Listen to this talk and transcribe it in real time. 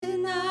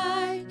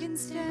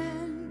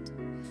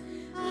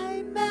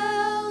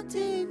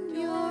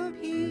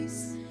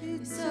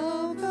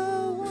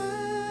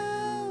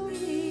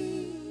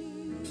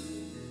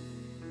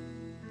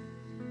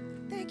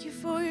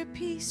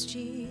peace,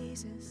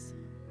 Jesus.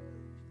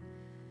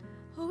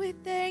 Oh, we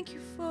thank you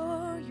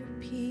for your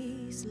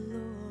peace,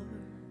 Lord.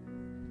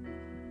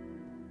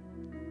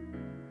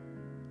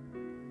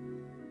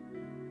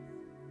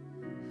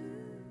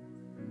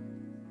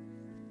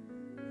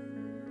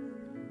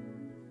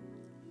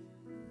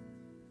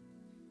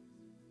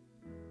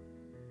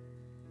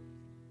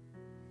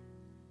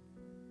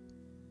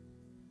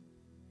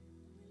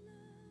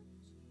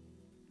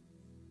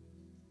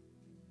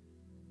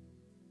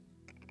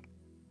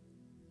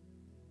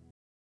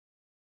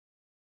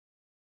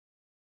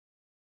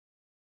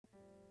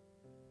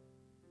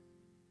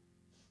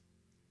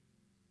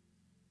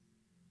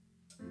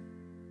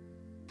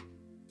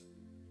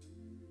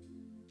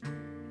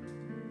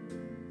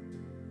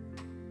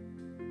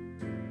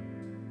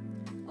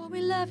 Oh,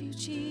 we love you,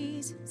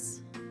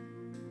 Jesus.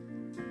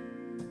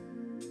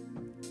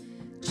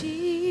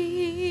 Jesus.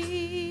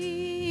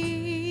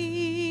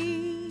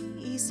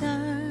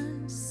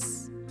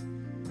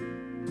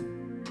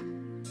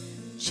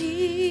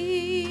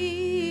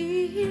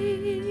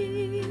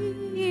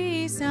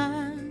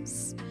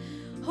 Jesus.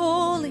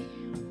 Holy,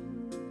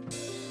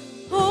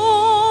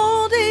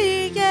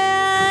 holy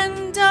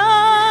and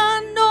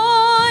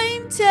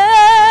anointed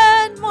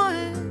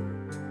one.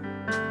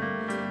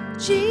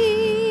 Jesus.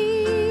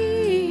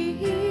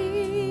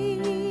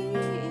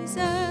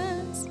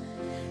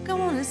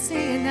 Come on and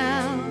sing it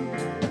now.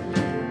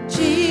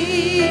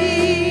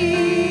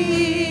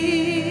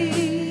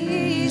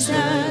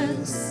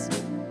 Jesus.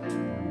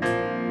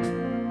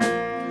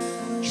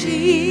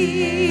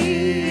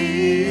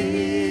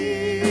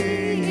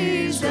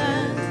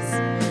 Jesus.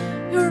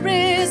 You're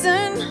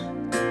risen,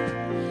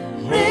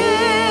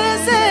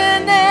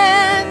 risen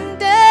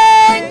and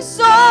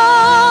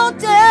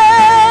exalted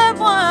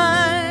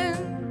one.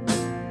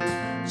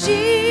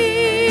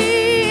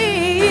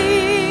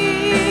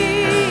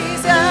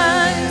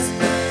 Jesus,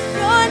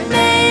 your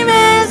name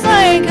is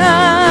like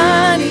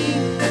honey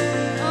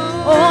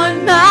on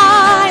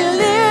my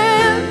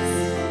lips.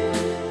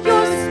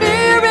 Your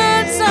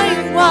spirit's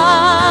like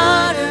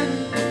water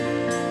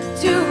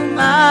to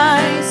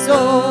my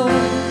soul.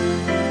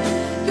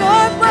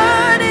 Your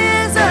word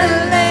is a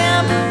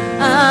lamp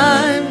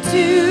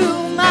unto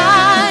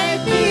my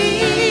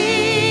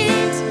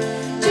feet.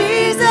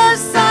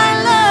 Jesus, I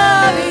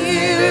love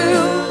you.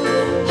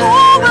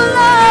 Oh, I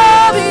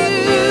love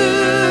you.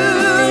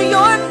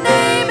 Your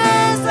name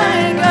is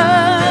like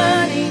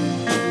honey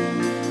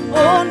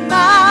on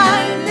my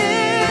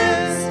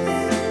lips.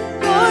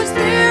 Your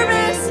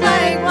spirit's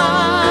like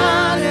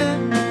water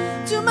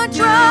to my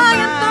dry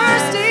and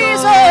thirsty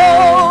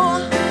soul.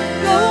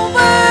 Your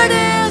word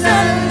is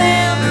a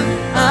lamp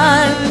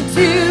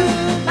unto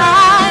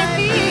my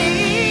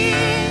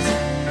feet.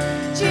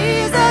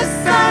 Jesus,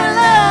 I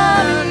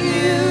love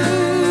you.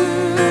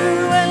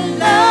 I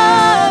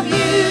love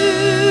you.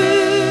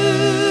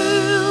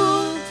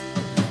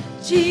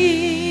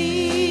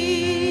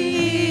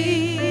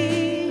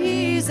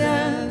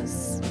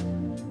 Jesus.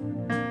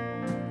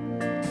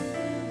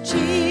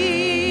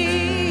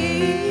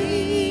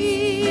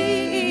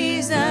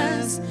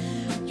 Jesus,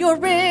 you're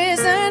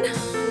risen,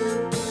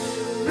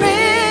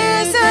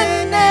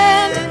 risen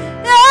and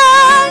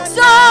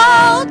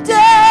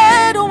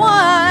exalted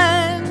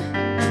one.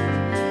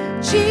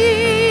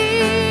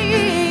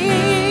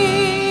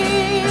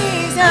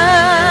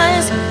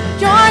 Jesus,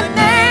 your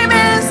name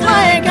is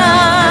like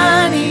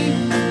honey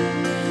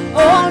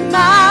on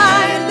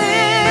my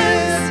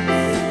lips.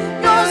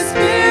 Your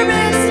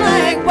spirit's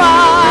like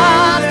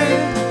water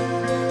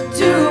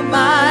to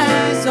my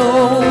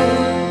soul.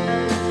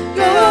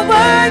 Your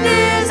word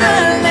is a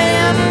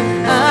lamp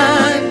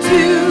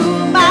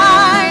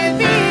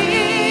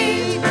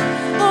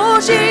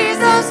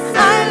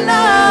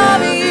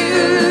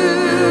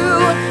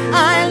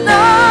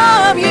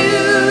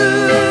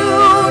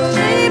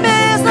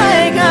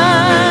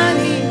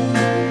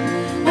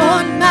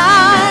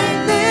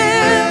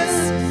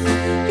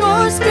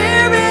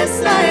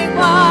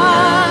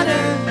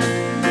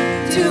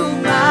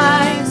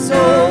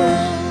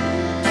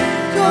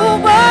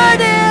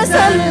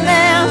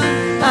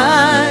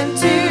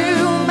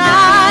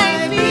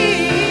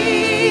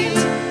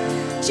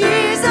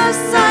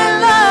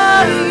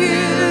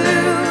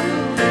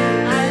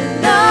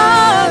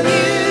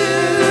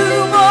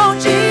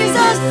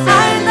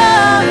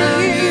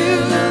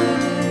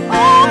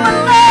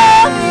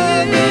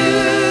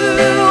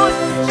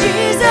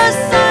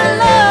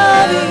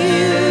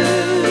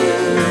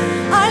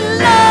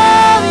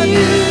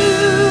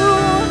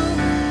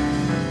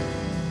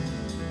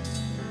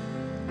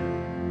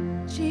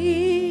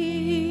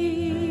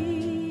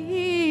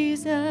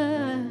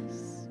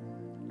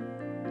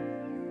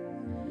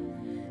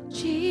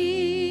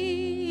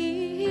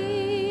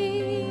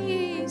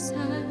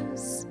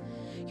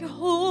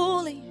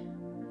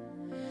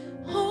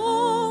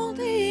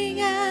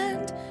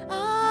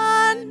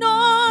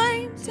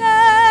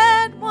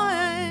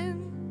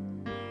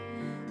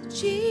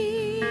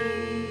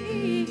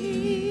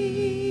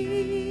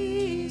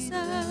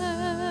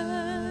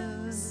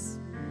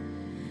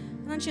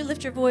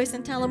lift your voice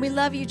and tell him we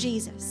love you,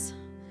 Jesus.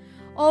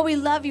 Oh, we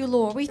love you,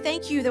 Lord. We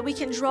thank you that we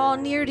can draw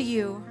near to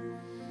you.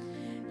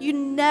 You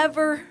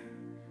never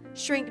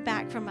shrink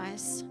back from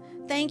us.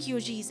 Thank you,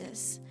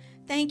 Jesus.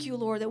 Thank you,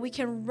 Lord, that we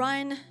can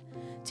run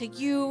to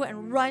you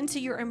and run to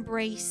your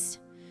embrace.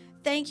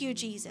 Thank you,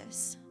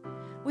 Jesus.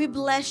 We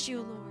bless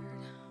you, Lord.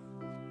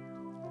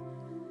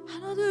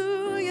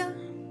 Hallelujah.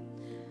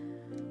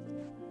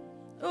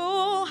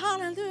 Oh,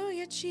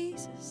 hallelujah,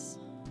 Jesus.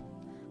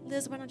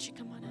 Liz, why don't you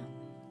come on up?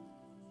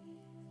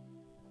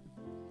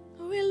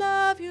 Oh, we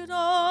love you,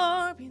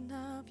 Lord. We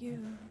love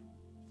you.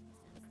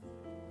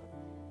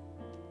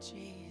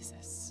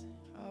 Jesus.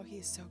 Oh,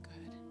 he's so good.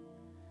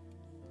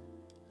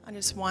 I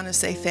just want to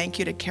say thank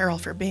you to Carol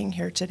for being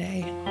here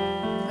today.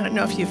 I don't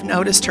know if you've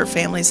noticed her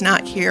family's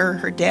not here.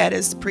 Her dad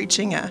is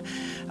preaching a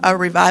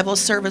revival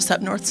service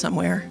up north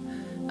somewhere,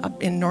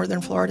 up in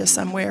northern Florida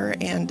somewhere,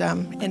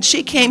 and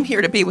she came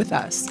here to be with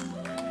us.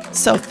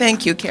 So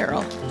thank you,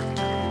 Carol.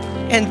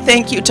 And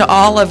thank you to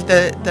all of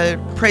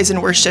the praise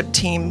and worship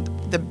team,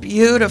 the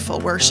beautiful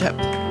worship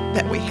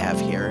that we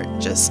have here.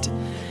 Just,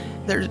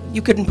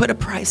 you couldn't put a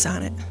price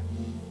on it.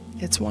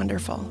 It's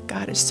wonderful.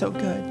 God is so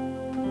good.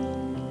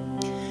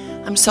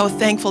 I'm so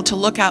thankful to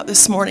look out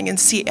this morning and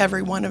see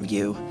every one of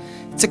you.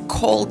 It's a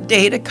cold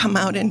day to come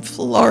out in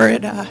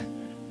Florida,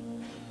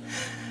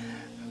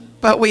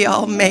 but we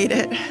all made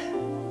it.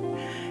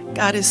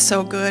 God is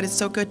so good. It's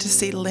so good to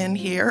see Lynn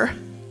here.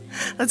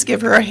 Let's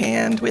give her a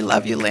hand. We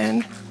love you,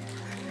 Lynn.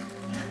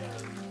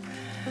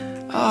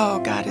 Oh,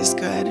 God is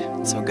good.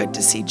 It's so good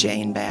to see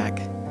Jane back.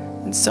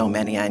 And so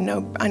many. I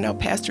know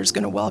Pastor's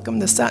going to welcome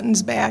the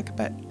Suttons back,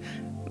 but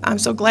I'm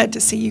so glad to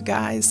see you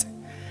guys.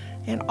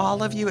 And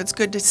all of you, it's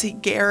good to see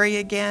Gary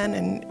again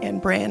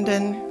and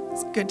Brandon.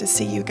 It's good to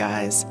see you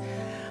guys.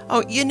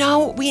 Oh, you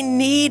know, we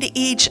need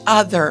each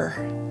other.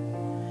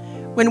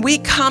 When we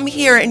come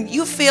here and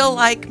you feel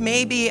like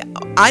maybe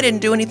I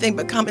didn't do anything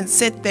but come and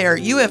sit there,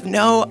 you have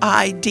no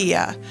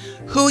idea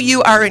who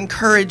you are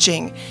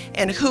encouraging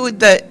and who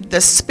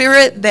the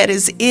spirit that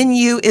is in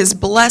you is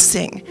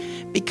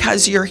blessing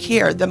because you're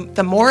here.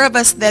 The more of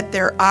us that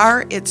there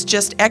are, it's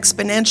just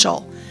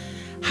exponential.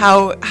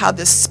 How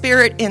the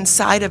spirit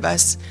inside of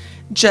us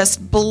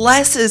just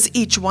blesses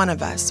each one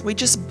of us. We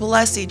just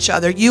bless each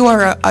other. You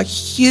are a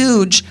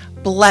huge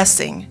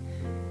blessing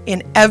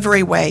in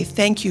every way.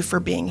 Thank you for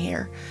being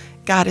here.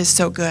 God is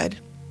so good.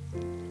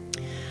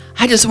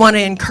 I just want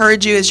to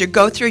encourage you as you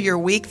go through your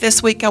week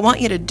this week, I want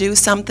you to do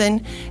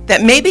something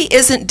that maybe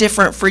isn't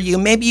different for you.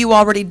 Maybe you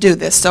already do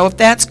this. So if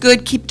that's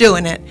good, keep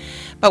doing it.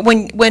 But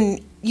when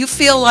you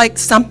feel like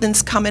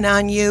something's coming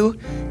on you,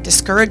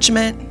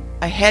 discouragement,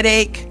 a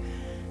headache,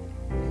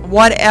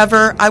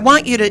 whatever, I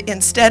want you to,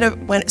 instead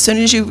of, as soon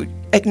as you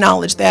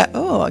acknowledge that,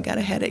 oh, I got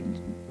a headache,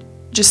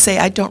 just say,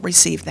 I don't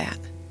receive that.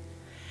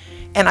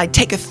 And I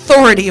take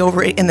authority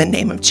over it in the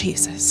name of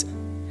Jesus.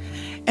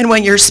 And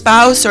when your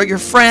spouse or your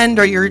friend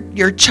or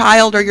your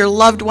child or your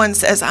loved one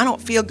says, I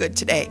don't feel good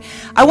today,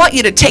 I want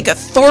you to take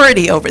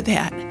authority over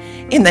that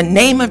in the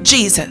name of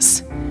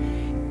Jesus.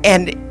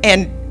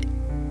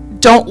 And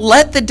don't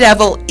let the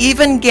devil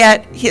even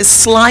get his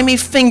slimy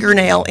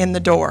fingernail in the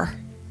door.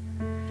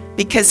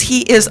 Because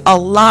he is a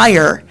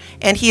liar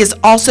and he is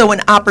also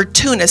an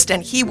opportunist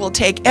and he will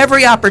take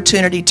every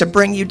opportunity to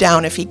bring you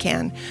down if he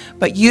can.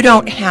 But you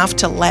don't have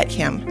to let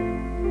him.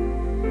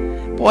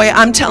 Boy,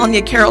 I'm telling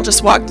you, Carol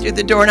just walked through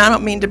the door, and I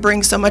don't mean to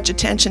bring so much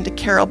attention to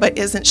Carol, but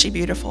isn't she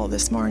beautiful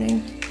this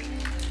morning?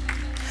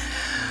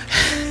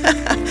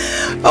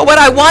 But what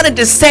I wanted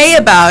to say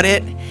about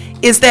it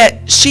is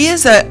that she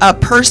is a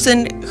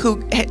person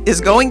who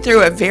is going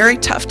through a very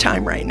tough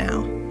time right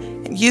now.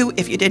 And you,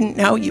 if you didn't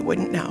know, you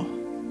wouldn't know.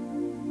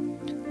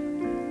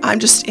 I'm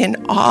just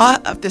in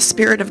awe of the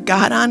Spirit of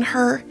God on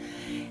her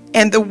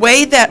and the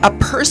way that a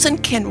person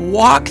can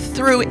walk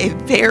through a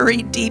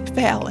very deep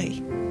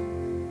valley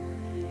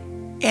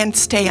and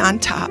stay on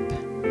top.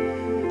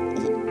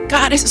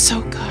 God is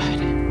so good.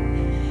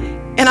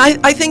 And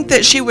I think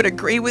that she would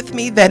agree with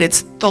me that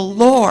it's the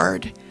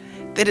Lord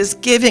that is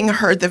giving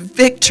her the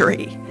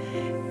victory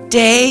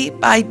day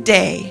by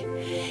day.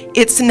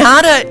 It's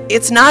not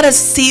a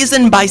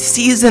season by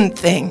season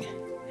thing.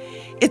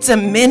 It's a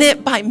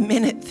minute by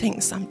minute thing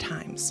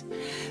sometimes.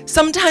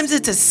 Sometimes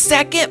it's a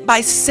second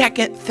by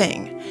second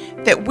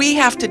thing that we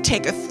have to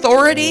take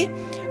authority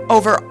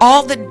over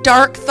all the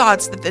dark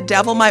thoughts that the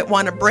devil might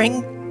want to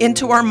bring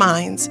into our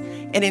minds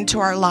and into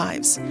our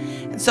lives.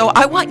 And so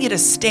I want you to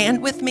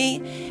stand with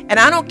me, and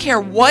I don't care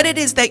what it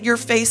is that you're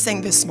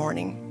facing this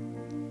morning.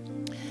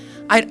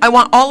 I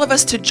want all of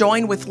us to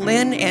join with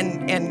Lynn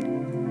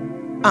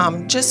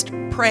and just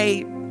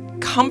pray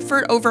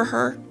comfort over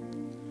her.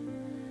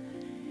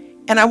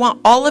 And I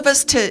want all of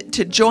us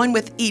to join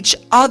with each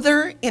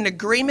other in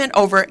agreement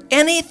over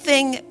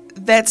anything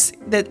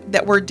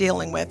that we're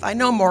dealing with. I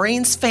know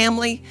Maureen's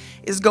family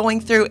is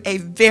going through a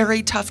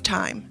very tough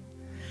time.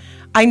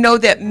 I know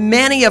that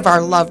many of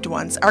our loved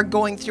ones are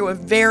going through a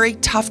very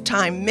tough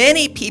time.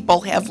 Many people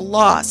have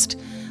lost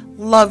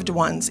loved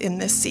ones in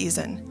this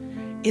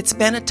season. It's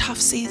been a tough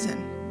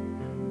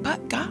season,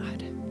 but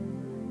God,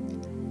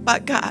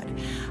 but God.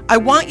 I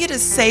want you to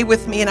say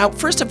with me, and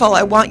first of all,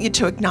 I want you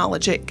to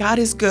acknowledge it. God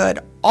is good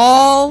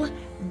all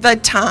the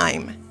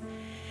time.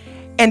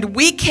 And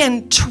we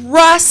can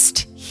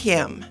trust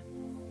him.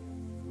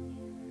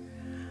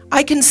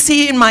 I can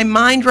see in my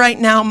mind right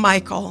now,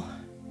 Michael,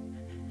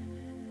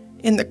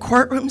 in the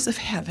courtrooms of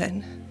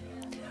heaven,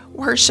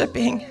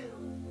 worshiping.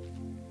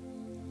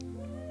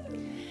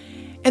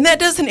 And that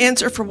doesn't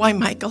answer for why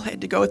Michael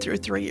had to go through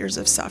 3 years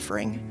of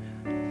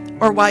suffering,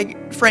 or why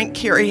Frank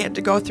Carey had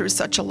to go through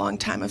such a long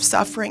time of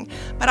suffering.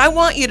 But I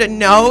want you to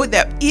know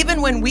that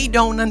even when we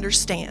don't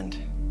understand,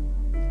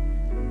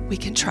 we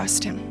can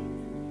trust him.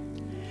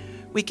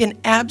 We can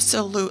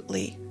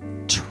absolutely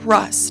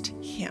trust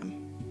him.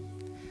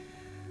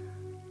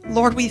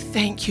 Lord, we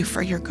thank you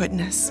for your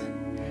goodness.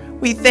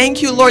 We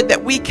thank you, Lord,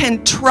 that we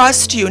can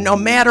trust you no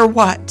matter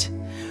what.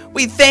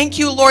 We thank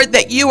you, Lord,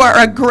 that you are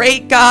a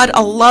great God,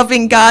 a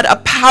loving God, a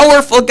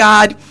powerful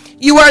God.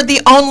 You are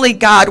the only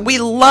God. We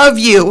love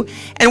you,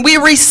 and we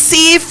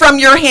receive from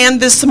your hand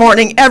this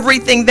morning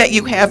everything that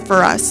you have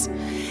for us.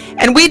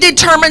 And we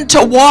determine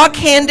to walk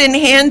hand in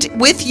hand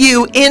with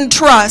you in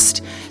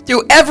trust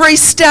through every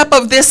step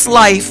of this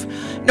life,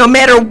 no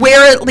matter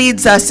where it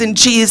leads us, in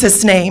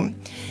Jesus'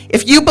 name.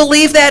 If you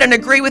believe that and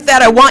agree with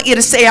that, I want you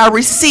to say, I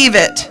receive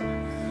it.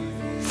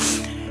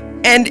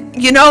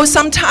 And you know,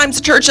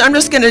 sometimes, church, I'm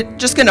just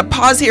gonna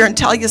pause here and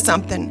tell you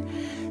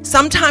something.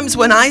 Sometimes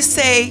when I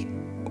say,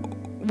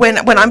 when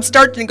I'm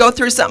starting to go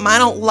through something I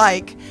don't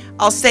like,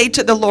 I'll say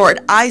to the Lord,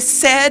 I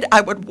said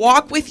I would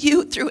walk with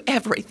you through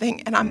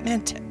everything, and I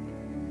meant it.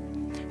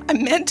 I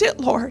meant it,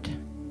 Lord.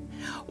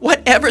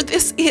 Whatever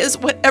this is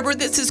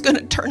going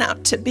to turn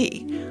out to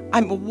be,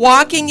 I'm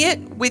walking it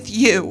with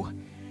you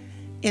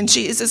in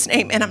Jesus'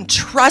 name, and I'm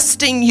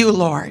trusting you,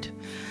 Lord.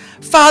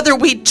 Father,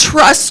 we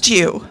trust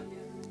you.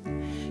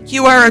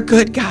 You are a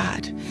good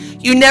God.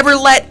 You never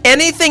let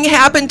anything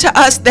happen to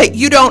us that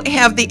you don't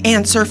have the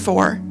answer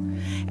for,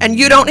 and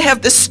you don't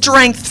have the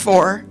strength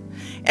for,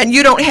 and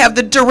you don't have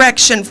the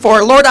direction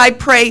for. Lord, I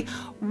pray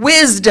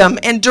wisdom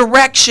and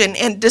direction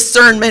and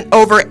discernment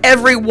over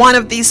every one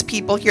of these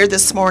people here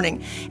this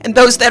morning and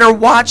those that are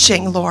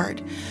watching,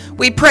 Lord.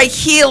 We pray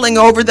healing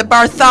over the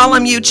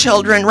Bartholomew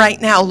children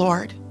right now,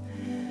 Lord.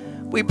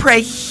 We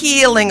pray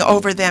healing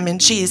over them in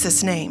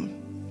Jesus'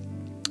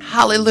 name.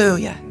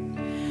 Hallelujah.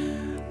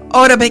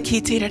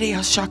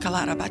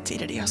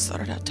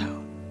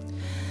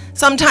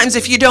 Sometimes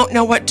if you don't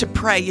know what to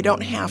pray, you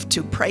don't have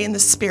to. Pray in the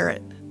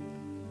Spirit.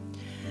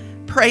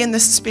 Pray in the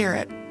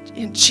Spirit.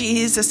 In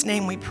Jesus'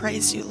 name we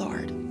praise you,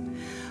 Lord.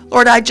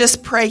 Lord, I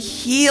just pray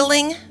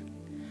healing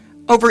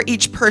over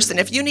each person.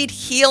 If you need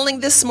healing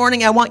this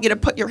morning, I want you to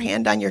put your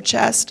hand on your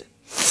chest.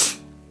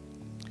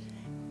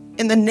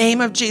 In the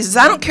name of Jesus.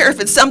 I don't care if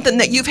it's something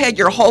that you've had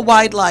your whole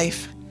wide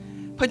life.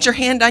 Put your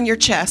hand on your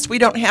chest. We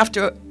don't have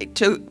to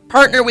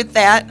partner with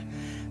that.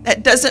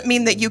 That doesn't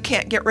mean that you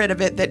can't get rid of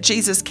it, that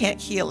Jesus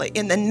can't heal it.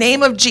 In the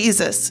name of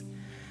Jesus,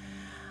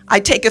 I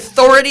take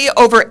authority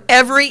over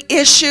every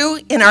issue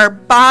in our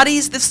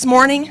bodies this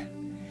morning.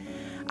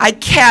 I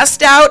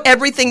cast out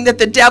everything that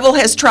the devil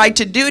has tried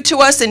to do to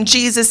us in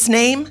Jesus'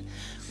 name.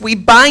 We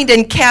bind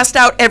and cast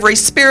out every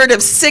spirit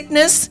of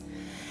sickness,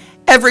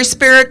 every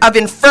spirit of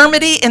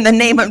infirmity in the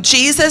name of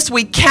Jesus.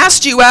 We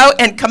cast you out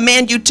and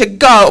command you to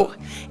go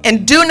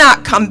and do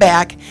not come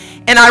back.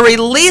 And I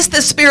release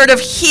the spirit of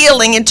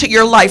healing into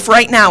your life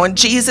right now in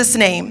Jesus'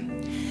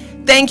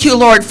 name. Thank you,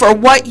 Lord, for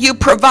what you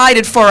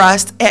provided for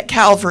us at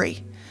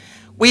Calvary.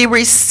 We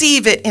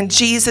receive it in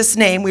Jesus'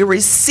 name. We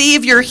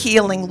receive your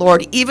healing,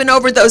 Lord, even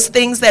over those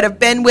things that have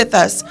been with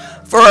us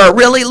for a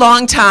really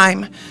long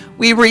time.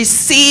 We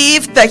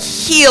receive the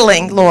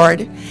healing,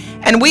 Lord,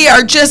 and we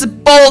are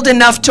just bold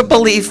enough to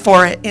believe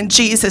for it in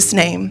Jesus'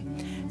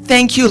 name.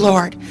 Thank you,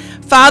 Lord.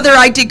 Father,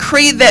 I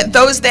decree that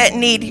those that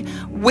need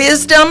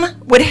wisdom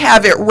would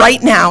have it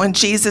right now in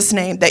Jesus'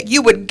 name, that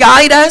you would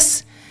guide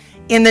us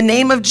in the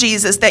name of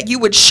Jesus, that you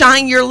would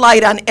shine your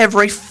light on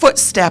every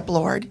footstep,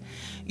 Lord.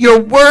 Your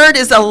word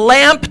is a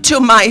lamp to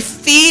my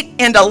feet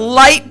and a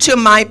light to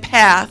my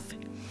path,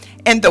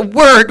 and the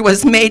word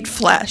was made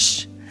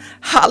flesh.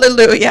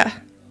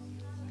 Hallelujah.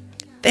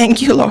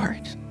 Thank you,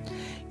 Lord.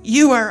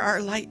 You are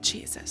our light,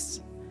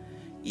 Jesus.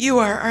 You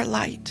are our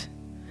light.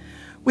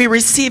 We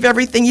receive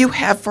everything you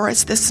have for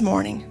us this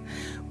morning.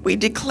 We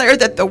declare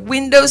that the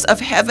windows of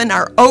heaven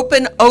are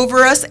open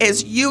over us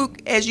as you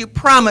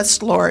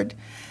promised, Lord,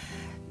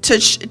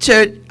 to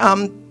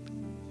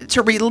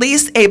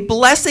release a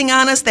blessing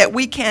on us that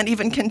we can't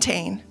even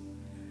contain.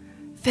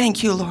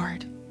 Thank you,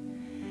 Lord.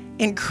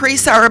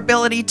 Increase our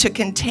ability to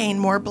contain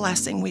more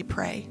blessing, we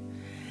pray.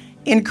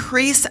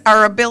 Increase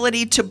our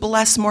ability to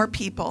bless more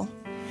people.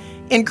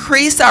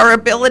 Increase our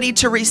ability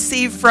to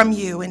receive from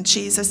you in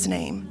Jesus'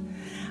 name.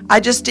 I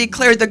just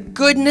declare the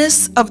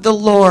goodness of the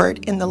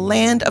Lord in the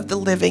land of the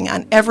living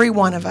on every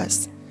one of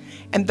us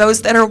and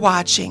those that are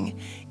watching.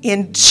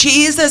 In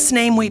Jesus'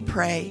 name we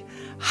pray.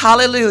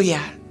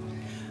 Hallelujah.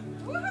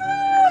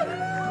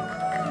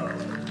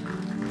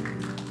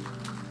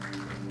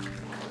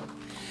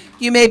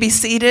 You may be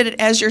seated.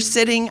 As you're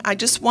sitting, I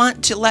just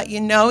want to let you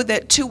know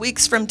that 2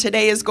 weeks from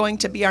today is going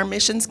to be our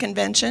missions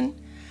convention.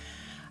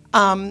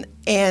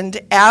 And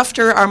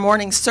after our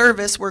morning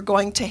service, we're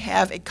going to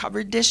have a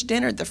covered dish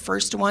dinner, the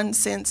first one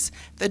since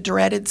the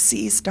dreaded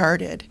C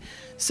started.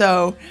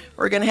 So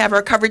we're going to have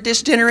our covered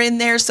dish dinner in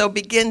there, so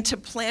begin to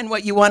plan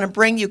what you want to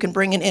bring. You can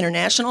bring an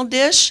international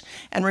dish,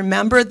 and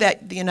remember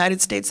that the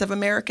United States of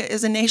America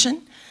is a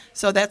nation,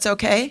 so that's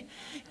okay.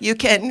 You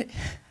can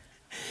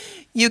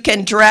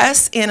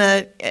dress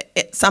in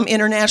some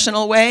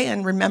international way,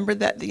 and remember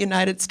that the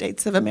United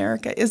States of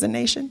America is a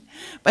nation.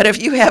 But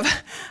if you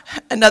have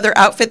another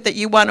outfit that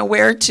you want to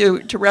wear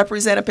to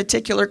represent a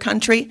particular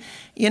country,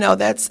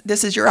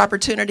 this is your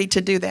opportunity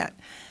to do that.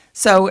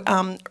 So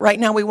right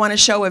now we want to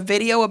show a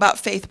video about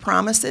faith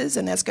promises,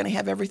 and that's going to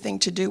have everything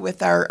to do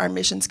with our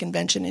missions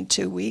convention in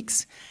 2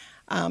 weeks.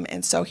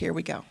 And so here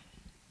we go.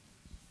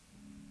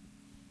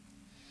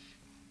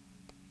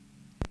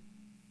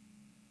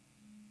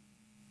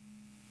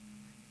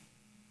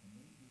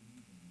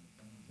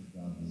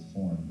 God was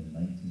formed in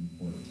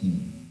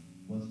 1914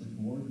 was to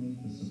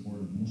coordinate the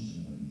support of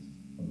missionaries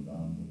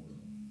around the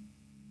world.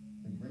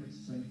 The great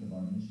strength of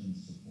our mission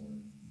support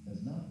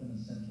has not been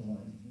a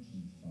centralized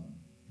missions fund,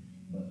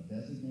 but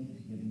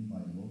designated giving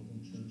by local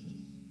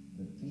churches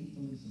that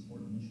faithfully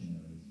support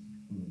missionaries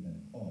who have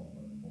been called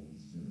by the Holy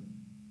Spirit.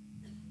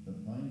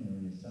 The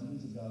primary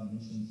Assemblies of God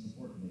mission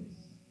support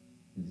base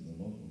is the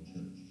local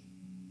church.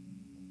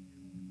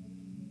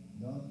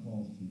 God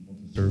calls people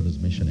to serve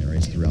as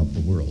missionaries throughout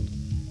the world,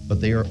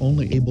 but they are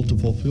only able to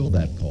fulfill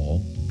that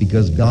call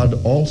because God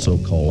also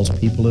calls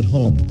people at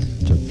home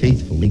to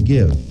faithfully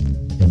give,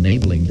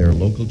 enabling their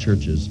local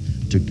churches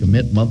to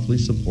commit monthly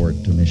support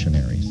to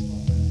missionaries.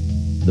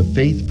 The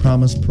Faith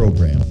Promise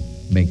program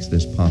makes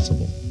this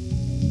possible.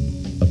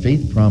 A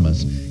faith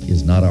promise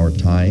is not our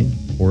tithe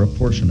or a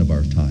portion of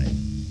our tithe.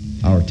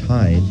 Our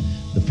tithe,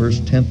 the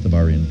first tenth of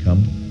our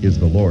income, is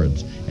the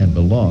Lord's and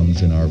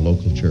belongs in our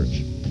local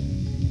church.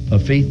 A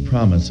faith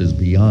promise is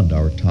beyond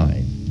our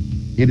tithe.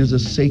 It is a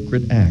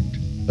sacred act,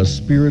 a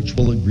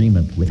spiritual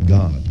agreement with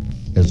God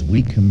as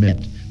we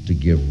commit to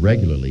give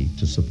regularly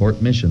to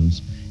support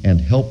missions and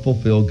help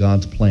fulfill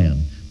God's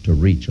plan to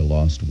reach a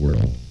lost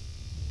world.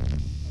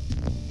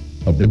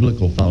 A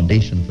biblical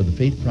foundation for the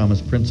faith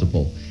promise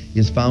principle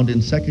is found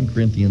in 2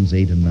 Corinthians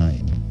 8 and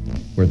 9,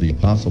 where the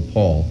Apostle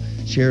Paul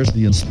shares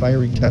the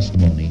inspiring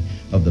testimony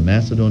of the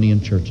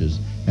Macedonian churches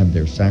and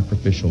their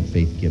sacrificial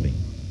faith giving.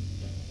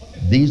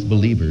 These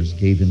believers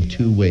gave in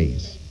 2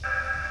 ways: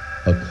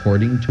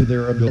 according to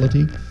their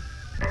ability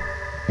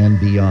and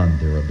beyond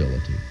their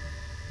ability.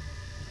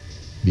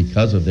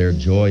 Because of their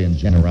joy and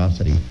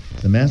generosity,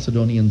 the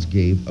Macedonians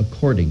gave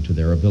according to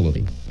their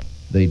ability.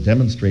 They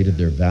demonstrated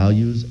their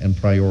values and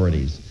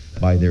priorities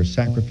by their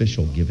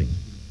sacrificial giving.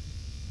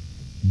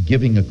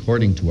 Giving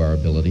according to our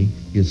ability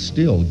is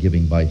still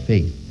giving by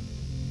faith.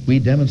 We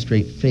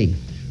demonstrate faith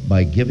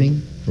by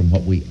giving from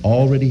what we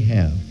already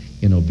have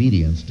in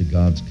obedience to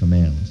God's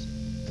commands.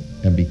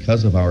 And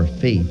because of our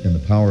faith in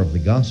the power of the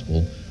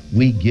gospel,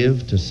 we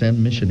give to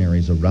send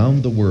missionaries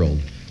around the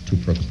world to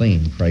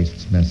proclaim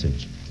Christ's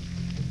message.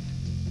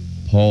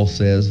 Paul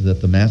says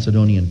that the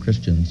Macedonian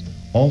Christians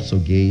also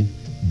gave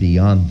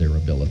beyond their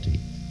ability.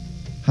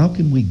 How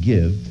can we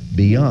give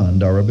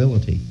beyond our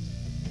ability?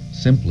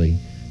 Simply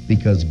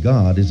because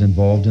God is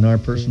involved in our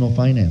personal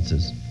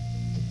finances.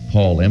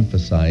 Paul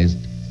emphasized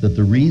that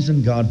the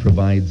reason God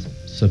provides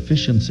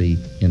sufficiency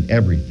in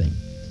everything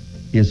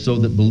is so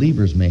that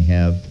believers may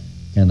have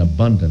an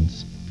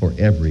abundance for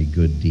every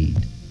good deed.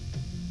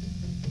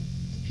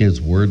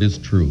 His word is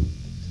true.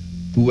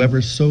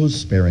 Whoever sows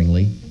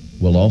sparingly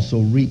will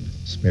also reap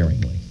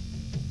sparingly,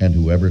 and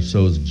whoever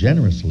sows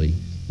generously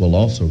will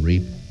also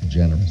reap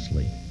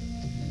generously.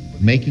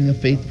 Making a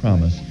faith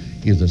promise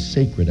is a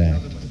sacred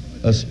act,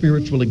 a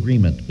spiritual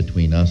agreement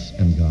between us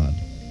and God.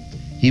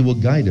 He will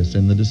guide us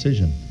in the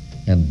decision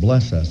and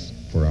bless us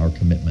for our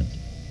commitment.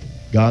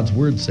 God's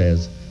word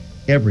says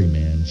every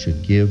man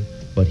should give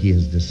what he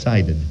has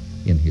decided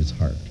in his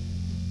heart.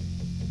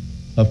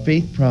 A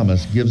faith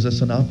promise gives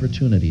us an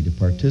opportunity to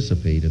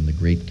participate in the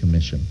Great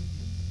Commission.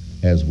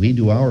 As we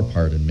do our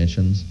part in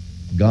missions,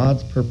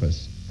 God's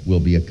purpose will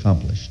be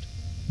accomplished,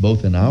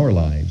 both in our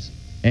lives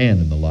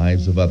and in the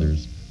lives of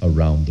others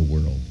around the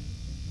world.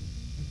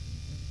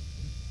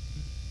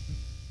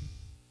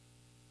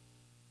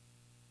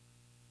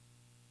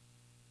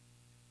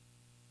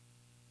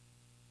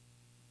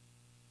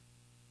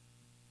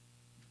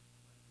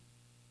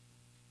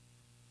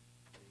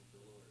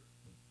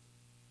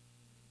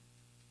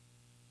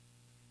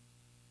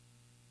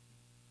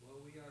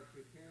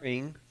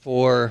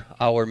 For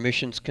our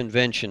missions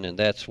convention, and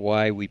that's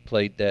why we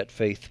played that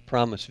faith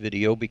promise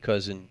video,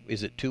 because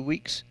is it 2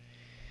 weeks?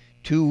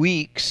 2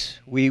 weeks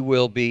we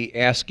will be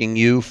asking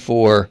you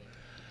for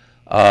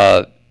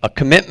a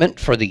commitment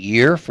for the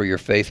year for your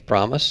faith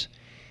promise.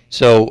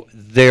 So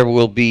there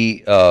will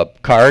be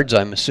cards,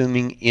 I'm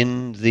assuming,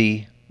 in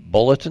the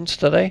bulletins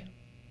today,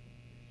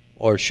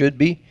 or should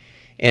be.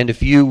 And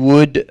if you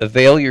would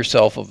avail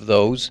yourself of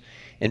those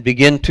and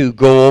begin to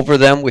go over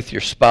them with your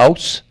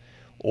spouse,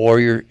 or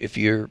if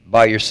you're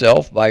by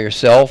yourself,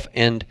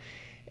 and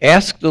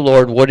ask the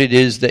Lord what it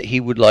is that He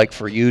would like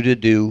for you to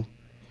do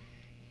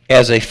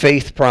as a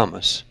faith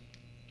promise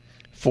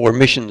for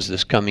missions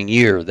this coming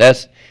year.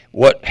 That's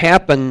what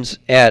happens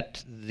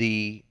at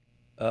the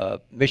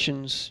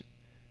missions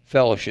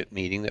fellowship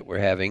meeting that we're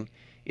having,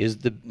 is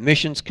the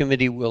missions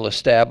committee will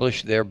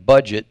establish their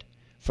budget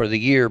for the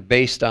year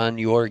based on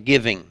your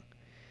giving.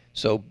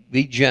 So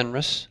be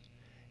generous.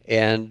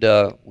 And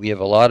we have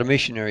a lot of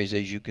missionaries,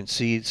 as you can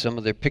see. Some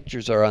of their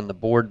pictures are on the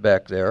board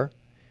back there.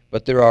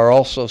 But there are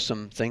also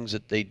some things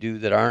that they do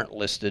that aren't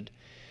listed.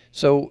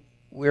 So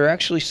we're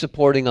actually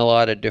supporting a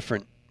lot of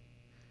different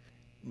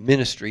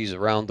ministries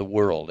around the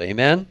world.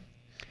 Amen?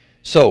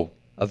 So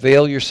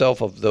avail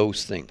yourself of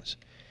those things.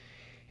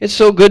 It's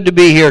so good to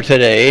be here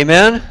today.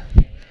 Amen?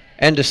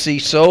 And to see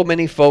so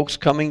many folks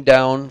coming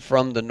down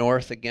from the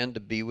north again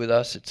to be with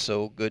us. It's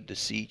so good to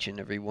see each and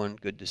every one.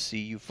 Good to see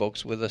you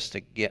folks with us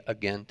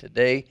again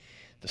today.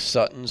 The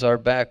Suttons are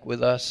back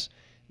with us.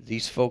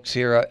 These folks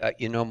here,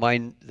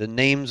 the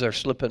names are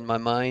slipping my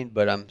mind,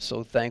 but I'm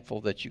so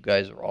thankful that you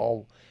guys are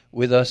all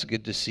with us.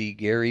 Good to see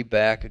Gary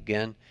back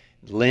again.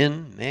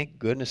 Lynn, my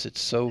goodness,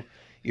 it's so,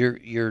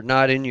 you're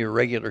not in your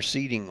regular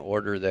seating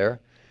order there,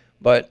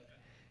 but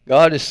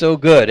God is so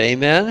good.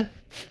 Amen?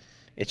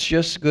 It's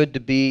just good to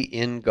be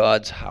in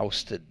God's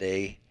house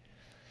today.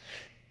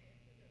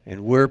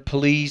 And we're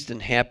pleased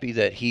and happy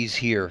that He's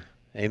here.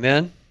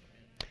 Amen?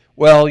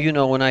 Well,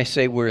 when I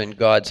say we're in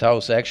God's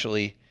house,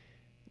 actually,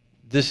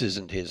 this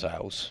isn't His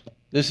house.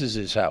 This is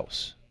His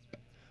house.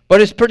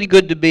 But it's pretty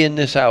good to be in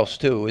this house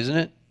too,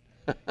 isn't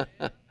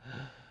it?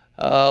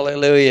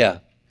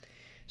 Hallelujah.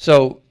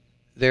 So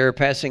they're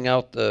passing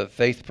out the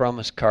faith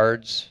promise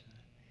cards.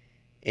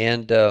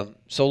 And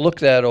so look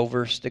that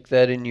over. Stick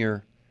that in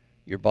your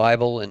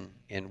Bible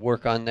and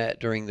work on that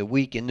during the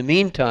week. In the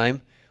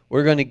meantime,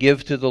 we're going to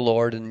give to the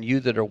Lord, and you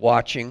that are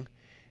watching,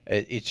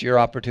 it's your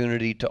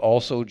opportunity to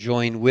also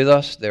join with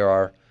us. There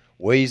are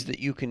ways that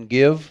you can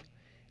give.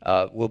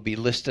 Will be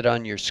listed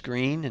on your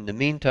screen. In the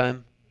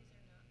meantime,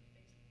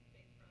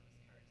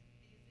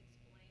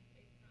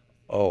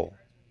 all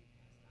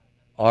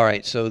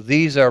right, so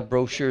these are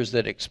brochures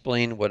that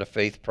explain what a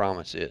faith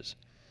promise is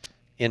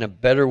in a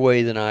better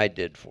way than I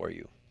did for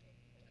you.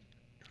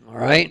 All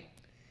right?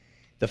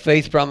 The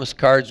faith promise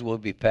cards will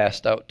be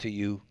passed out to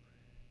you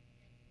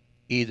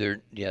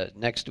either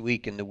next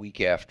week and the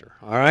week after.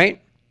 All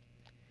right?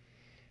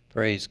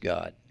 Praise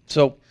God.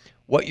 So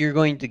what you're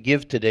going to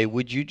give today,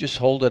 would you just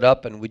hold it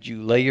up and would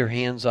you lay your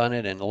hands on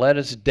it and let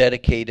us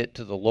dedicate it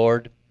to the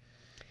Lord,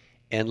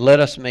 and let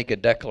us make a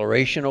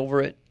declaration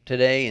over it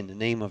today in the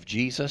name of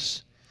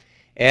Jesus.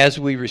 As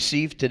we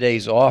receive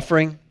today's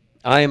offering,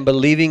 I am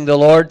believing the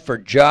Lord for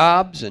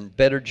jobs and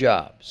better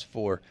jobs,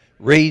 for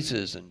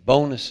raises and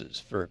bonuses,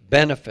 for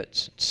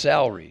benefits and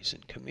salaries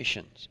and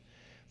commissions,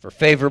 for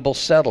favorable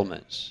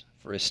settlements,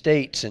 for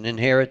estates and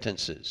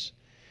inheritances,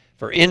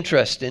 for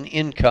interest and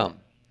income,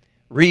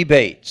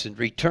 rebates and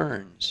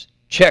returns,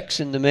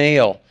 checks in the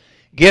mail,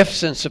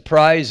 gifts and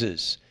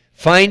surprises,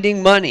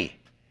 finding money,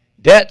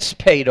 debts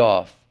paid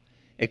off,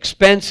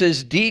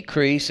 expenses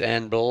decrease,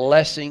 and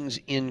blessings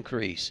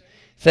increase.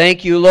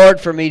 Thank you, Lord,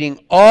 for meeting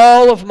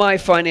all of my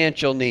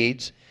financial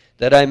needs,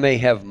 that I may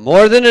have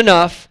more than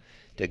enough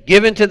to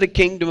give into the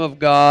kingdom of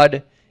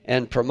God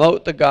and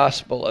promote the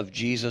gospel of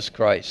Jesus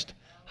Christ.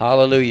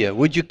 Hallelujah.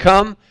 Would you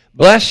come?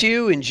 Bless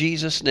you in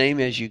Jesus'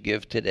 name as you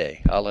give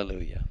today.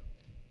 Hallelujah.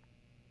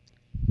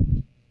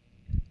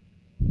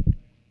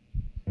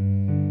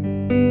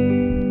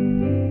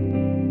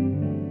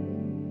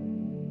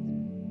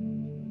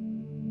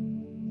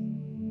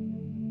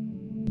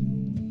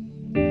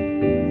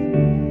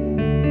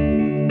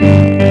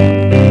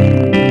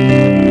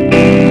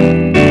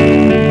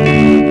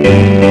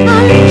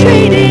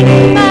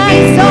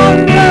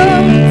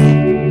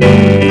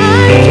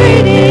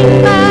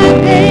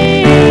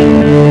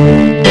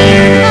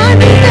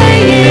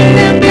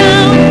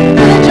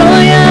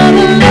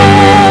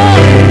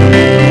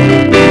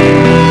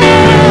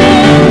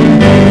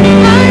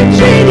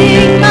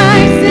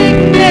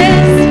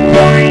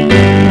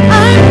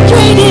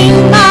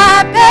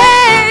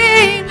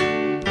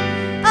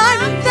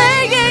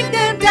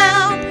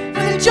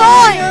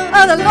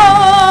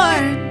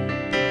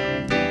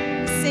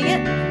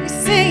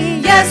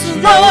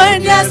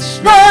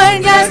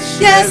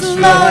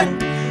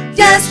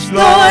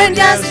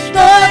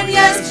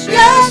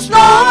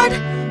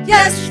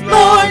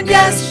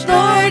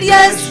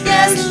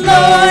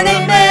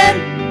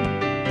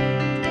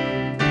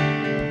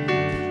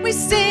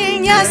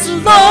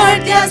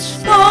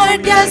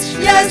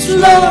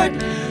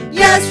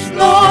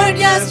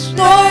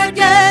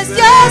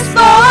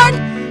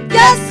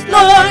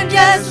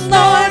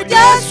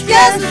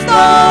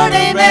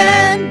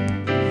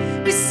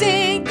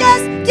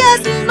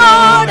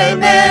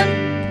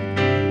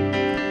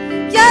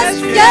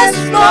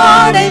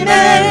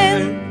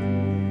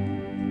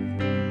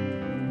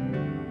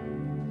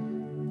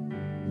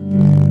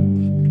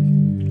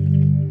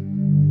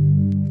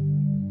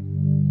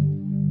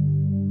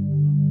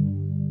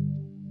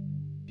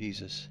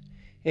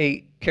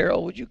 Hey,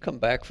 Carol, would you come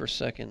back for a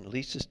second?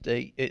 Lisa,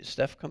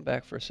 Steph, come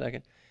back for a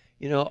second.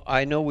 You know,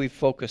 I know we've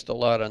focused a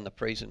lot on the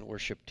praise and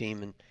worship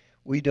team, and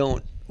we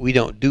don't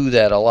do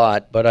that a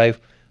lot. But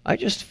I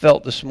just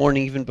felt this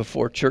morning, even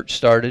before church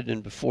started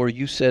and before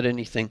you said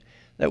anything,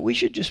 that we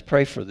should just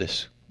pray for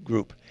this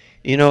group.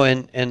 You know,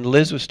 and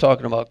Liz was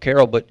talking about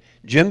Carol, but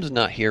Jim's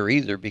not here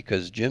either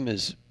because Jim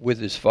is with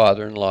his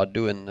father-in-law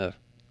doing the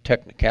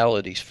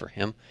technicalities for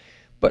him.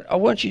 But I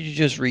want you to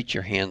just reach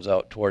your hands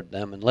out toward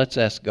them, and let's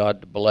ask God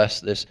to bless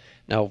this.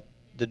 Now,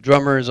 the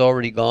drummer is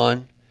already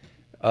gone,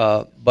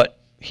 but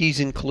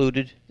he's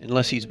included,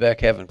 unless he's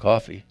back having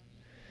coffee.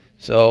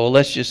 So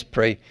let's just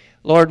pray.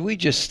 Lord, we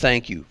just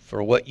thank you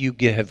for what you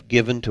have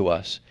given to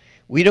us.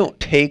 We don't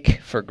take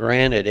for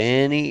granted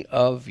any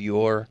of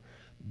your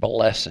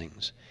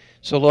blessings.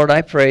 So, Lord,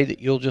 I pray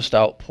that you'll just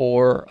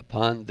outpour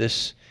upon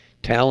this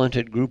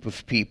talented group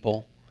of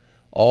people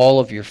all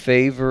of your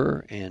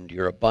favor and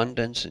your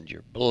abundance and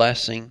your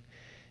blessing.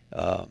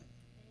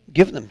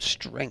 Give them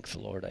strength,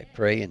 Lord, I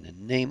pray, in the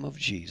name of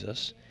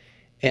Jesus.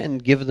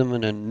 And give them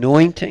an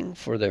anointing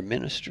for their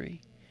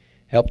ministry.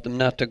 Help them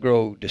not to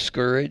grow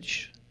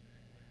discouraged.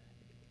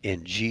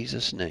 In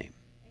Jesus' name.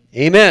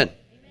 Amen.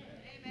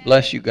 Amen.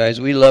 Bless you guys.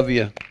 We love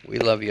you. We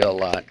love you a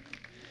lot.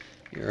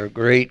 You're a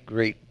great,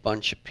 great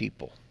bunch of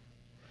people.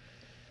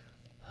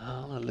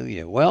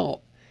 Hallelujah.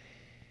 Well,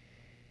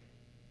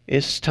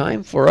 it's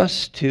time for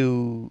us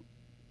to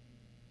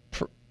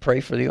pray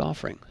for the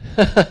offering.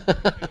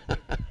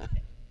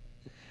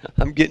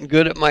 I'm getting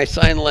good at my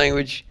sign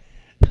language.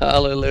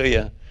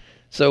 Hallelujah.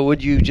 So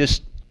would you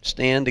just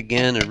stand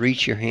again and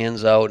reach your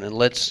hands out, and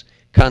let's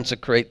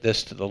consecrate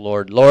this to the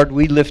Lord. Lord,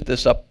 we lift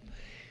this up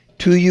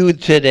to you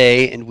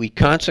today, and we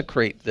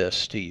consecrate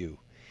this to you.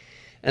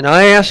 And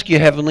I ask you,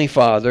 Heavenly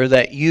Father,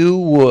 that you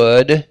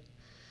would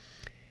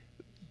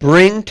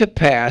bring to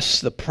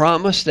pass the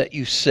promise that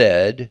you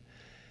said,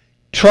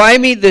 try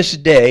me this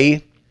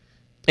day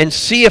and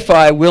see if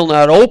I will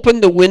not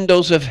open the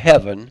windows of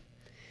heaven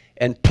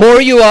and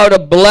pour you out a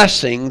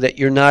blessing that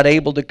you're not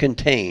able to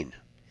contain.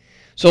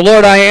 So,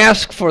 Lord, I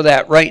ask for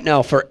that right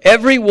now for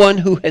everyone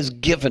who has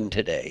given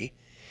today,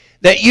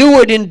 that you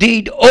would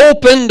indeed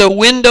open the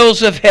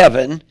windows of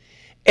heaven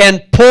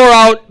and pour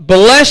out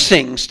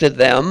blessings to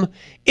them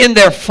in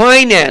their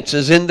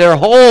finances, in their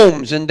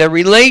homes, in their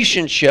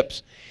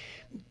relationships.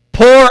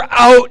 Pour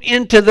out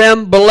into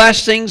them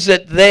blessings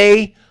that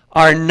they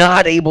are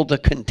not able to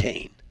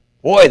contain.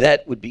 Boy,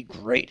 that would be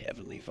great,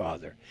 Heavenly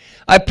Father.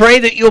 I pray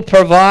that you'll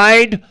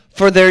provide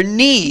for their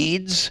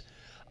needs,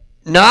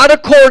 not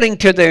according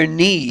to their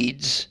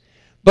needs,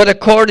 but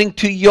according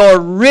to your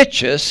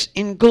riches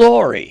in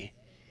glory.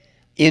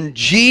 In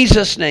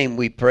Jesus' name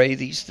we pray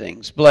these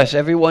things. Bless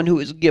everyone who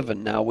is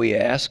given now, we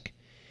ask.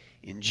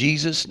 In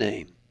Jesus'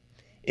 name.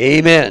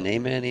 Amen,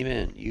 amen,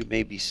 amen. You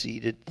may be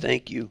seated.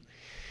 Thank you.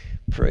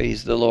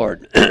 Praise the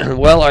Lord.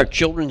 Well, our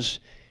children's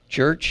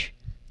church,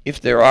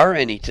 if there are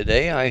any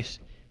today, I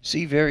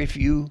see very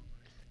few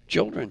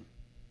children.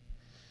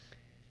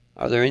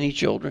 Are there any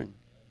children?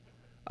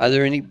 Are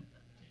there any?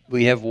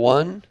 We have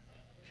one.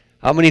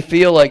 How many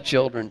feel like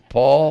children?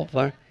 Paul?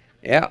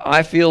 Yeah,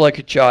 I feel like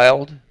a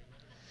child.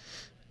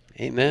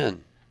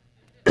 Amen.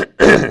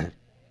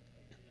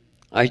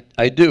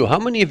 I do. How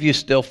many of you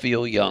still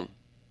feel young?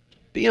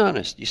 Be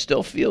honest. You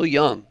still feel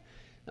young.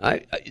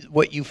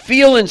 What you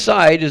feel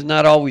inside is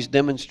not always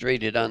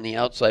demonstrated on the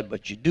outside,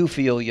 but you do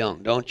feel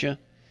young, don't you?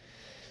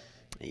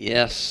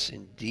 Yes,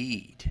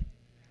 indeed.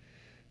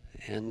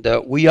 And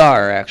we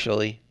are,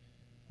 actually.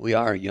 We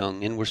are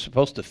young, and we're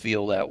supposed to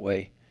feel that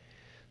way.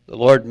 The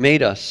Lord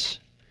made us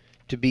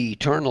to be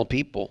eternal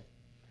people.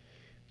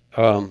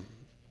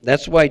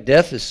 That's why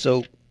death is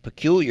so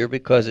peculiar,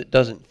 because it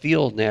doesn't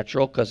feel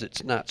natural, because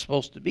it's not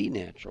supposed to be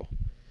natural.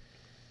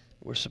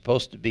 We're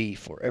supposed to be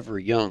forever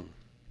young.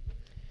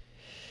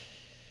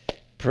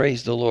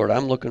 Praise the Lord.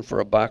 I'm looking for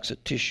a box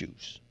of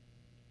tissues.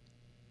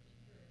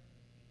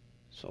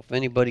 So if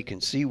anybody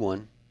can see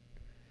one,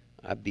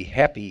 I'd be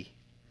happy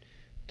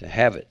to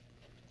have it.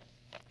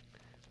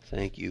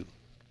 Thank you.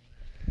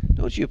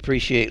 Don't you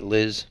appreciate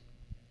Liz?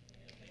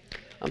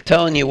 I'm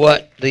telling you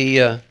what,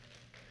 the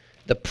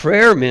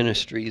prayer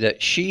ministry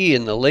that she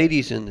and the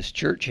ladies in this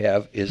church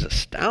have is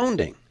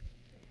astounding.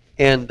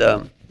 And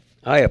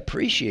I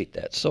appreciate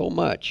that so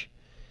much.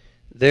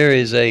 There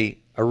is a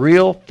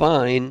real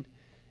fine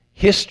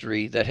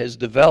history that has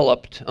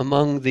developed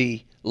among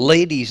the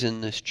ladies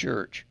in this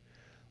church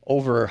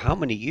over how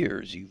many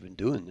years you've been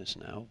doing this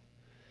now?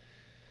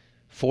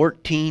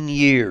 14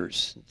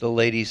 years the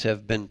ladies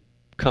have been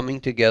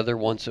coming together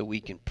once a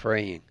week and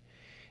praying.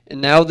 And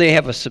now they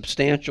have a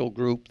substantial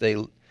group.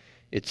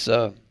 It's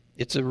a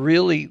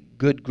really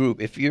good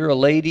group. If you're a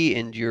lady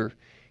and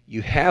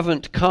you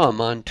haven't come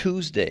on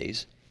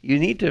Tuesdays, you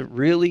need to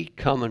really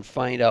come and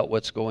find out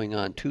what's going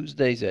on.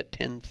 Tuesdays at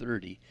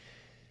 10:30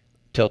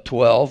 till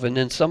 12, and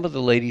then some of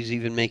the ladies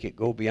even make it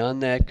go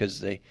beyond that, because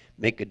they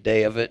make a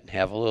day of it and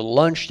have a little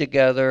lunch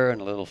together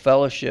and a little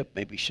fellowship,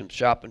 maybe some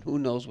shopping. Who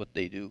knows what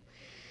they do?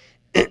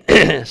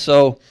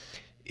 So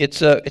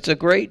it's a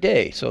great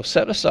day. So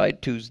set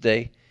aside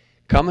Tuesday.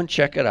 Come and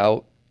check it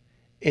out.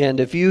 And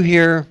if you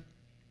hear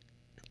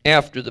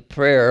after the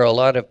prayer a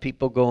lot of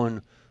people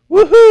going,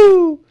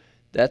 woohoo,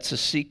 that's a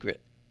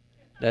secret.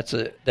 That's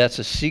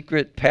a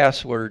secret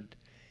password,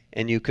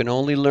 and you can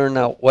only learn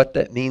out what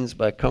that means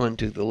by coming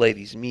to the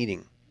ladies'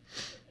 meeting.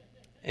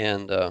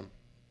 And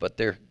but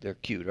they're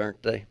cute,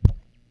 aren't they?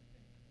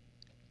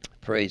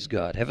 Praise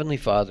God. Heavenly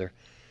Father,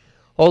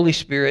 Holy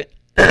Spirit,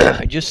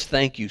 I just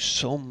thank you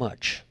so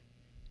much.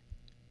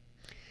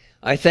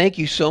 I thank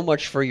you so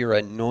much for your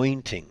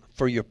anointing,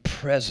 for your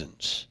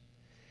presence.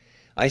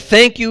 I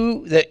thank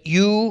you that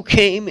you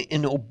came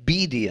in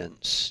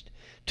obedience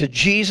to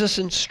Jesus'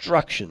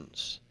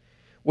 instructions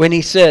when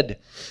he said,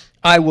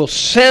 I will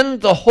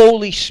send the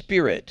Holy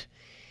Spirit,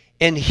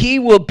 and he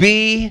will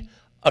be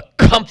a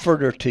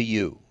comforter to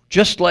you,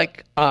 just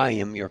like I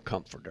am your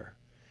comforter.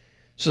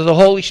 So the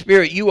Holy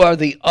Spirit, you are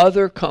the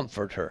other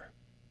comforter.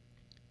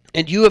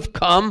 And you have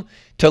come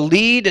to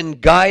lead and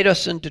guide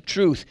us into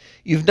truth.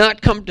 You've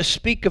not come to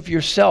speak of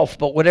yourself,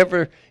 but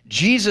whatever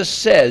Jesus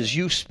says,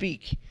 you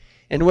speak.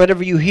 And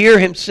whatever you hear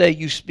him say,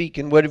 you speak.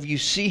 And whatever you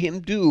see him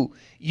do,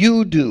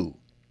 you do.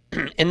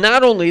 And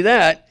not only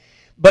that,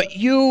 but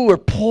you were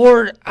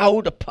poured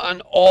out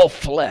upon all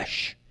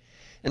flesh.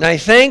 And I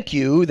thank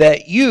you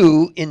that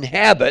you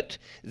inhabit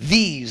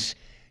these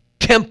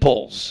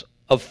temples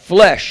of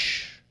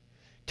flesh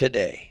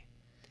today.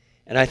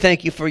 And I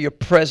thank you for your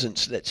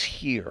presence that's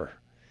here.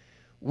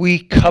 We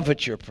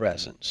covet your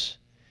presence.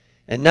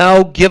 And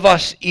now give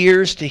us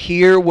ears to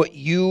hear what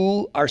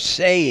you are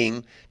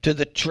saying to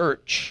the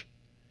church.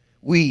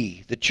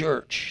 We, the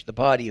church, the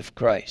body of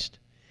Christ.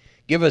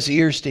 Give us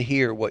ears to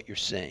hear what you're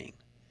saying.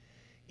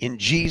 In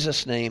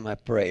Jesus' name I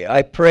pray.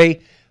 I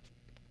pray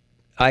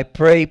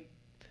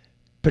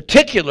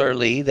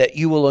particularly that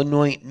you will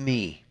anoint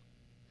me.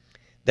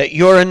 That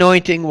your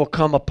anointing will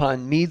come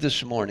upon me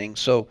this morning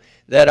so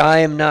that I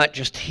am not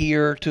just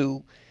here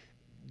to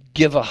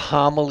give a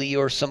homily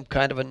or some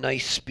kind of a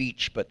nice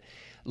speech, but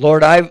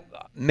Lord,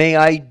 may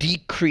I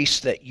decrease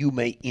that you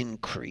may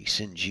increase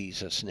in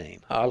Jesus'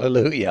 name.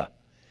 Hallelujah.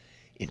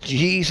 In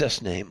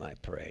Jesus' name I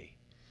pray.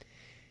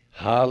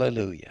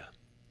 Hallelujah.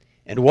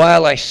 And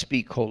while I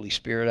speak, Holy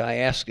Spirit, I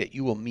ask that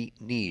you will meet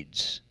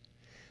needs.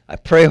 I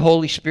pray,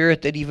 Holy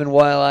Spirit, that even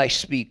while I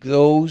speak,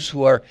 those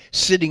who are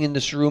sitting in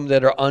this room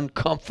that are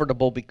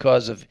uncomfortable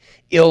because of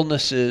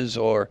illnesses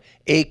or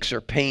aches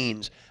or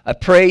pains, I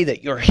pray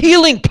that your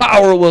healing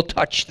power will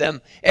touch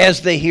them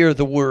as they hear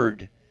the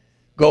word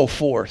go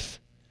forth.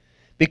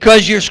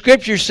 Because your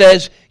scripture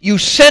says you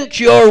sent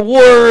your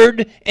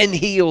word and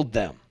healed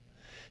them.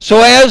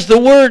 So as the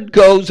word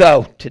goes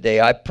out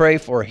today, I pray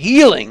for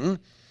healing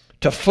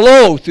to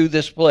flow through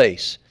this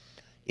place.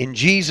 In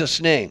Jesus'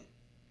 name.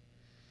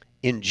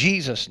 In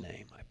Jesus'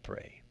 name I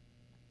pray.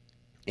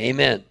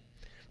 Amen.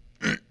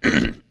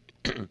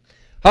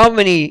 How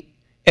many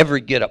ever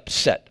get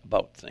upset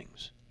about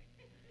things?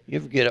 You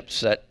ever get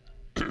upset?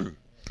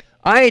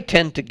 I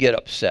tend to get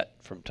upset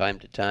from time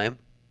to time.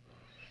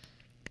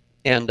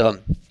 And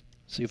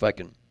see if I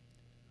can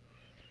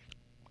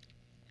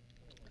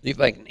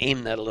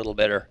aim that a little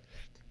better.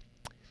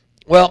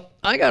 Well,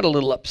 I got a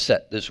little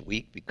upset this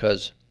week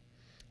because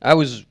I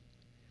was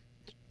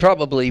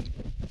probably...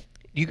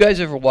 Do you guys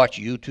ever watch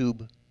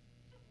YouTube?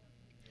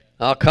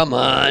 Oh, come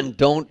on.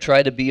 Don't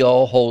try to be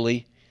all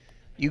holy.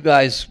 You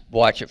guys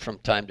watch it from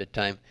time to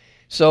time.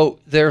 So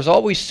there's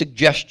always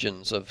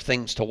suggestions of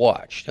things to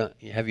watch.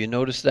 Have you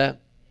noticed that?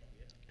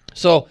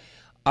 So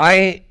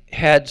I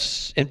had,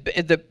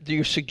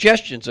 your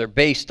suggestions are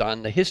based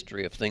on the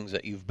history of things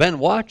that you've been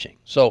watching.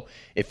 So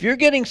if you're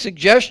getting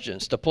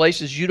suggestions to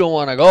places you don't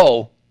want to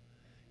go,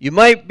 you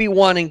might be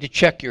wanting to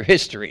check your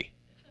history.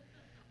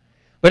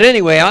 But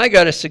anyway, I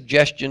got a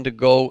suggestion to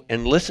go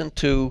and listen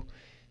to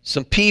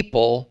some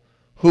people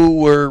who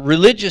were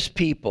religious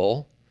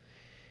people.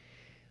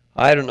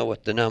 I don't know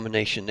what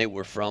denomination they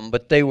were from,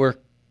 but they were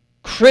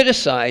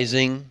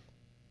criticizing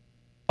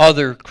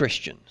other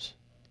Christians.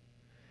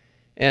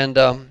 And,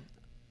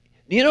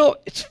 you know,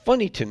 it's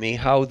funny to me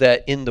how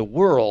that in the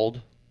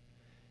world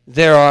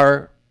there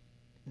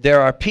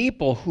are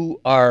people who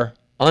are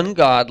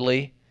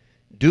ungodly,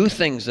 do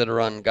things that are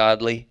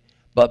ungodly,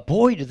 but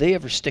boy, do they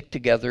ever stick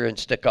together and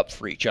stick up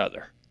for each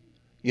other.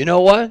 You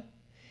know what?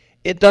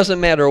 It doesn't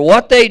matter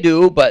what they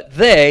do, but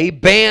they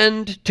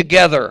band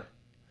together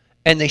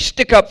and they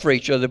stick up for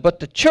each other. But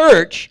the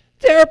church,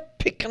 they're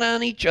picking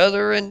on each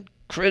other and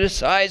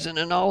criticizing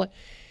and all.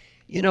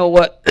 You know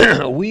what?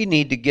 We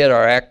need to get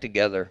our act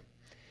together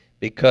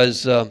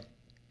because do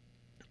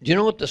you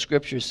know what the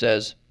scripture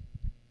says?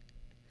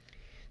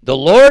 The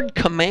Lord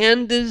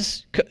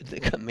commands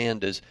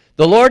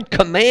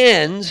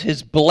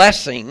his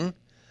blessing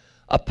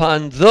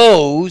upon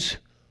those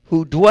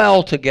who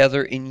dwell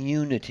together in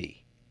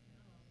unity.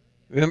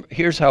 Remember,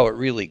 here's how it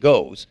really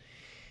goes.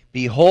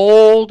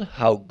 Behold,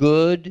 how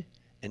good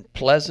and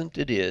pleasant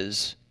it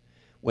is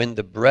when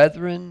the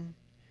brethren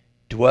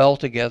dwell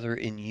together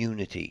in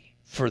unity.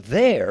 For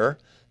there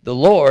the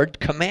Lord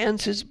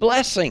commands his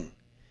blessing.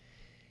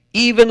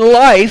 even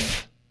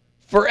life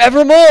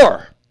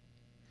forevermore.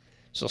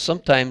 So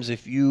sometimes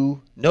if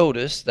you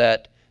notice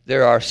that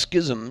there are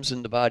schisms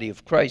in the body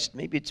of Christ,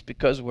 maybe it's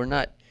because we're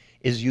not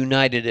as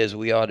united as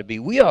we ought to be.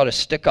 We ought to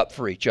stick up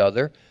for each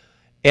other.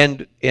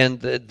 And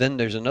then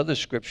there's another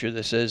scripture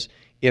that says,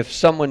 if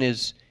someone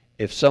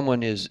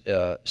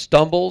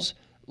stumbles,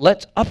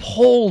 let's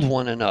uphold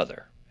one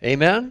another.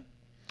 Amen?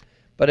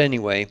 But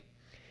anyway,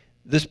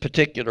 this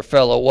particular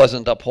fellow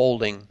wasn't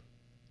upholding.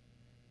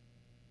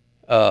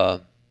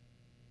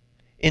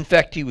 In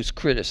fact, he was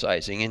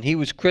criticizing, and he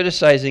was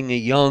criticizing a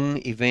young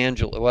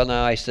evangelist. Well,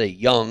 now I say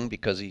young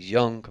because he's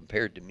young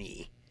compared to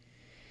me.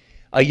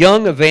 A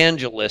young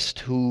evangelist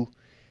who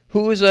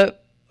is a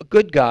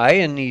good guy,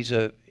 and he's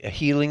a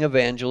healing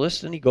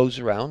evangelist, and he goes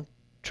around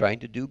trying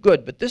to do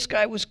good. But this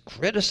guy was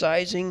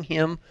criticizing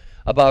him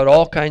about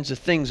all kinds of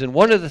things, and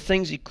one of the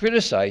things he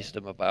criticized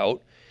him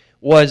about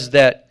was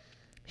that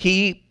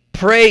he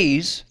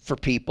prays for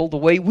people the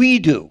way we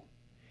do.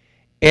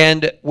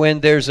 And when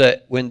there's an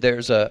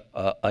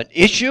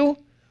issue,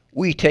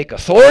 we take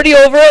authority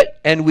over it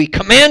and we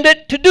command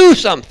it to do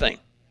something.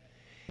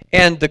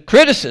 And the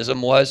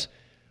criticism was,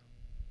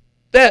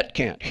 that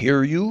can't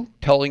hear you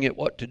telling it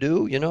what to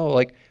do. You know,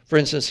 like, for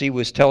instance, he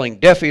was telling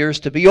deaf ears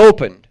to be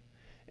opened.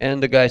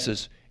 And the guy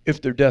says,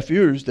 if they're deaf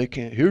ears, they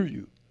can't hear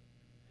you.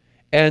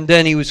 And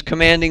then he was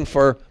commanding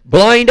for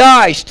blind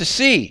eyes to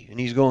see. And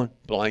he's going,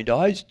 blind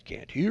eyes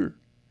can't hear.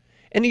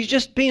 And he's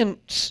just being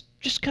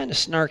just kind of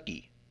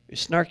snarky.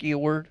 Is snarky a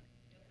word?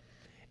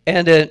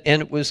 And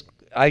it was,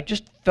 I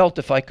just felt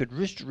if I could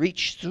just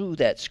reach through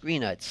that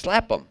screen, I'd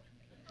slap him.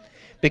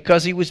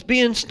 Because he was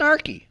being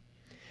snarky.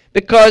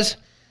 Because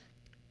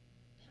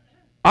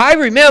I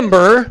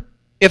remember,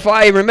 if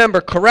I remember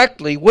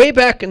correctly, way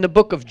back in the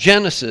book of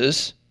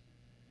Genesis,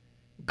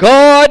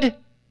 God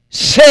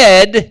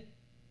said,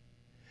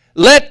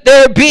 let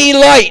there be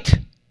light.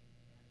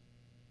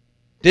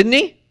 Didn't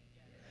he?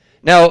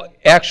 Now,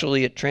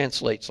 actually, it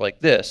translates like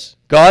this.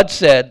 God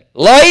said,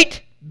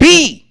 light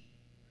be.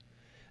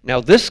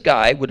 Now, this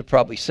guy would have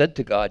probably said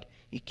to God,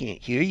 he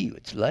can't hear you,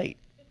 it's light.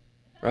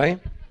 Right?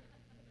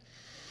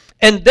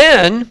 And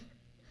then,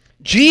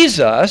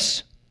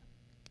 Jesus,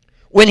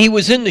 when he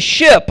was in the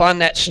ship on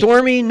that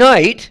stormy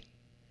night,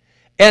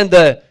 and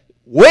the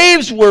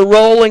waves were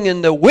rolling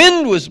and the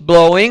wind was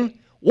blowing,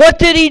 what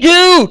did he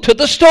do to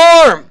the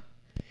storm?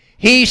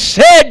 He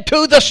said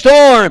to the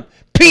storm,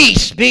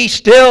 peace, be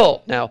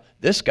still. Now,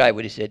 this guy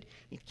would have said,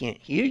 he can't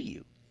hear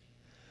you.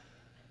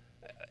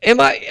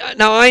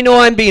 Now, I know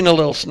I'm being a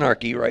little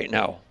snarky right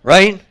now,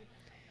 right?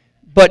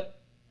 But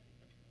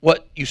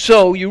what you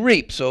sow, you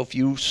reap. So if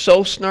you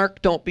sow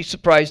snark, don't be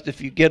surprised if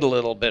you get a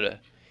little bit of.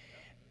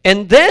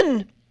 And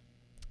then,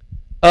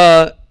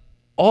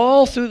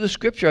 all through the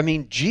scripture, I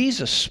mean,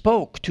 Jesus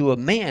spoke to a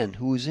man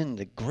who was in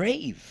the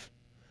grave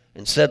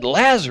and said,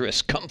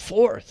 Lazarus, come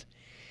forth.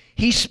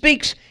 He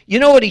speaks. You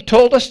know what he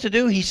told us to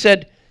do? He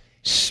said,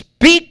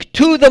 speak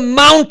to the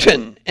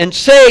mountain and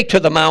say to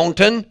the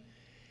mountain,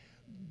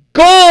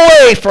 go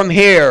away from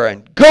here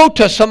and go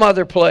to some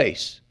other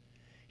place.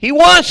 He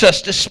wants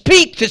us to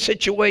speak to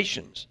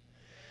situations.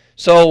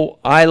 So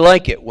I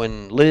like it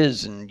when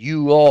Liz and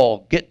you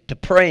all get to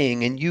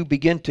praying and you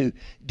begin to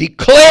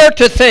declare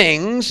to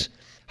things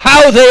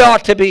how they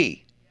ought to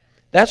be.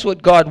 That's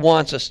what God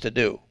wants us to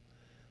do.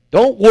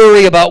 Don't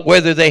worry about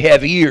whether they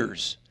have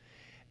ears.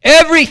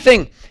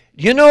 Everything,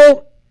 you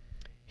know,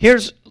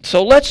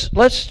 so let's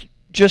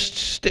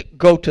just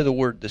go to the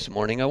Word this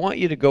morning. I want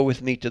you to go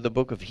with me to the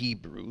book of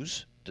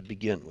Hebrews to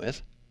begin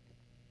with.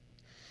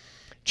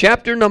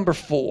 Chapter number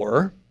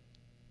 4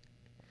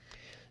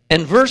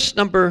 and verse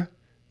number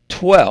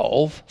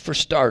 12 for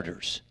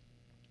starters.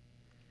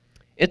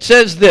 It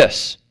says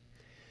this,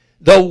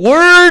 the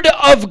Word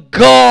of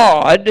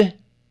God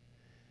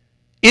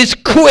is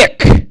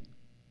quick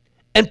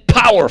and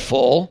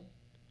powerful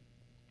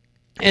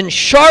and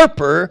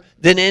sharper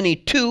than any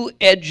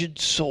two-edged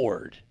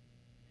sword.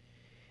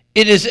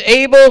 It is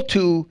able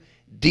to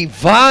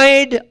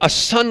divide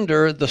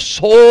asunder the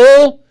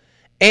soul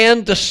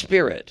and the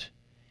spirit,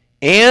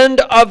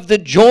 and of the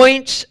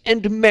joints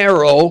and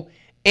marrow,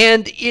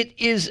 and it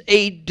is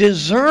a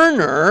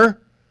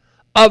discerner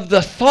of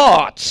the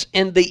thoughts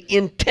and the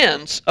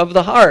intents of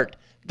the heart.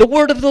 The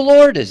word of the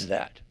Lord is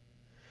that.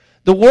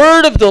 The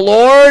word of the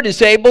Lord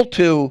is able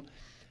to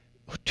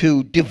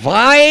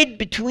divide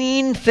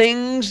between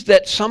things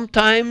that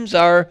sometimes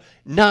are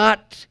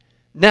not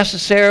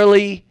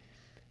necessarily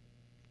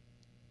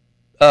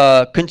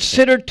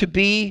considered to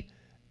be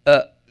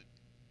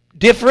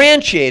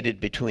differentiated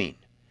between.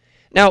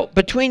 Now,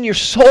 between your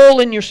soul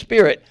and your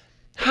spirit,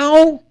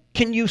 how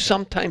can you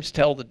sometimes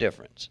tell the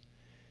difference?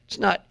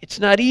 It's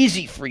not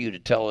easy for you to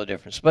tell the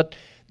difference. But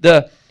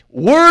the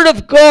Word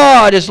of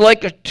God is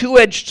like a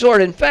two-edged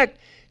sword. In fact,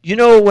 you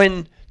know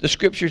when the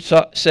Scripture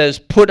says,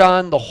 put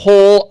on the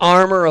whole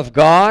armor of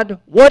God,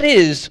 what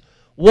is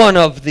one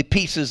of the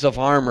pieces of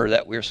armor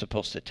that we're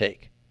supposed to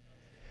take?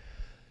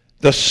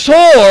 The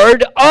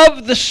sword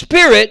of the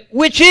Spirit,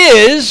 which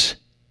is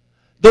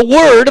the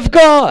Word of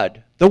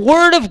God. The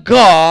Word of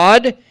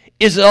God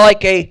is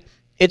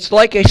it's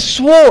like a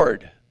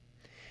sword.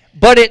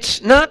 But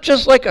it's not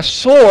just like a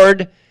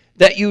sword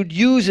that you'd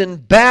use in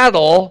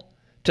battle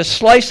to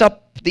slice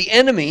up the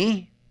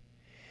enemy,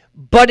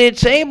 but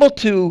it's able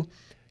to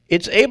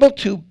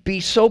be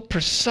so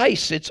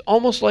precise. It's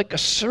almost like a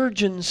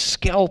surgeon's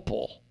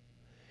scalpel.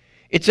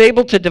 It's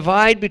able to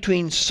divide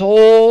between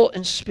soul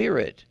and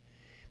spirit,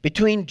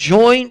 between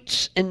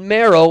joints and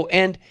marrow,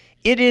 and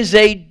it is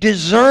a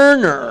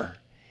discerner.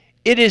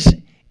 It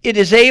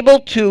is able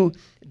to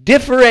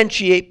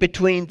differentiate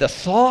between the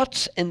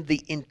thoughts and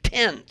the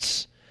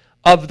intents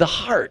of the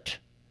heart.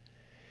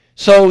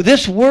 So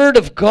this word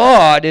of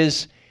God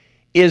is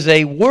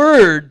a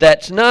word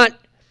that's not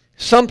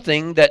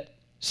something that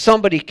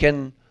somebody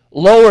can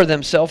lower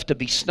themselves to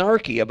be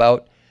snarky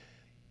about.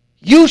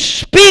 You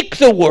speak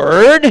the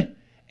word,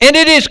 and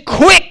it is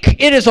quick,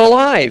 it is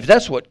alive.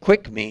 That's what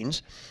quick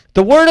means.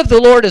 The word of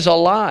the Lord is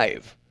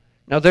alive.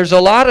 Now there's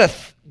a lot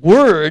of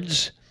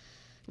words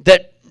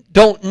that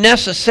don't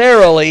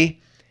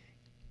necessarily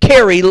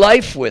carry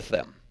life with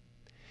them.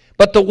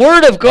 But the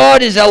word of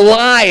God is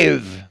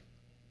alive.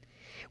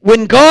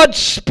 When God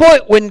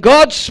spoke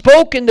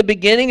in the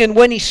beginning, and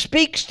when he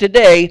speaks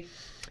today,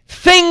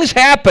 things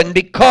happen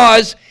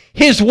because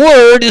his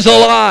word is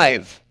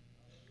alive.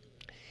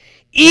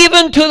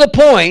 Even to the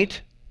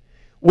point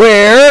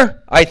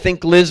where, I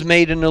think Liz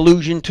made an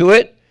allusion to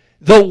it,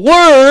 the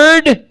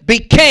word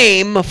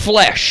became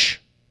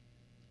flesh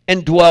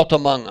and dwelt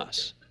among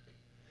us.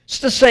 It's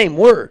the same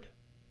word.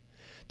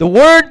 The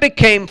word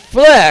became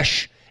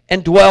flesh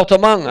and dwelt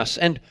among us.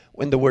 And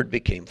when the word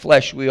became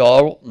flesh, we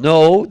all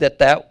know that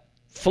that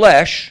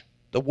flesh,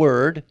 the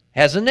word,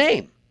 has a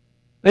name.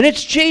 And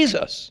it's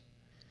Jesus.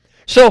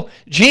 So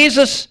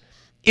Jesus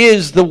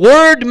is the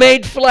word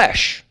made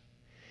flesh.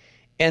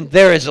 And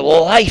there is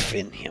life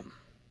in him.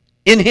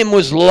 In him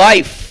was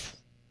life.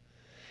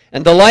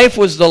 And the life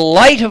was the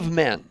light of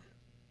men.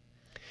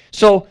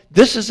 So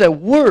this is a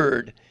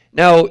word.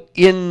 Now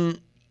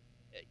in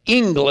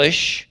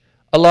English,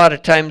 a lot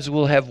of times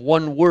we'll have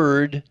one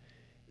word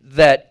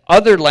that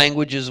other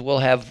languages will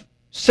have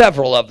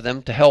several of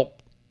them to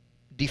help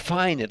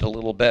define it a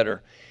little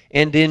better.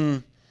 And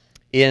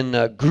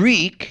in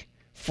Greek,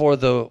 for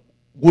the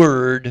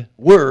word,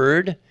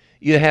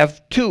 you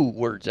have two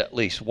words at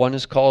least. One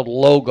is called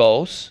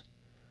logos,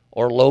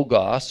 or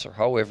logos, or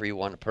however you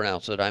want to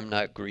pronounce it. I'm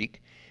not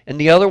Greek. And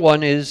the other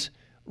one is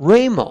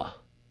rhema.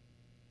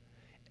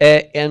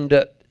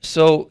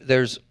 So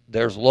there's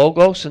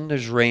logos and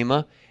there's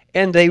rhema.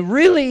 And they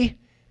really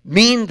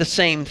mean the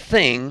same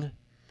thing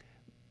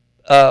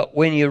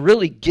when you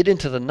really get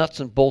into the nuts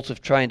and bolts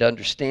of trying to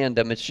understand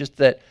them. It's just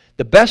that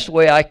the best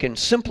way I can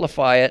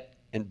simplify it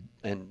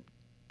and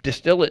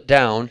distill it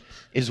down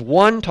is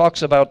one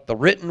talks about the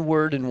written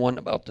word and one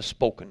about the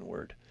spoken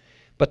word.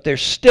 But they're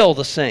still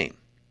the same.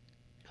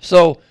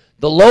 So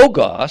the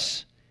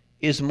logos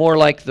is more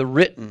like the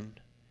written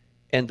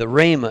and the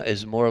rhema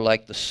is more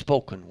like the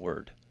spoken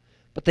word.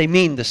 But they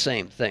mean the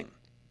same thing.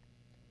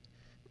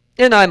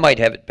 And I might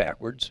have it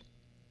backwards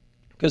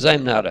because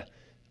I'm not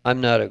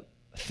a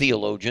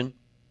theologian,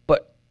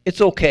 but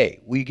it's okay.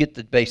 We get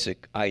the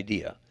basic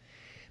idea.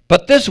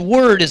 But this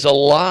word is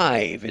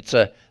alive. It's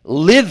a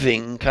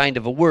living kind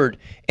of a word.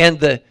 And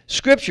the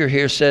scripture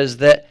here says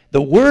that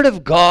the word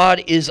of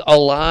God is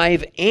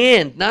alive,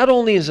 and not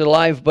only is it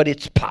alive, but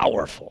it's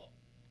powerful.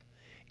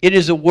 It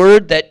is a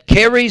word that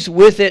carries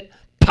with it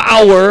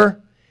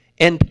power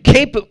and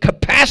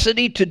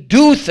capacity to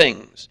do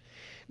things.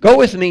 Go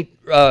with me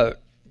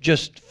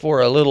just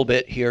for a little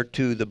bit here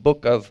to the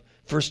book of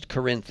 1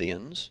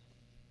 Corinthians.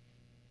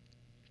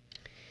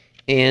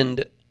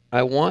 And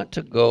I want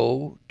to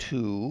go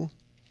to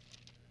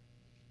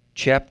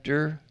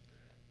chapter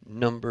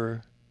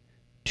number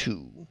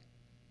 2.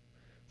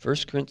 1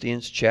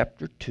 Corinthians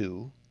chapter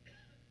 2.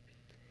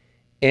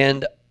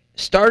 And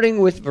starting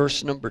with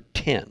verse number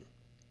 10.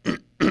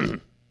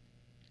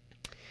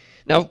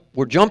 Now,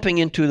 we're jumping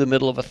into the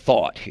middle of a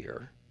thought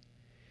here.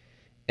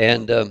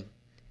 And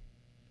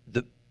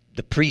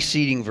the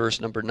preceding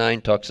verse, number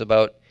 9, talks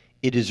about,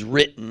 it is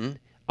written,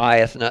 eye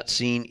hath not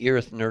seen, ear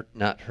hath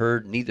not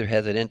heard, neither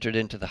hath it entered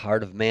into the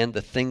heart of man,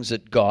 the things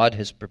that God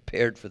has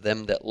prepared for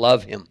them that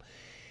love him.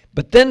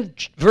 But then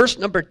verse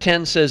number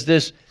 10 says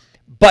this,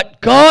 but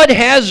God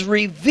has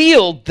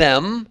revealed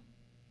them.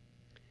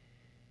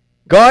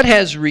 God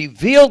has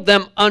revealed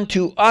them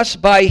unto us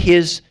by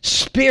his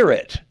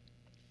Spirit.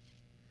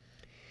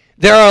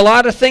 There are a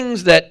lot of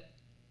things that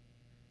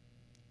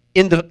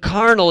in the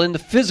carnal, in the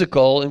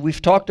physical, and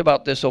we've talked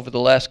about this over the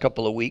last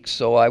couple of weeks,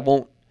 so I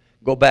won't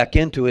go back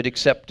into it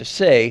except to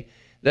say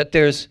that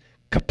there's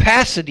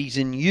capacities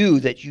in you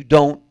that you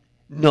don't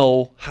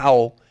know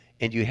how,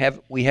 and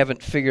we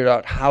haven't figured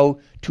out how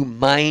to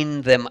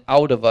mine them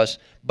out of us,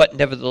 but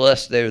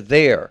nevertheless they're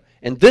there.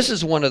 And this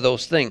is one of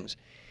those things.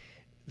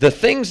 The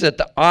things that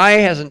the eye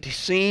hasn't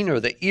seen or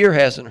the ear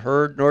hasn't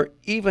heard, nor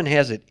even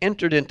has it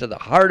entered into the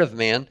heart of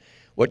man,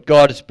 what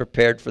God has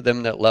prepared for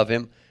them that love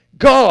him,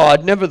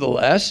 God,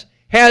 nevertheless,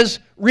 has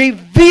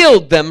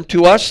revealed them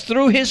to us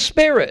through his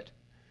Spirit.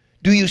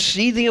 Do you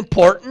see the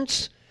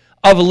importance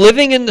of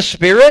living in the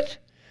Spirit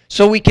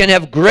so we can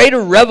have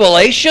greater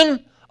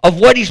revelation of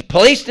what He's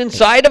placed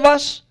inside of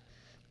us?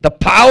 The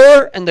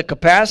power and the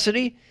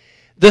capacity.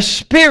 The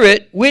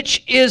Spirit,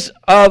 which is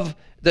of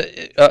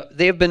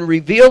they have been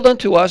revealed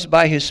unto us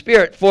by His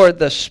Spirit. For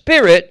the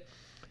Spirit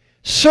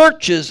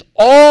searches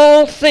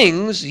all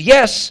things,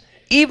 yes,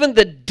 even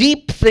the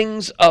deep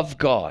things of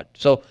God.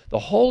 So the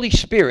Holy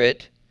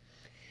Spirit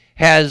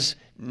has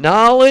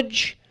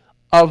knowledge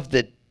of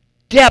the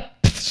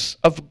depths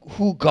of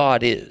who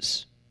God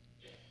is.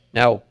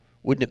 Now,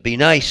 wouldn't it be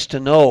nice to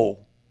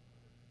know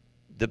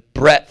the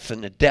breadth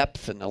and the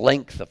depth and the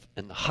length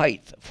and the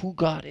height of who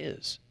God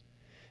is?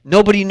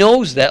 Nobody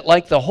knows that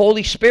like the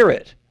Holy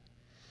Spirit.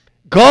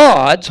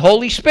 God's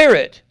Holy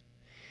Spirit.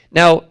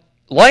 Now,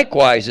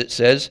 likewise it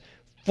says,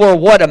 For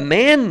what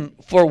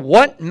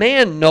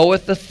man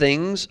knoweth the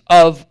things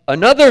of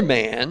another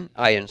man?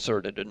 I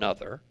inserted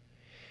another.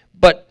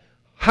 But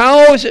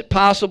how is it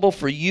possible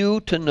for you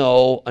to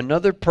know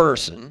another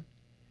person?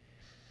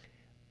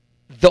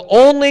 The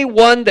only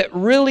one that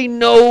really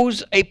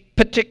knows a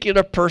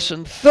particular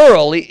person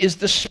thoroughly is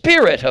the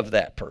spirit of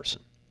that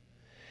person.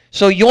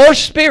 So your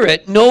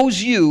spirit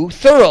knows you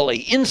thoroughly,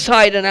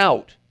 inside and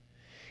out.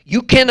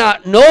 You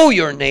cannot know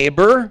your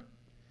neighbor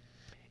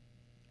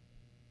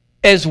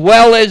as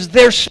well as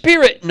their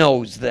spirit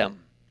knows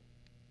them.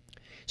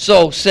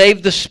 So,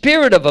 save the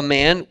spirit of a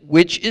man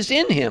which is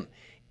in him.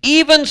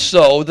 Even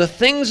so, the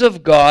things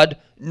of God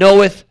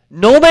knoweth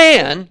no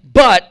man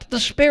but the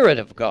Spirit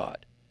of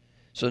God.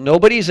 So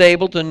nobody's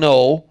able to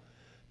know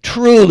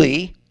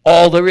truly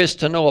all there is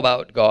to know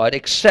about God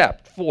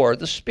except for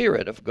the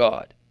Spirit of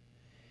God.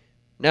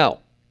 Now,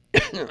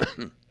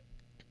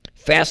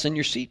 fasten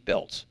your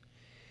seatbelts,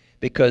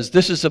 because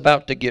this is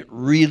about to get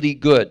really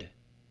good.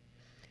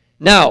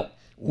 Now,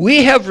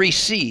 we have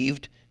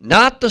received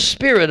not the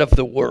spirit of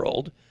the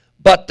world,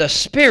 but the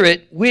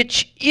Spirit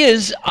which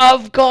is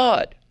of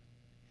God.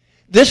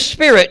 This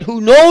Spirit who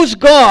knows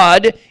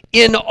God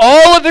in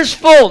all of His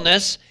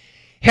fullness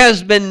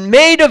has been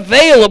made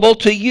available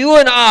to you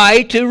and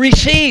I to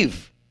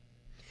receive,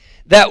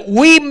 that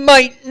we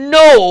might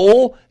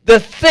know the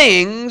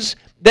things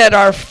that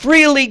are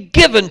freely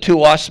given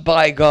to us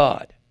by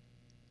God.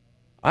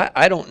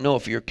 I don't know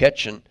if you're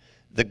catching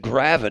the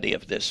gravity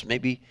of this.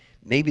 Maybe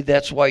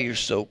that's why you're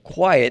so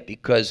quiet,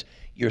 because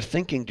you're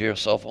thinking to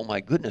yourself, "Oh my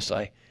goodness,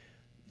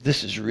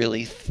 this is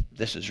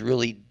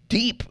really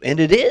deep," and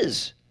it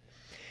is,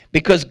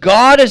 because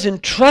God has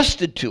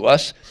entrusted to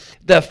us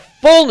the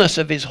fullness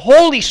of His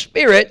Holy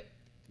Spirit,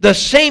 the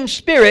same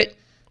Spirit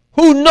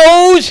who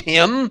knows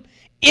Him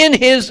in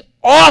His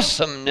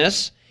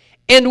awesomeness,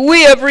 and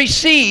we have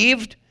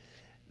received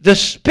the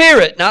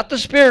Spirit, not the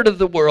spirit of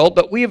the world,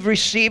 but we have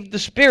received the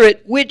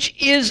Spirit which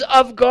is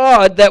of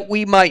God, that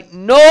we might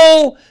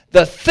know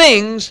the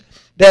things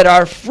that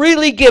are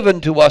freely given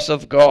to us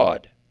of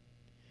God.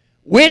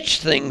 Which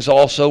things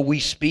also we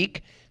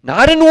speak,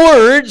 not in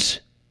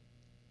words,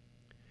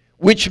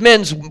 which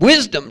men's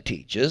wisdom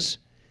teaches,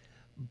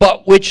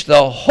 but which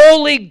the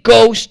Holy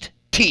Ghost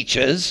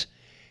teaches,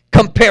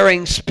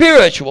 comparing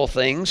spiritual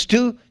things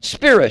to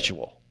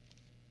spiritual.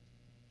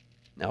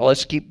 Now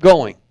let's keep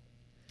going.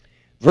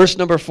 Verse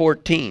number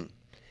 14.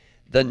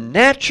 The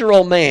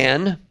natural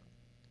man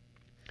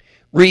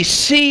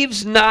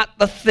receives not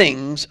the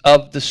things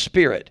of the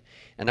Spirit.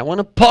 And I want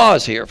to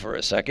pause here for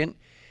a second,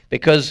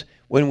 because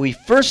when we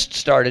first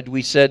started,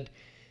 we said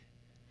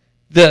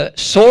the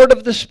sword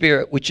of the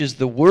Spirit, which is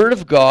the Word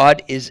of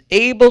God, is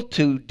able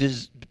to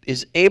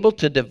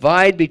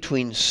divide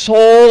between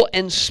soul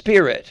and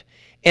spirit.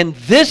 And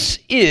this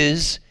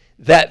is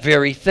that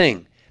very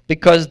thing,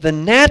 because the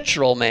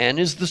natural man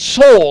is the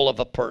soul of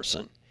a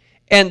person,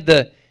 and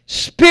the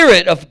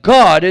Spirit of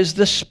God is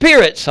the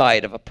spirit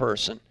side of a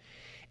person.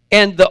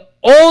 And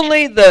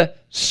only the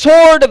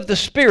sword of the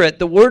Spirit,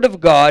 the Word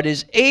of God,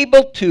 is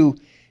able to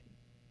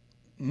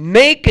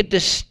make a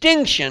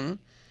distinction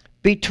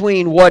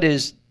between what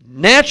is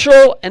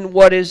natural and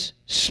what is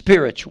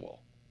spiritual.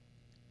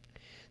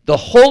 The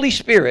Holy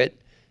Spirit,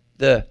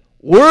 the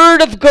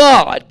Word of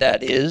God,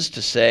 that is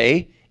to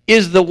say,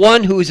 is the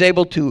one who is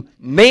able to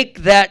make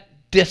that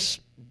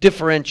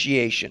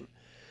differentiation.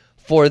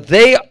 For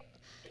the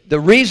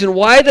reason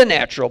why the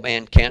natural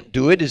man can't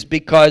do it is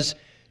because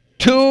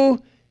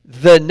to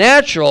the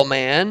natural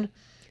man,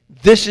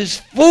 this is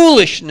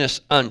foolishness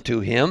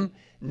unto him,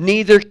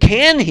 neither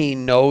can he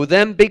know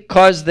them,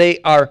 because they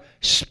are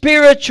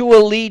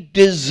spiritually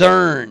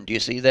discerned. You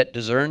see that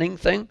discerning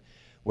thing?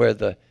 Where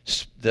the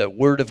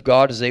Word of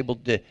God is able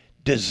to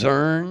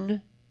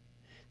discern.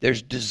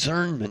 There's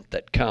discernment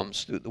that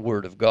comes through the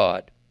Word of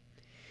God.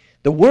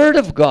 The Word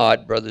of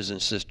God, brothers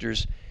and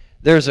sisters,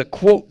 there's a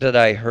quote that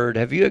I heard.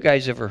 Have you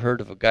guys ever heard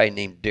of a guy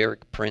named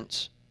Derek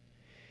Prince?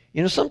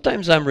 You know,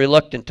 sometimes I'm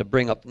reluctant to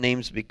bring up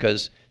names,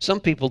 because some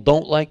people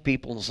don't like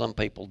people and some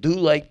people do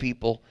like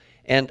people.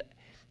 And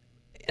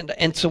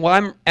so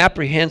I'm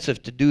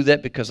apprehensive to do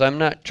that, because I'm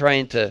not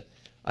trying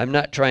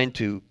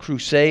to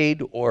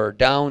crusade or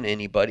down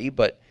anybody,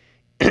 but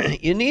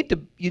you need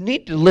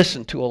to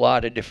listen to a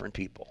lot of different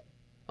people.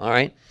 All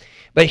right?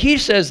 But he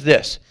says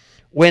this,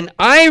 when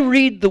I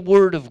read the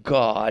Word of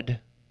God,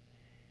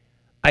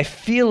 I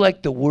feel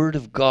like the Word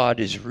of God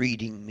is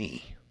reading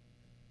me.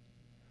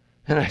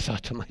 And I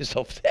thought to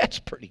myself, that's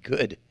pretty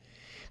good.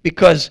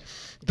 Because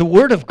the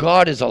Word of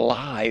God is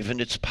alive and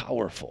it's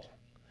powerful.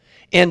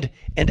 And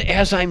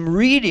as I'm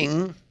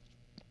reading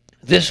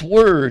this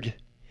Word,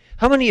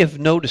 how many have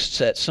noticed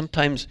that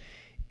sometimes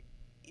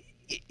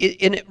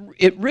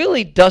it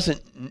really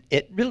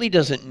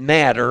doesn't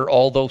matter,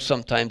 although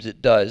sometimes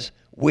it does,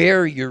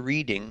 where you're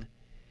reading.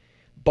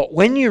 But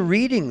when you're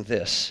reading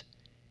this,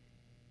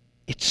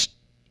 it's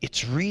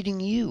reading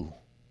you.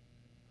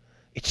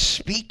 It's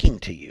speaking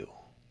to you.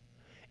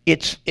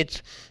 It's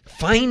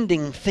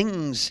finding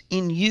things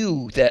in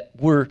you that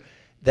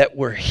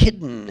were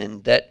hidden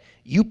and that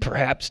you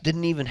perhaps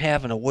didn't even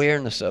have an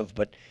awareness of,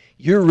 but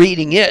you're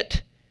reading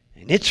it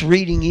and it's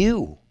reading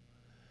you.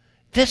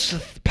 This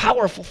is the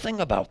powerful thing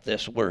about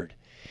this word.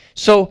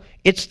 So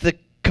it's the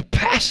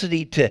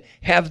capacity to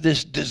have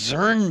this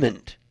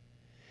discernment.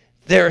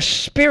 There's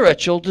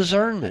spiritual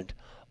discernment.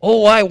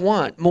 Oh, I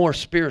want more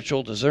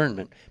spiritual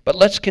discernment. But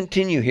let's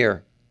continue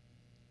here.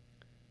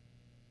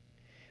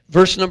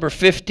 Verse number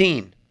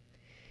 15.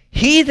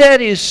 He that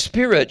is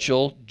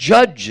spiritual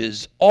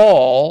judges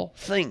all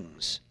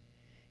things,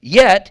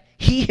 yet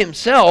he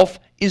himself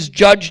is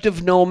judged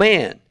of no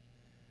man.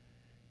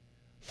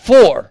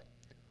 For,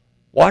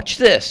 watch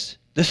this.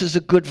 This is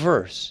a good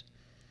verse.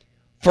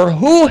 For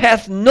who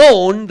hath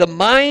known the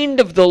mind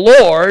of the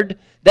Lord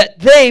that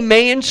they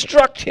may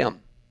instruct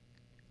him?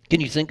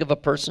 Can you think of a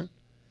person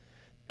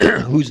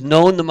who's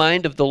known the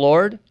mind of the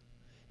Lord?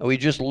 And we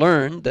just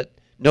learned that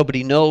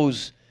nobody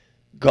knows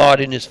God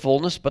in his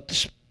fullness but the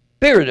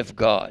Spirit of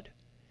God.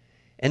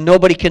 And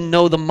nobody can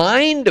know the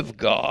mind of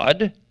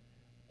God,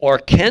 or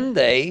can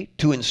they,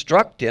 to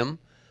instruct him.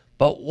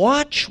 But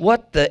watch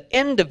what the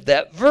end of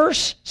that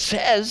verse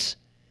says.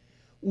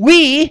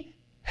 We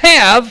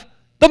have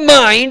the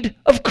mind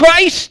of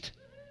Christ.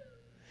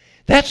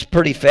 That's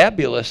pretty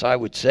fabulous, I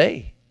would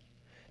say.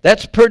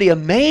 That's pretty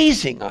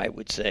amazing, I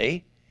would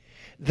say.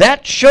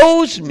 That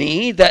shows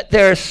me that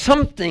there's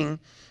something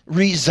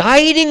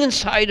residing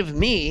inside of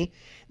me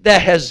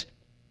that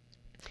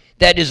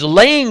is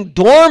laying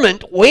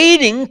dormant,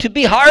 waiting to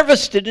be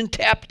harvested and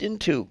tapped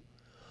into.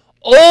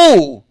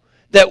 Oh,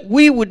 that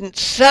we wouldn't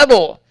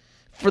settle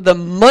for the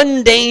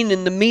mundane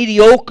and the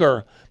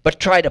mediocre, but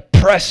try to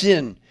press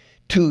in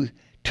to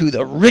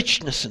the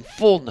richness and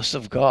fullness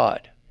of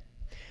God.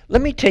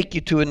 Let me take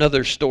you to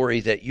another story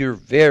that you're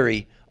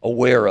very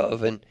aware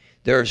of, and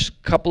there's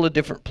a couple of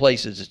different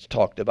places it's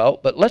talked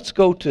about, but let's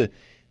go to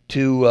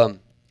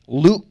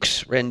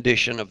Luke's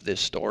rendition of this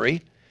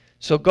story.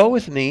 So go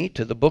with me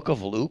to the book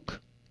of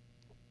Luke,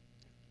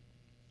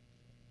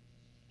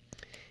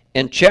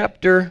 and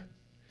chapter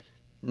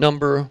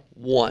number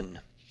 1.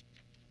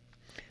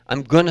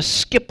 I'm going to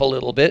skip a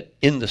little bit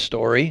in the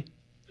story,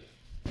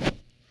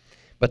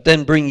 but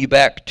then bring you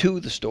back to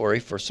the story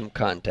for some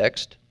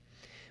context.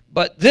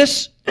 But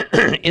this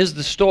is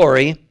the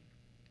story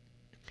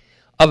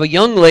of a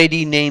young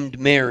lady named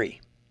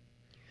Mary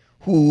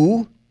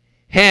who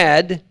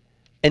had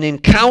an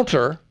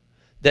encounter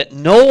that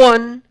no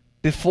one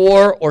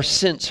before or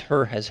since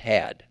her has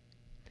had.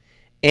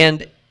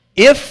 And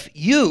if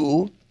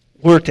you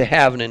were to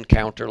have an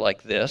encounter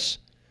like this,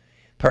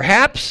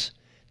 perhaps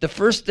the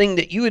first thing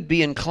that you would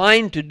be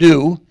inclined to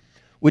do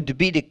would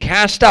be to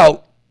cast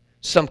out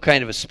some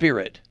kind of a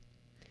spirit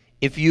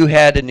if you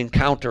had an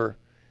encounter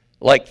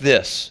like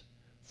this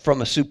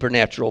from a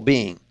supernatural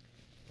being,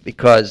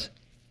 because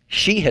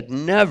she had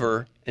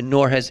never, and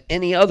nor has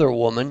any other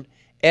woman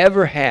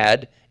ever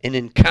had an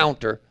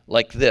encounter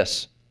like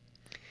this.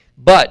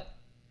 But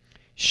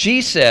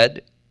she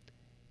said,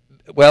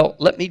 well,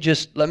 let me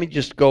just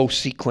go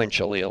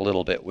sequentially a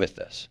little bit with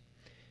this.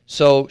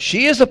 So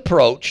she is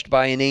approached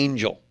by an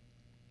angel.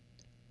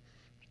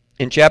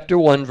 In chapter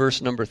 1,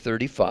 verse number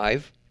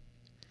 35,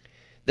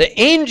 the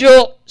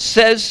angel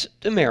says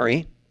to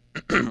Mary,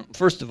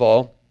 first of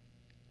all,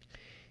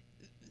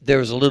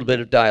 there's a little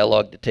bit of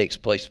dialogue that takes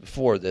place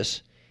before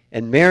this,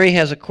 and Mary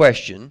has a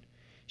question.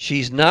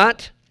 She's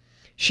not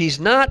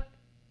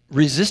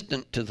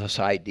resistant to this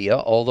idea,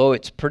 although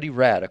it's pretty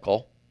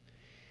radical.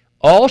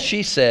 All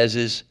she says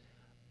is,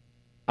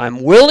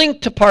 I'm willing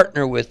to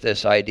partner with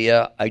this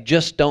idea, I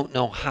just don't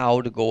know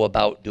how to go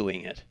about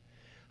doing it.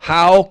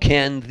 How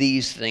can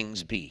these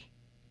things be?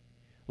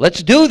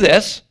 Let's do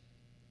this.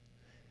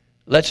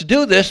 Let's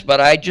do this, but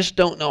I just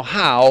don't know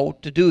how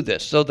to do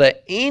this. So the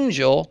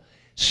angel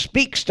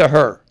speaks to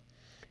her.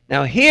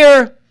 Now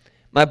here,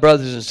 my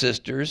brothers and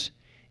sisters,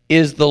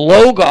 is the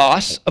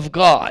Logos of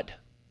God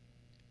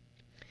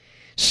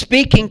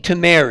speaking to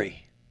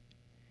Mary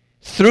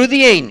through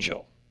the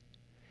angel.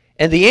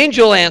 And the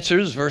angel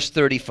answers, verse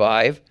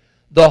 35,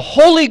 the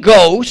Holy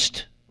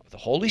Ghost, the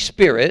Holy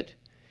Spirit,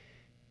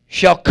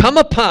 shall come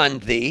upon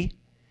thee,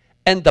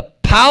 and the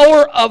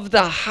power of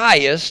the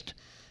highest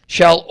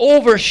shall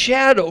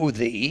overshadow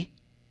thee.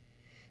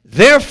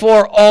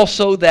 Therefore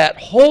also that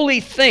holy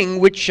thing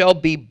which shall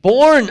be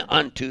born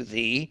unto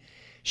thee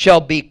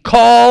shall be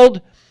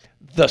called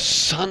the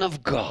Son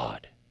of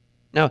God.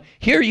 Now,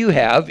 here you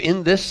have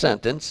in this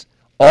sentence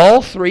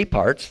all three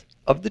parts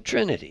of the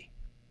Trinity.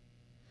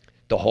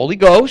 The Holy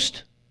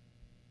Ghost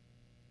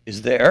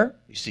is there.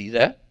 You see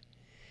that?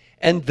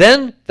 And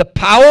then the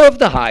power of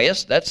the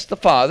highest, that's the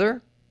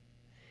Father.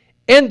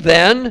 And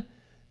then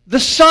the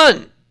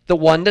Son, the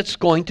one that's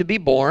going to be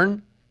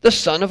born, the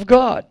Son of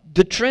God.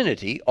 The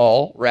Trinity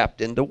all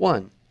wrapped into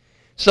one.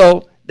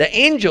 So the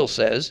angel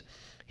says,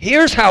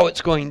 here's how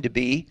it's going to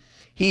be.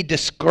 He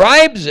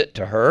describes it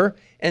to her,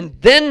 and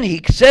then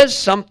he says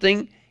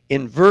something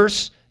in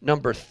verse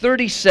number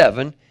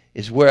 37,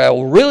 is where I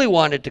really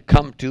wanted to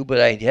come to, but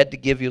I had to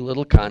give you a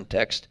little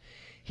context.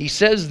 He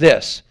says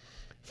this,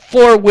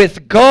 for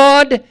with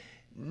God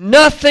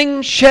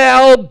nothing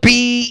shall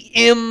be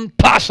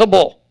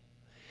impossible.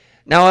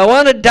 Now I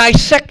want to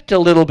dissect a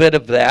little bit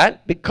of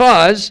that,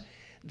 because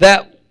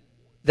that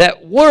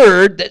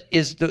word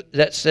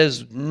that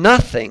says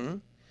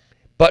nothing,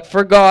 but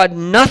for God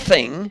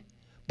nothing,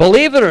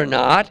 believe it or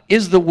not,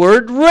 is the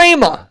word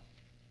rhema.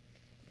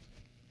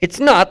 It's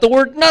not the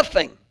word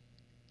nothing.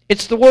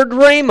 It's the word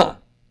rhema.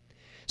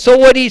 So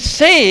what he's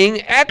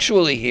saying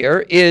actually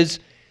here is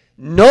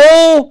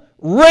no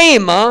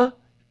rhema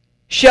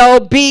shall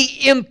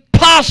be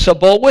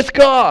impossible with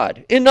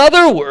God. In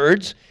other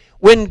words,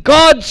 when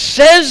God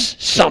says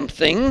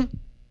something,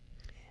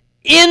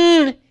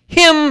 in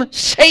him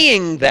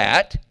saying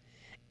that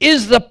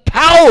is the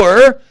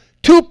power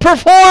to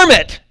perform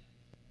it.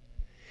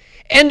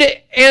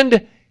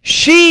 And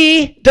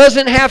she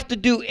doesn't have to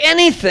do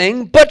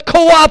anything but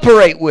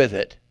cooperate with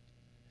it.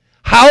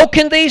 How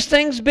can these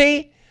things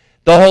be?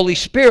 The Holy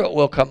Spirit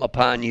will come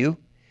upon you,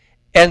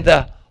 and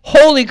the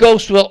Holy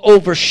Ghost will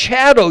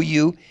overshadow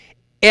you.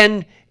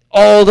 And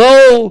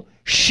although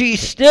she's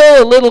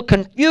still a little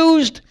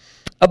confused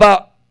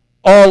about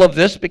all of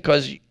this,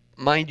 because,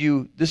 mind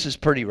you, this is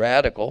pretty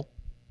radical,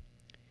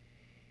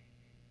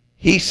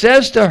 he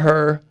says to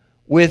her,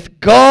 with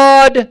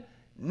God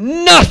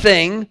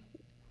nothing,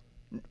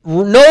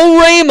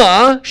 no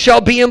rhema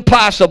shall be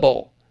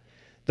impossible.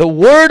 The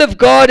Word of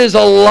God is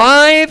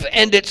alive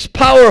and it's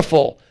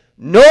powerful.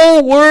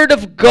 No Word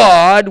of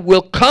God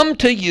will come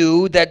to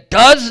you that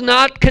does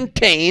not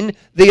contain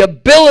the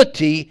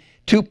ability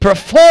to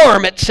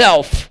perform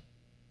itself.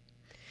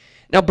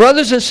 Now,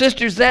 brothers and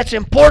sisters, that's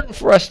important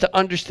for us to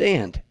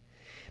understand.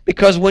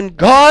 Because when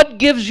God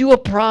gives you a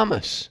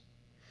promise,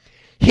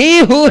 he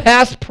who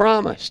hath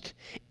promised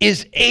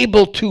is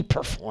able to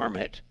perform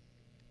it.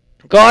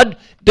 God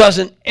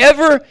doesn't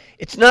ever,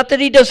 it's not that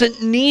he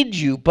doesn't need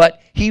you,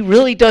 but he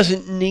really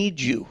doesn't need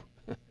you.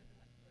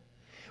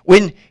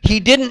 When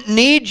he didn't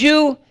need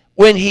you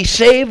when he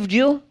saved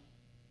you,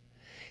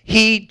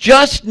 he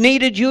just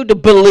needed you to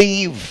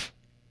believe.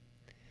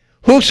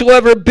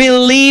 Whosoever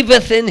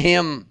believeth in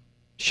him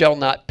shall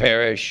not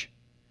perish.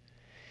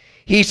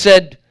 He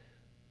said,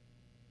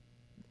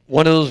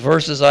 one of those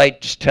verses I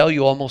just tell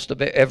you almost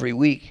every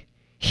week,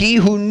 he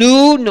who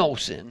knew no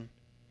sin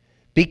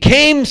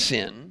became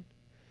sin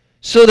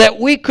so that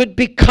we could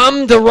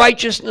become the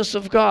righteousness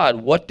of God.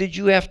 What did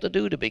you have to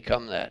do to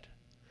become that?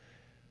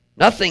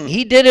 Nothing.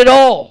 He did it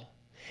all.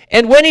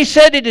 And when he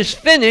said it is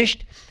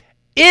finished,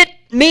 it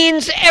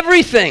means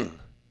everything.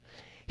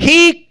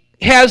 He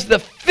has the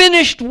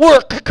finished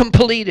work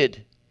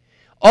completed.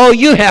 All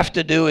you have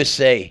to do is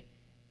say,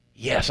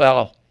 yes,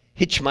 I'll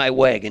hitch my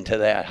wagon to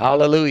that.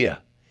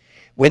 Hallelujah.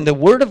 When the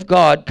Word of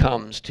God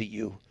comes to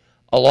you,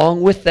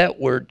 along with that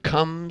Word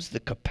comes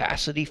the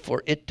capacity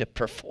for it to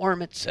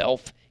perform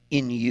itself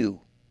in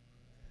you.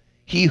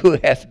 He who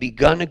hath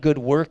begun a good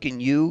work in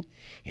you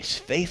is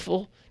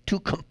faithful to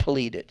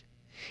complete it.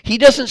 He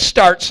doesn't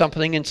start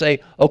something and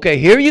say, okay,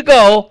 here you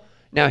go.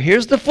 Now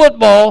here's the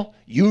football.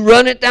 You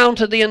run it down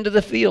to the end of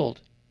the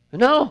field.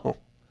 No.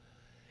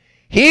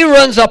 He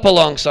runs up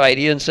alongside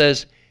you and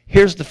says,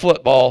 here's the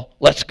football.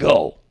 Let's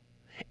go.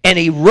 And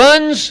he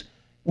runs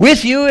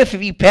with you if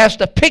he has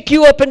to pick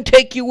you up and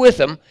take you with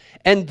him.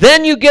 And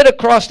then you get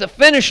across the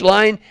finish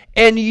line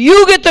and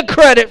you get the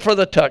credit for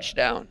the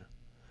touchdown.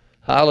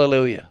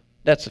 Hallelujah.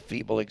 That's a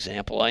feeble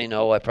example. I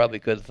know I probably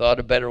could have thought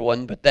a better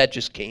one, but that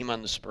just came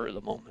on the spur of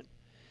the moment.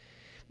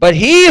 But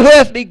he who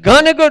hath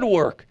begun a good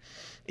work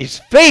is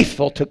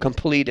faithful to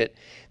complete it.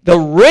 The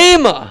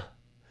rhema,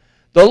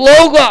 the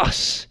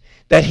logos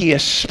that he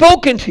has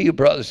spoken to you,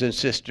 brothers and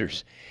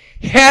sisters,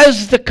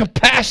 has the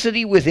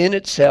capacity within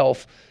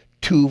itself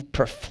to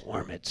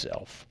perform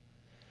itself.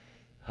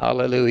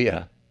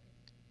 Hallelujah.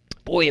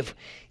 Boy,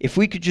 if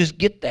we could just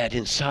get that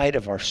inside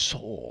of our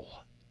soul,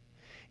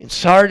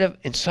 inside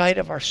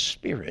of our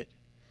spirit,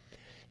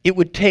 it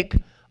would take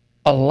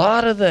a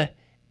lot of the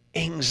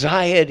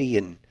anxiety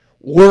and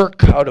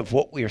work out of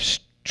what we are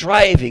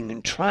striving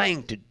and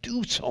trying to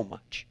do so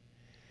much.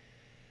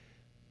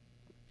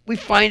 We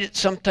find it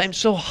sometimes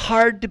so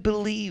hard to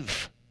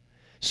believe,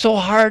 so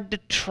hard to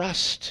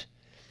trust,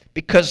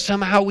 because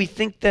somehow we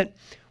think that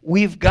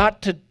we've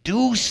got to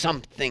do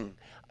something.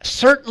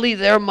 certainly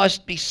there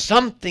must be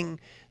something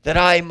that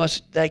I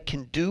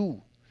can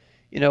do.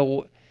 You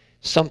know,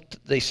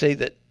 they say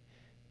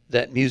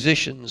that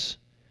musicians,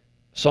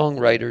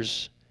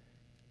 songwriters,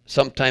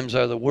 sometimes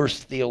are the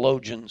worst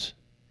theologians.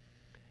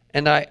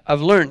 And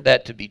I've learned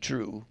that to be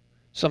true.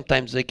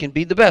 Sometimes they can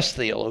be the best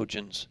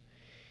theologians.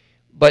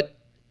 But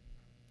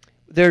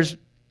as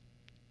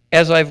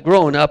I've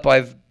grown up,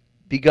 I've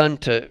begun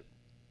to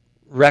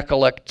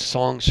recollect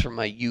songs from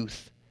my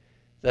youth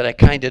that I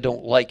kind of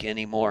don't like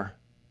anymore,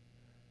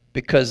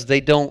 because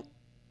they're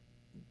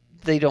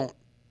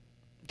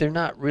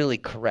not really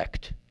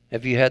correct.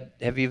 Have you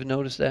even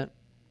noticed that?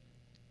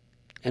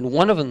 And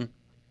one of them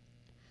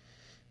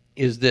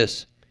is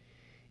this: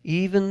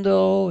 even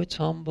though it's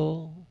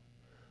humble,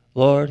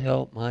 Lord,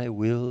 help my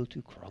will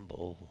to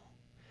crumble.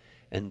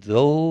 And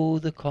though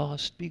the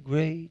cost be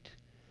great,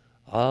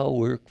 I'll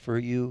work for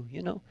you.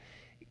 You know,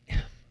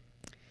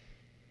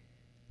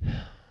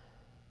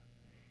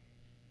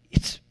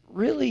 it's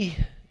really,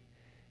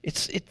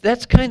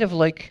 that's kind of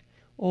like,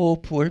 oh,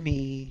 poor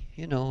me,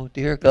 you know,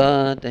 dear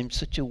God, I'm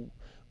such a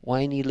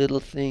whiny little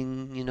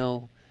thing, you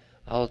know,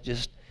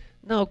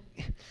 no,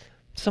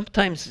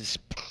 sometimes it's,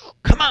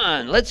 come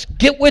on, let's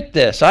get with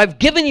this. I've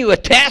given you a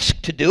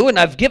task to do, and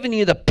I've given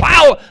you the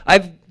power.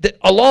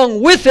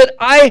 Along with it,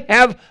 I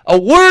have a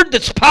word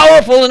that's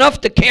powerful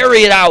enough to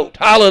carry it out.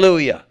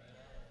 Hallelujah.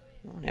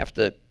 You don't have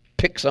to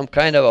pick some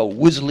kind of a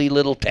whizzly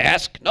little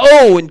task.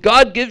 No, when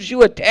God gives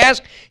you a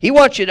task, He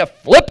wants you to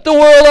flip the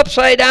world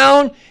upside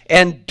down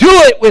and do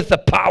it with the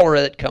power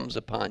that comes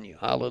upon you.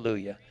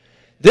 Hallelujah.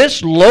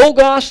 This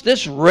Logos,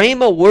 this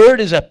Rhema word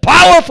is a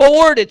powerful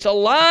word. It's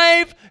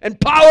alive and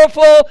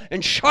powerful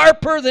and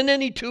sharper than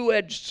any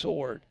two-edged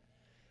sword.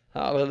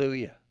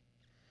 Hallelujah.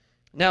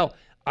 Now,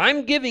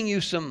 I'm giving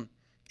you some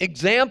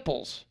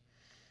examples,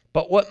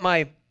 but what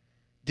my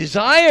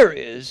desire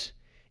is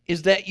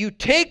that you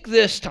take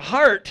this to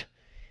heart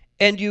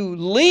and you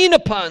lean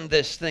upon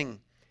this thing.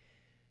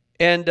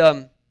 And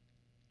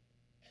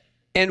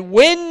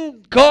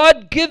when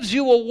God gives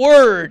you a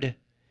word,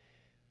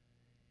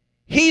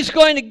 He's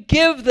going to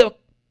give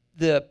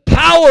the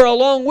power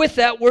along with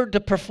that word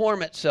to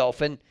perform itself.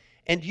 And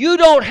you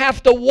don't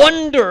have to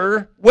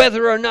wonder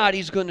whether or not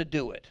He's going to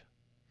do it.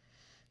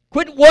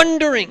 Quit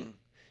wondering.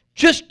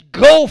 Just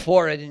go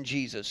for it in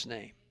Jesus'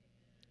 name.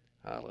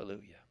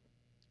 Hallelujah.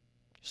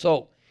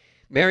 So,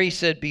 Mary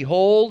said,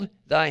 behold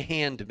thy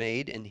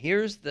handmaid. And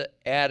here's the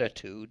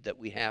attitude that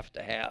we have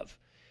to have.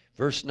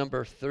 Verse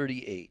number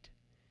 38.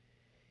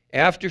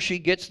 After she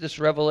gets this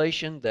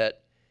revelation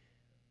that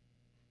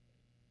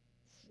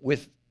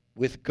with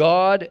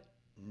God,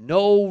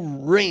 no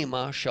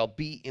rhema shall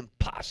be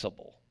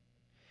impossible.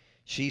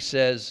 She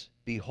says,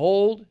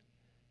 behold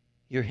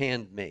your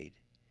handmaid.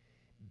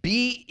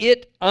 Be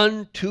it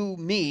unto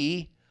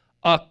me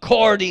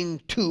according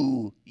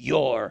to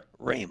your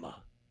rhema.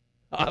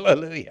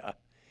 Hallelujah.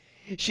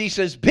 She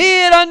says,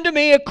 be it unto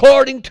me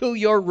according to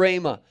your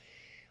rhema.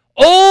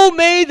 Oh,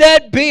 may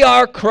that be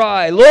our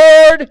cry.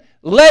 Lord,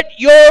 let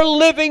your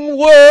living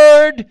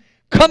word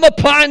come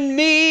upon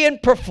me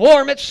and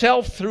perform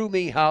itself through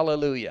me.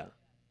 Hallelujah.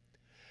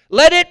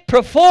 Let it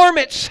perform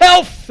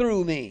itself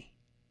through me.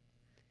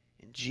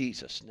 In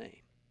Jesus'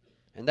 name.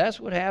 And that's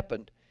what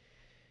happened.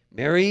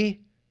 Mary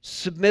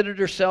submitted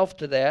herself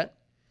to that.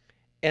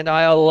 And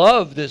I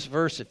love this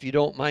verse, if you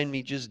don't mind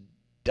me just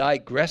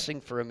digressing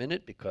for a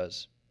minute,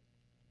 because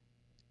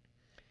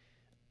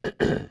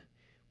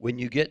when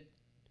you get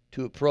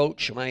to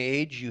approach my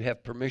age, you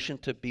have permission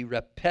to be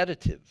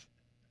repetitive.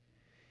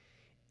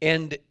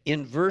 And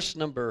in verse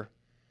number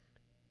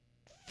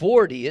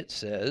 40, it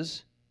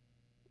says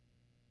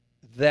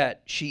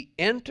that she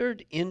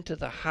entered into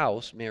the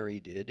house, Mary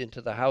did, into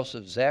the house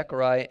of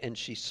Zechariah, and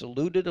she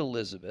saluted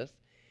Elizabeth.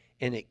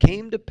 And it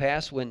came to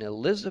pass when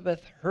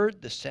Elizabeth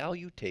heard the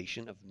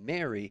salutation of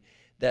Mary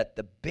that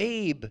the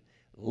babe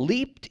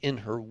leaped in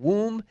her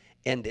womb,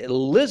 and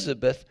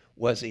Elizabeth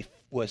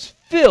was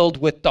filled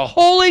with the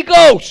Holy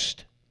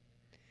Ghost.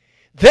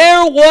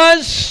 There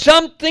was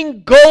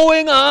something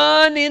going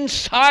on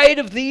inside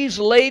of these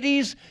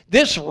ladies.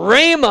 This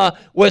rhema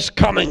was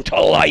coming to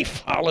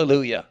life.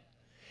 Hallelujah.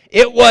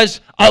 It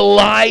was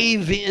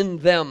alive in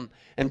them.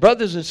 And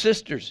brothers and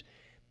sisters,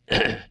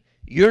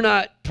 you're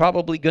not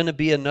probably going to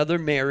be another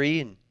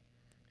Mary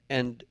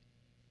and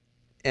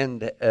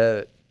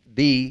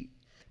be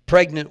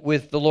pregnant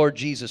with the Lord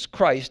Jesus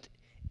Christ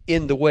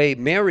in the way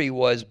Mary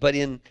was, but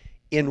in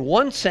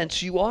one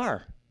sense you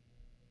are.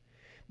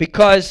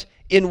 Because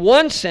in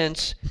one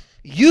sense,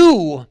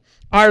 you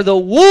are the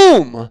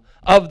womb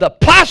of the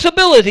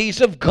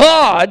possibilities of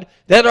God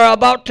that are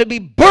about to be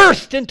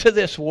birthed into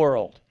this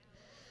world.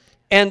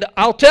 And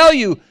I'll tell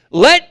you,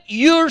 let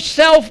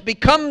yourself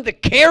become the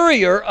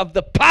carrier of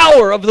the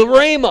power of the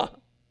Rhema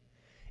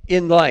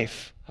in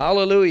life.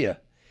 Hallelujah.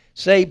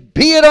 Say,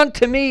 be it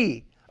unto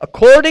me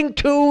according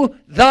to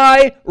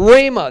thy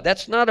Rhema.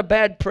 That's not a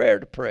bad prayer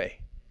to pray.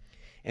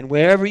 And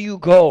wherever you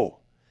go,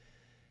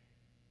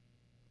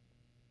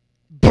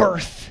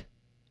 birth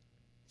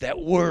that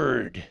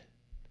word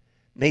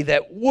May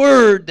that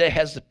word that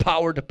has the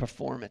power to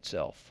perform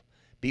itself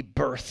be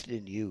birthed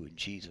in you in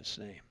Jesus'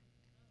 name.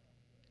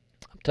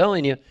 I'm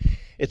telling you,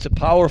 it's a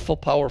powerful,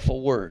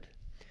 powerful word.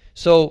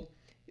 So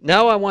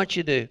now I want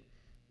you to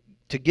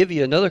give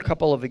you another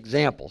couple of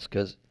examples,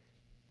 because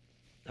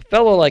a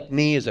fellow like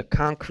me is a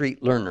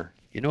concrete learner.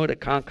 You know what a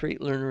concrete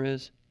learner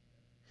is?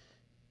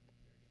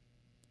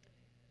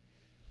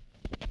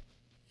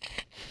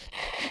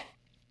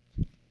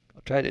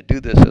 I'll try to do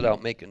this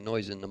without making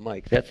noise in the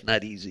mic. That's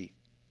not easy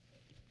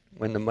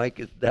when the mic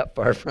is that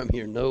far from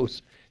your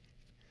nose.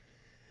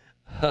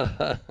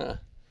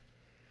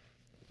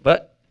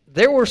 But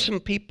there were some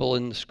people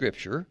in the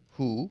Scripture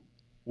who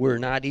were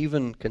not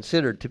even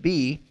considered to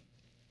be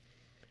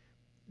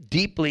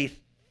deeply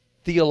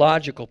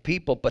theological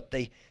people, but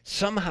they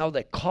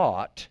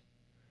caught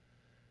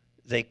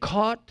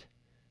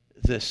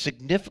the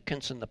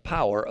significance and the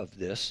power of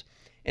this.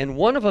 And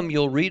one of them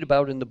you'll read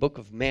about in the book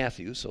of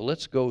Matthew, so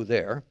let's go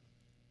there.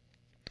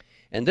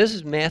 And this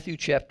is Matthew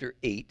chapter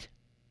 8.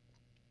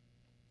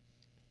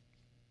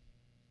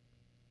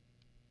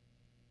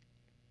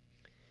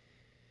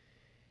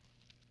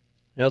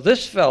 Now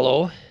this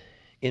fellow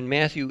in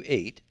Matthew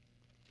 8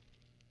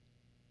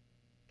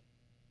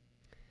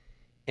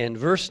 and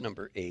verse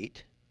number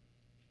 8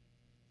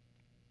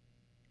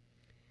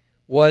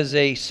 was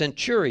a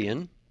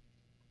centurion,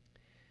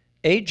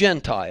 a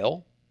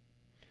Gentile.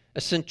 A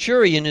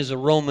centurion is a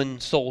Roman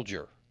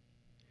soldier,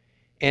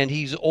 and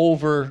he's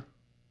over,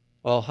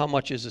 well, how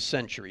much is a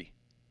century?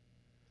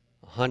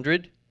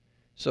 100?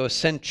 So a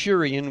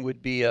centurion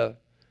would be a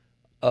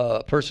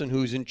person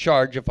who's in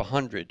charge of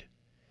 100.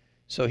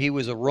 So he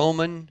was a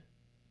Roman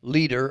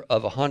leader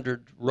of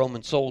 100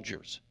 Roman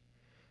soldiers.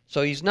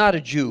 So he's not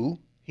a Jew.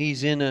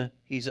 He's an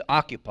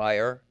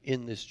occupier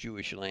in this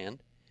Jewish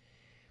land.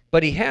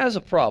 But he has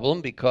a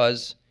problem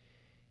because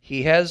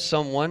he has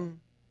someone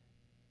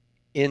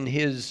in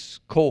his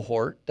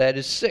cohort that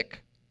is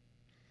sick.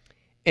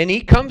 And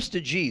he comes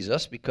to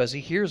Jesus because he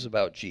hears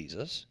about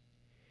Jesus.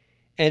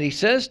 And he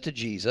says to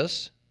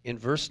Jesus in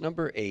verse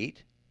number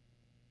 8,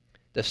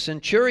 the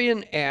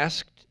centurion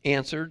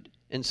answered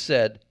and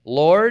said,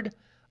 Lord,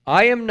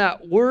 I am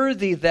not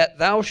worthy that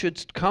thou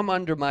shouldst come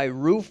under my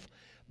roof,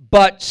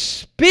 but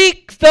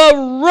speak the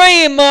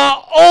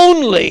rhema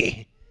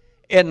only,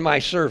 and my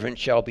servant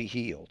shall be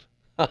healed.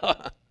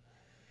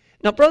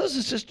 Now, brothers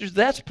and sisters,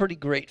 that's pretty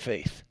great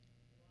faith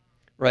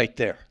right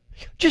there.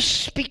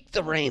 Just speak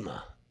the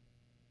rhema,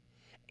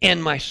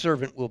 and my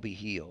servant will be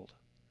healed.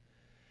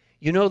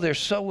 You know, there's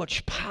so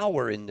much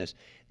power in this.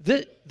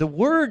 The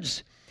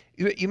words,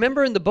 you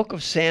remember in the book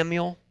of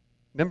Samuel?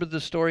 Remember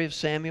the story of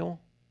Samuel?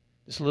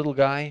 This little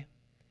guy?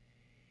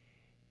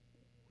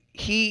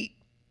 He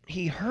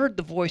heard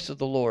the voice of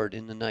the Lord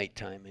in the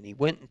nighttime, and he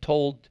went and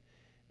told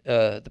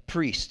the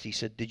priest. He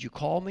said, did you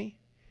call me?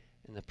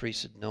 And the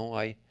priest said, no,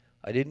 I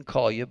didn't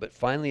call you. But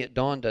finally it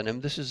dawned on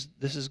him, this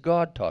is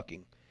God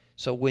talking.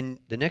 So when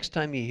the next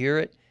time you hear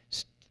it,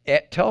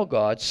 tell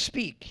God,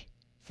 speak,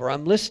 for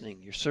I'm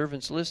listening. Your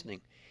servant's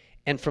listening.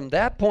 And from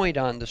that point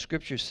on, the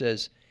scripture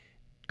says,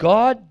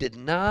 God did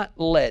not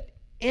let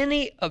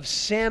any of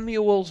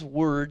Samuel's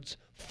words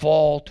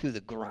fall to the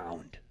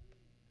ground.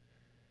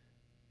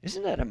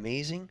 Isn't that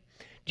amazing?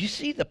 Do you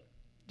see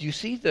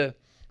the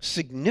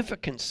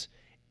significance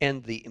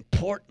and the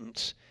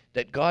importance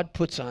that God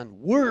puts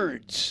on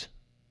words?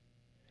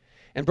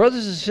 And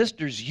brothers and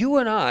sisters, you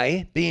and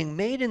I, being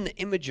made in the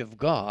image of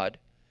God,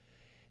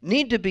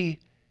 need to be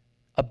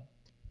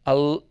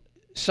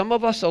some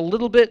of us a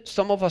little bit,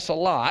 some of us a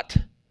lot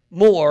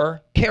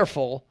more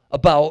careful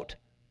about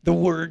the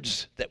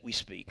words that we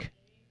speak.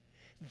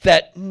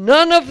 That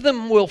none of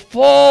them will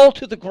fall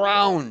to the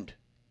ground.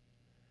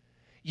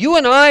 You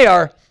and I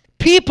are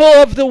people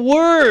of the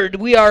Word.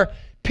 We are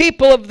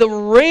people of the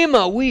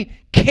Rhema. We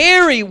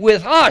carry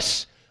with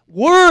us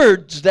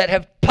words that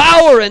have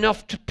power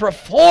enough to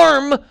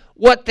perform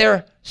what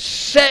they're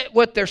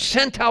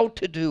sent out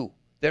to do.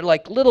 They're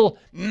like little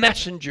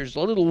messengers,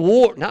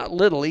 not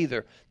little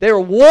either. They're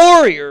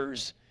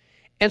warriors.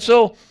 And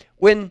so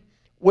when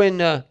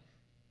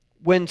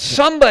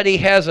somebody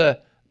has a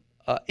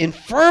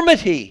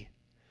infirmity,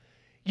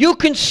 you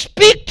can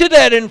speak to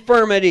that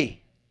infirmity.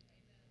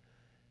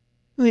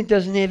 It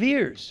doesn't have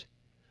ears.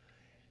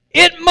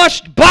 It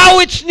must bow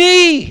its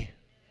knee.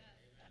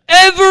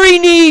 Every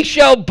knee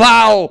shall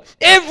bow.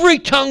 Every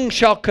tongue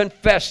shall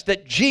confess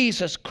that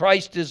Jesus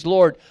Christ is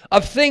Lord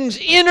of things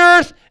in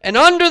earth and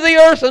under the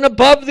earth and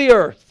above the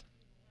earth.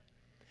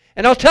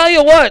 And I'll tell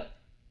you what,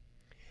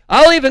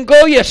 I'll even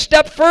go you a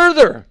step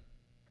further.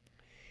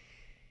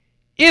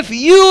 If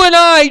you and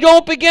I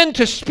don't begin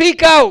to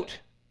speak out,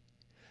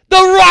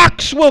 the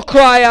rocks will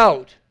cry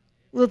out.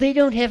 Well, they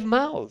don't have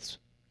mouths.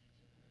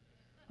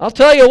 I'll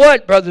tell you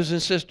what, brothers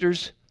and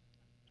sisters,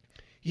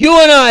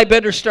 you and I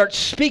better start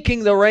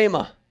speaking the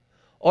Rhema,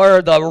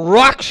 or the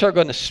rocks are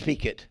going to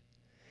speak it.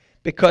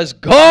 Because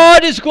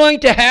God is going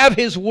to have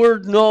His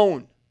word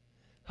known.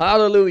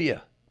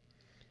 Hallelujah.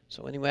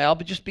 So anyway, I'll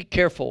just be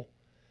careful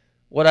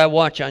what I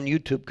watch on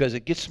YouTube, because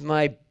it gets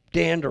my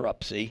dander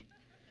up, see?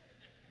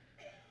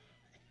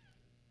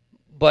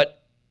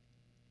 But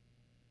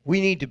we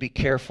need to be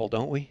careful,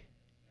 don't we?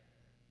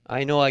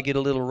 I know I get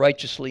a little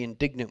righteously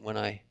indignant when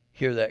I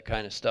hear that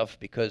kind of stuff,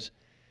 because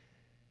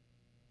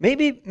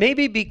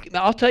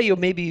I'll tell you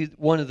maybe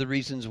one of the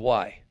reasons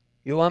why.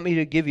 You want me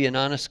to give you an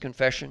honest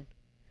confession?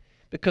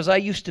 Because I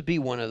used to be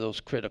one of those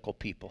critical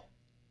people.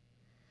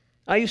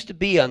 I used to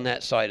be on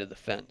that side of the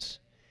fence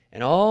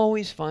and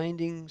always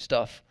finding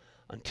stuff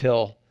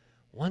until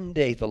one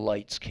day the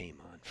lights came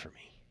on for me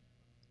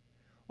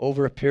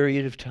over a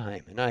period of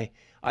time. And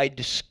I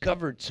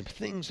discovered some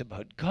things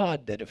about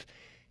God that have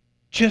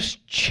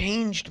just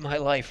changed my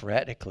life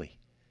radically.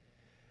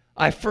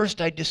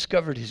 First I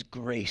discovered His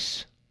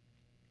grace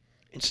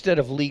instead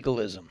of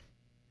legalism.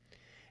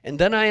 And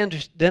then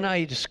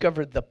I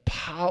discovered the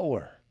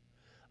power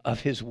of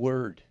His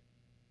Word.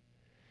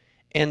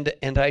 And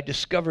I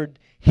discovered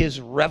His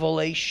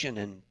revelation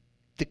and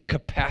the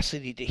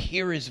capacity to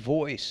hear His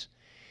voice.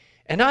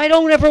 And I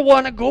don't ever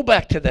want to go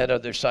back to that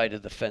other side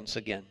of the fence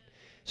again.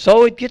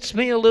 So it gets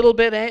me a little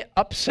bit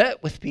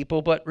upset with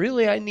people, but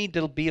really I need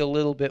to be a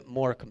little bit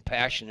more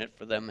compassionate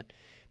for them and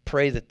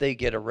pray that they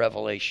get a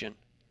revelation.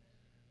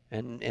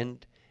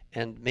 And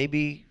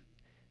maybe,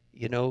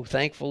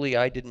 thankfully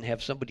I didn't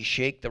have somebody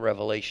shake the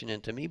revelation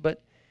into me,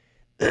 but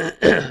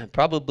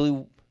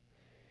probably,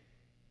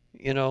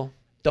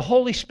 the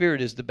Holy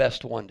Spirit is the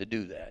best one to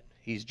do that.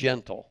 He's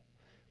gentle,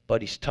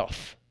 but He's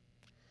tough.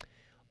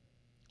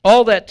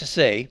 All that to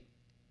say,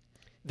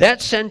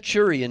 that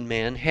centurion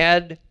man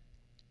had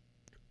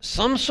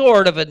some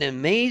sort of an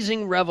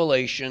amazing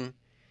revelation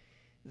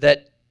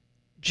that,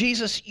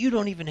 Jesus, you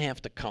don't even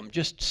have to come.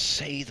 Just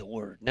say the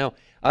word. Now,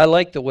 I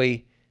like the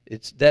way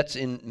that's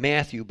in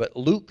Matthew, but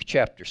Luke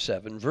chapter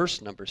 7, verse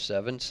number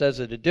 7, says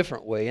it a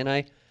different way. And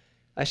I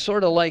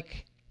sort of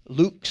like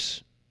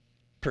Luke's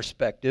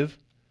perspective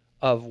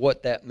of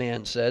what that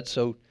man said.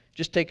 So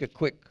just take a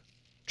quick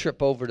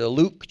trip over to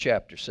Luke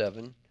chapter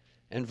 7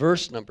 and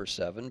verse number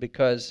 7,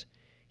 because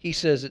he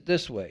says it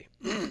this way.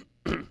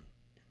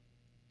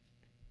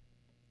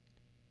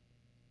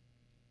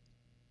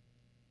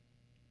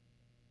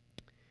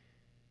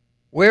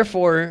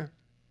 Wherefore,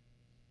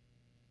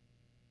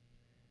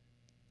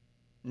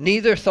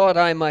 neither thought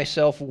I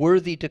myself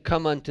worthy to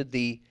come unto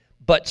thee,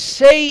 but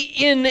say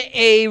in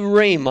a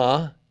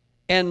rhema,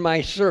 and my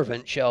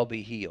servant shall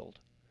be healed.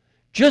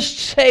 Just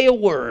say a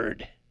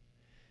word.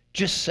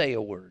 Just say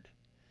a word.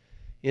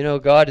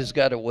 God has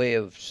got a way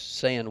of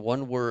saying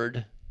one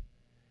word,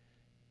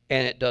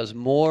 and it does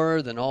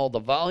more than all the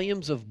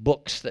volumes of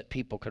books that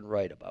people can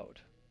write about.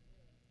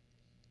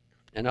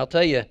 And I'll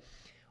tell you,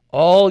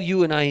 all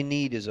you and I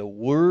need is a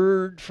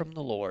word from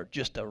the Lord,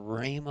 just a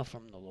rhema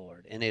from the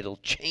Lord, and it'll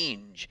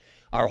change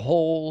our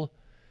whole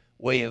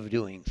way of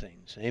doing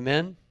things.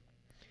 Amen?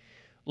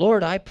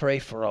 Lord, I pray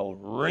for a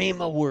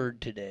rhema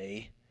word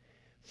today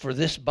for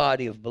this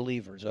body of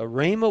believers, a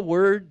rhema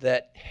word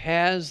that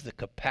has the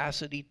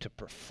capacity to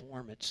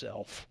perform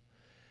itself.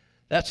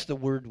 That's the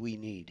word we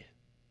need.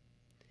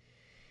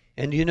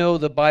 And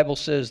the Bible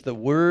says the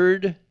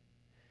Word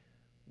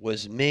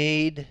was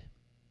made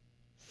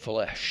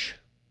flesh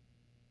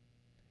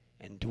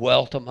and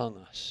dwelt among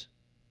us.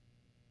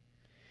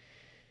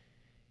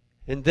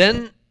 And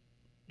then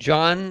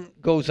John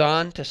goes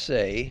on to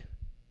say,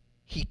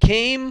 He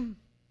came,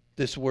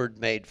 this Word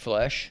made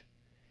flesh,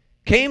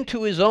 came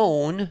to His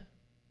own,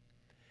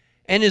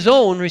 and His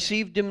own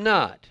received Him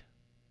not.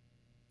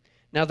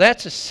 Now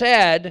that's a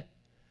sad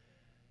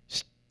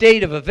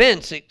state of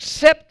events,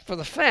 except for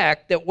the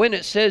fact that when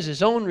it says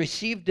His own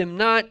received Him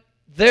not,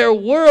 there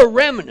were a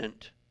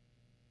remnant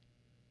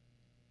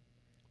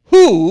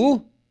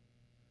who,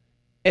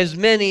 as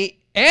many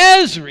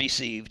as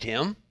received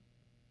Him,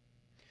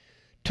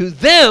 to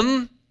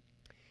them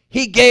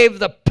He gave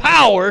the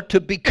power to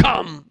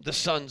become the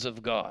sons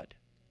of God,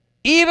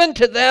 even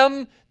to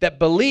them that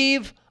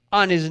believe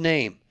on His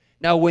name.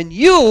 Now, when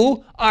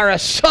you are a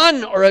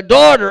son or a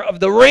daughter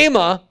of the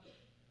Rhema,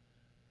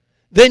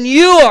 then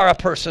you are a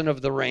person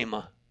of the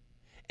Rhema.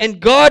 And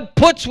God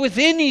puts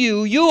within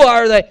you, you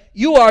are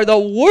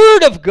the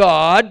Word of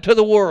God to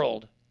the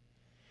world.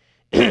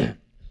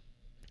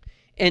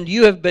 And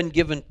you have been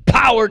given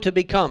power to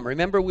become.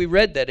 Remember, we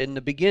read that in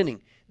the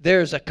beginning.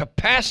 There's a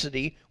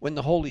capacity when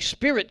the Holy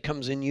Spirit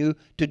comes in you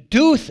to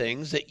do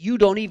things that you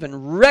don't even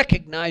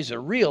recognize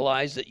or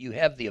realize that you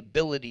have the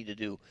ability to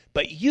do.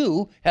 But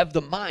you have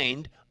the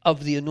mind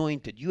of the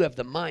anointed. You have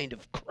the mind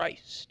of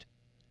Christ.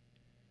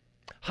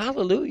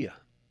 Hallelujah.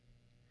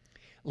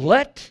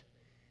 Let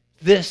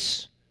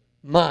this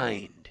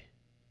mind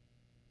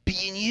be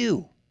in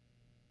you,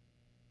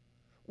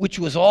 which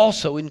was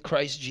also in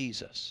Christ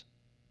Jesus.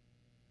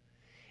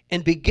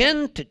 And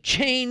begin to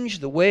change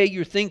the way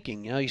you're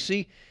thinking. Now, you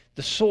see,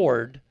 the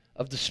sword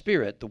of the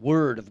Spirit, the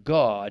Word of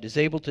God, is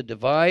able to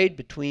divide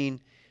between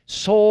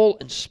soul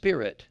and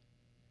spirit.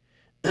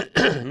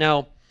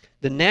 Now,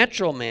 the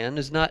natural man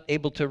is not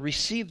able to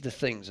receive the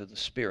things of the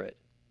Spirit.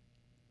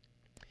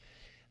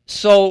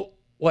 So,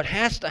 what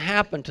has to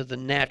happen to the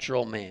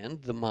natural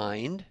man, the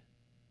mind,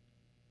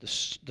 the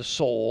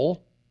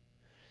soul,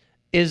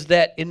 is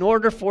that in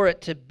order for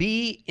it to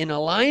be in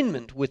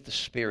alignment with the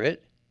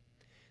Spirit,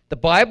 the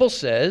Bible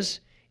says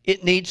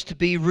it needs to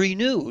be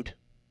renewed.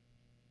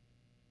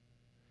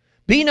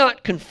 Be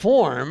not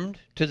conformed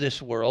to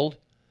this world,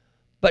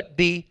 but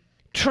be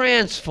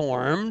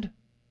transformed.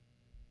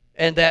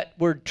 And that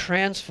word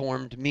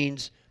transformed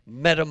means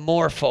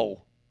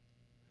metamorpho,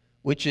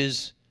 which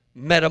is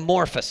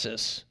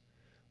metamorphosis,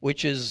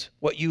 which is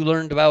what you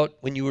learned about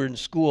when you were in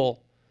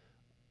school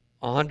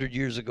 100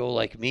 years ago,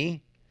 like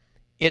me.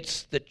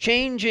 It's the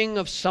changing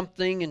of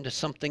something into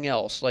something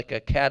else, like a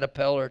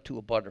caterpillar to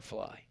a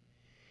butterfly.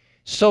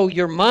 So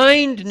your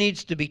mind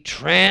needs to be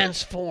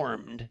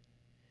transformed.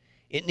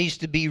 It needs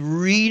to be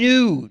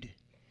renewed.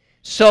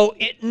 So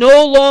it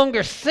no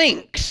longer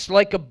thinks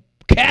like a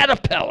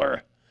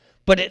caterpillar,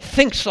 but it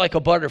thinks like a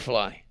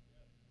butterfly.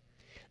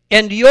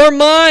 And your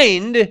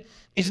mind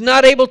is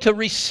not able to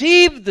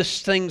receive the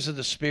things of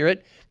the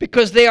Spirit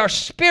because they are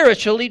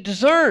spiritually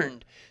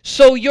discerned.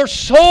 So your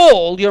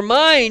soul, your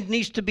mind,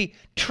 needs to be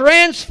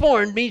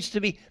transformed, needs to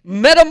be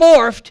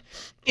metamorphed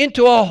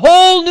into a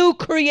whole new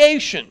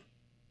creation.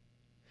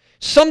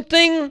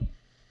 Something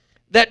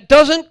that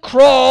doesn't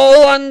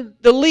crawl on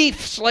the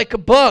leaves like a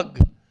bug,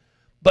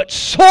 but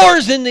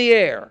soars in the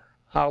air.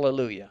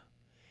 Hallelujah.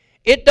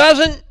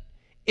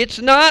 It's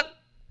not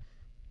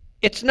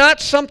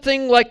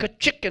something like a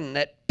chicken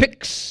that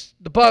picks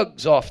the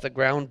bugs off the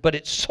ground, but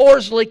it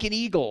soars like an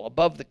eagle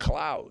above the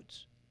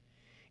clouds.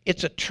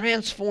 It's a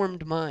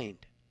transformed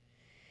mind.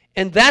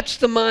 And that's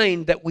the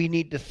mind that we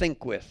need to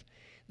think with.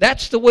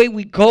 That's the way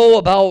we go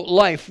about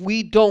life.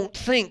 We don't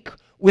think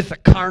with a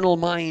carnal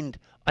mind,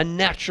 a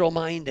natural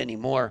mind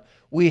anymore.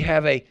 We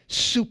have a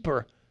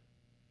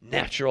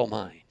supernatural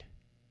mind.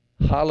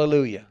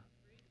 Hallelujah.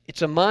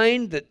 It's a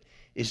mind that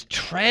is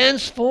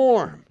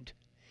transformed.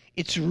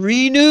 It's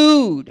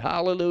renewed.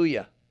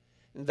 Hallelujah.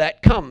 And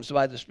that comes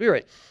by the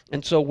Spirit.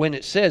 And so when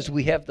it says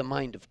we have the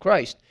mind of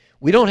Christ,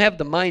 we don't have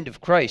the mind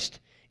of Christ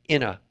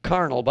in a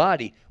carnal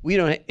body. We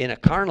don't in a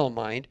carnal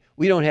mind.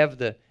 We don't have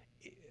the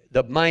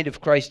mind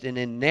of Christ in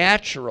a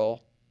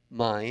natural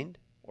mind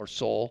or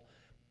soul,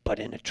 but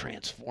in a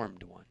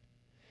transformed one.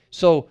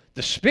 So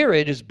the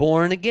Spirit is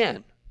born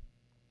again.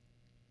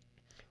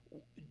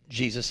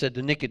 Jesus said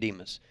to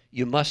Nicodemus,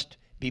 you must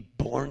be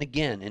born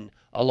again. And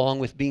along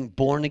with being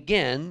born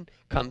again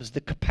comes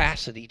the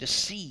capacity to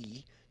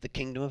see the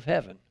kingdom of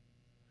heaven.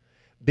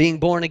 Being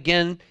born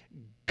again,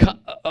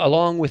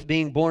 along with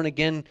being born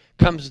again,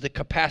 comes the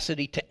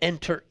capacity to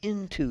enter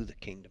into the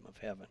kingdom of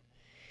heaven.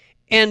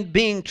 And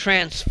being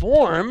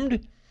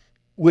transformed,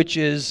 which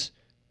is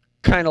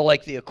kind of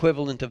like the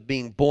equivalent of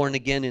being born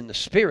again in the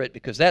Spirit,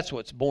 because that's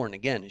what's born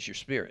again, is your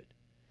spirit.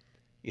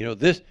 You know,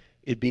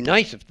 it'd be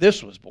nice if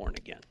this was born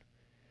again.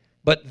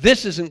 But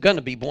this isn't going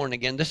to be born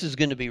again. This is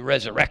going to be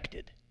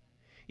resurrected.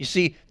 You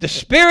see, the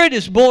Spirit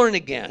is born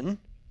again.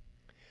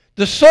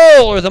 The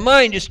soul or the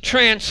mind is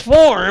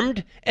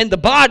transformed, and the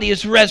body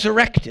is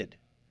resurrected.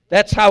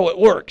 That's how it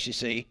works, you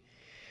see.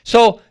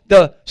 So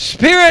the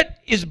Spirit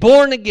is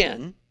born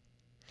again,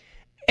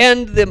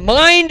 and the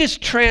mind is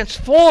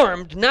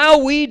transformed. Now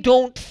we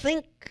don't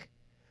think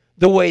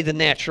the way the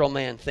natural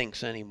man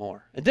thinks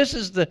anymore. And this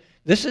is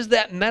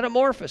that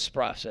metamorphosis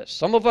process.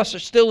 Some of us are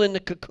still in the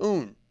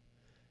cocoon,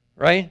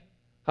 right?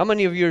 How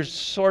many of you are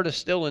sort of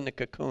still in the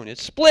cocoon?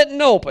 It's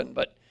splitting open,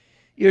 but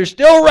you're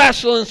still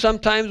wrestling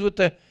sometimes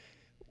with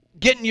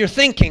getting your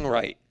thinking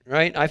right?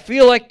 I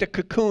feel like the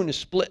cocoon is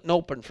splitting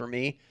open for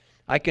me.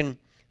 I can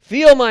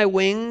feel my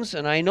wings,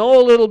 and I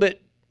know a little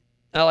bit.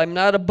 Well, I'm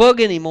not a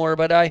bug anymore,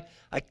 but I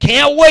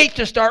can't wait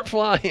to start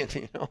flying,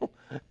 you know.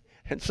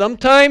 And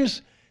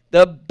sometimes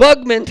the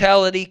bug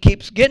mentality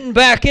keeps getting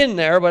back in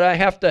there, but I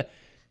have to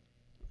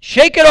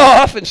shake it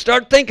off and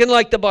start thinking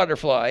like the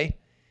butterfly,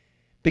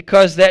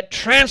 because that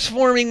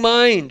transforming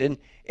mind,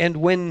 and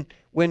when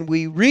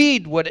we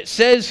read what it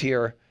says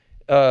here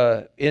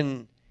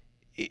in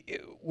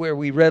where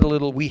we read a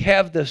little, we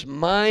have this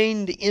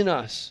mind in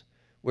us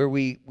where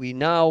we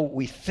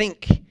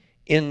think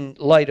in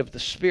light of the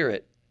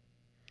Spirit.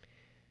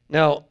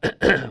 Now,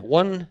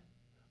 one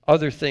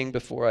other thing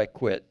before I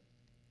quit,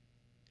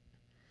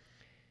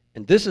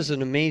 and this is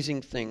an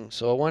amazing thing,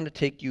 so I want to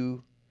take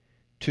you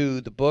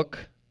to the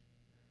book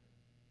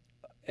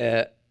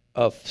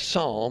of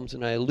Psalms,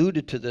 and I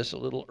alluded to this a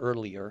little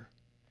earlier,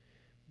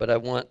 but I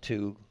want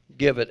to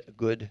give it a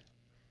good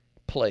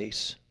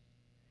place.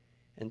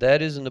 And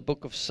that is in the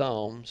book of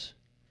Psalms,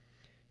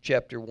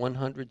 chapter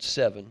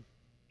 107.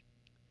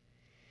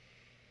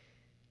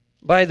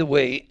 By the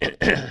way,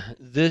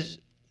 this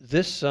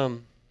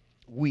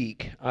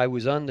week I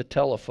was on the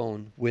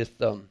telephone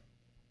with,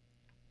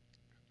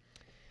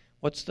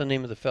 what's the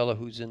name of the fellow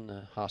who's in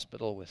the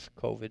hospital with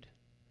COVID?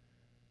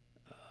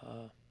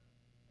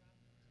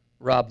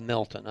 Rob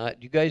Melton. Do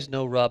you guys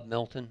know Rob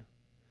Melton?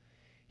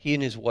 He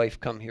and his wife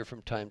come here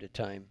from time to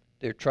time.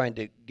 They're trying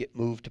to get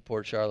moved to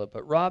Port Charlotte,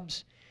 but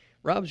Rob's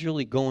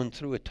really going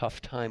through a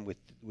tough time with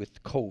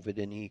COVID,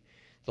 and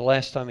the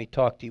last time he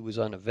talked, he was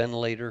on a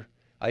ventilator.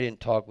 I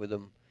didn't talk with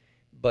him,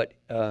 but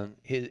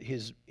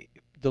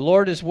the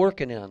Lord is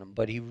working on him,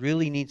 but he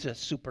really needs a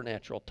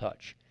supernatural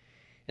touch.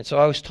 And so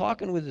I was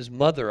talking with his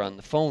mother on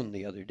the phone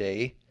the other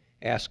day,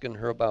 asking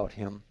her about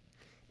him.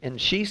 And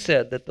she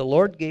said that the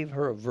Lord gave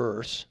her a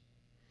verse,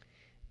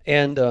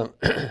 and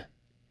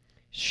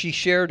she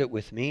shared it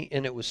with me,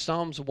 and it was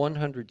Psalms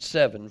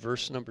 107,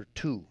 verse number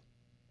 2.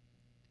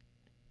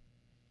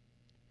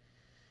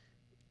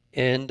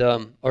 And,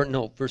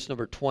 verse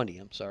number 20,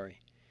 I'm sorry.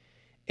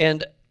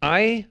 And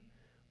I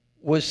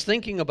was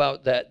thinking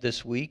about that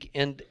this week,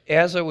 and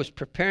as I was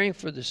preparing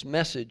for this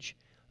message,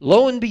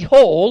 lo and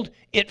behold,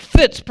 it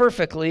fits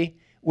perfectly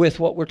with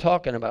what we're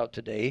talking about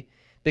today,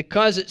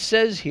 because it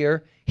says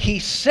here, he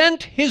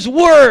sent his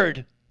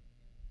word.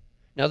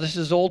 Now this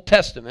is Old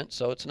Testament,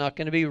 so it's not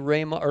going to be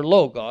Rhema or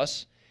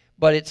Logos,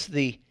 but it's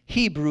the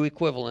Hebrew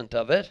equivalent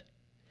of it.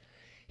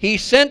 He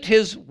sent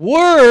his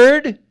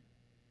word,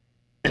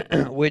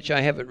 which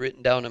I have it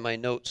written down in my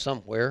notes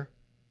somewhere,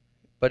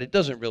 but it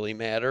doesn't really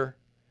matter.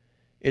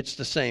 It's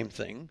the same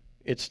thing.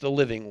 It's the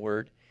living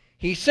word.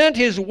 He sent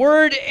his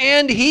word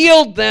and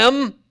healed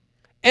them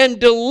and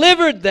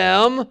delivered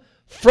them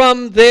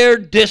from their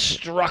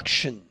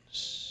destructions.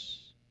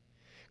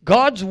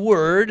 God's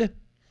word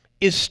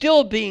is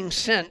still being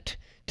sent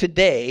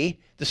today,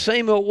 the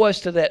same it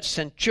was to that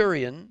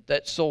centurion,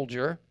 that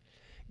soldier.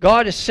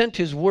 God has sent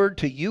his word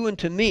to you and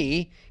to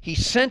me. He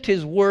sent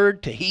his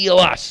word to heal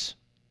us.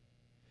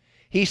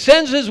 He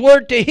sends his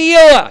word to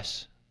heal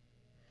us.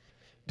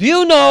 Do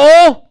you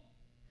know?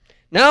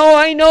 Now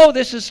I know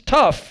this is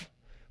tough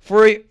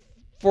for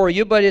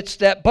you, but it's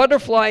that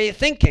butterfly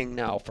thinking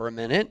now for a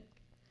minute.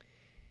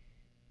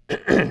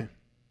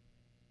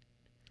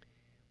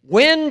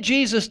 When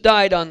Jesus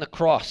died on the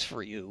cross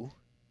for you,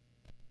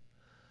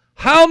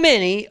 how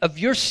many of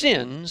your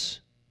sins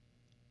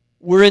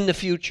were in the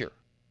future?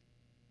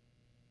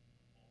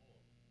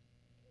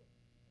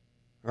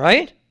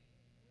 Right?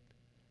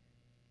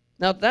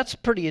 Now that's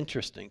pretty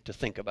interesting to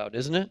think about,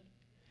 isn't it?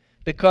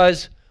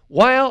 Because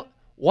while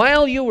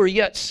you were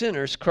yet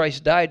sinners,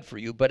 Christ died for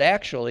you, but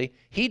actually,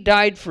 he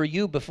died for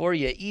you before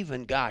you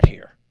even got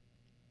here.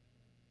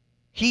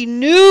 He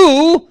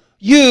knew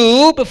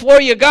you before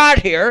you got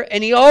here,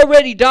 and he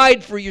already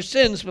died for your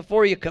sins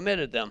before you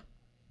committed them.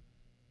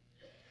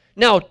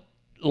 Now,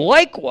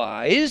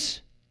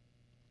 likewise,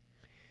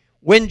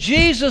 when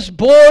Jesus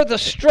bore the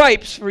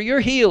stripes for your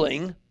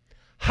healing,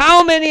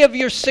 how many of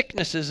your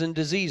sicknesses and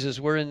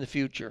diseases were in the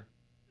future?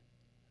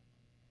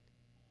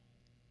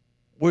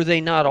 Were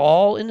they not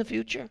all in the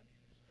future?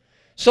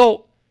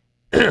 So,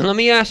 let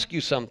me ask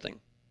you something.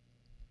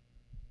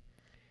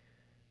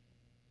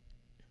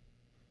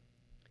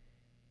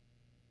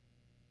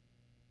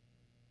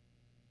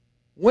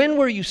 When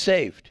were you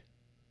saved?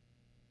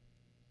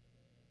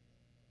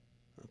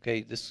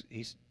 Okay,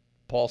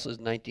 Paul says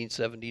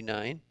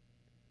 1979.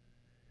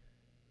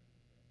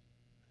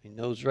 He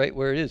knows right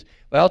where it is.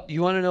 Well,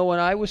 you want to know when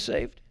I was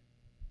saved?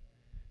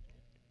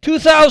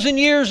 2,000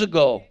 years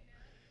ago.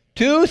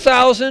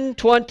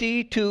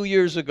 2,022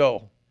 years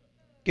ago,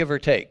 give or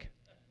take.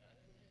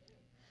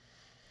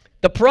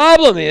 The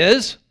problem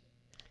is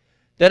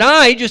that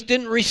I just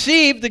didn't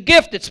receive the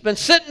gift that's been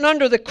sitting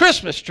under the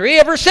Christmas tree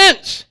ever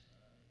since.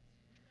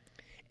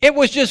 It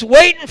was just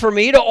waiting for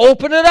me to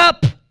open it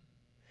up.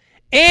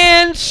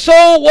 And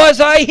so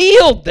was I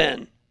healed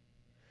then.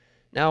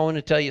 Now I want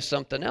to tell you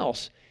something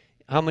else.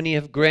 How many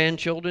have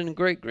grandchildren and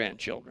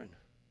great-grandchildren?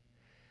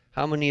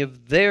 How many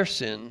of their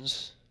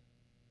sins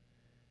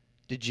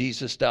did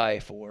Jesus die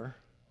for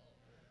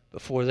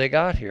before they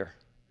got here?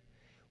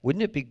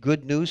 Wouldn't it be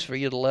good news for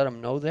you to let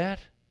them know that?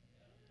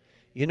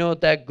 You know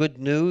what that good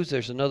news,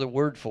 there's another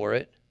word for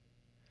it.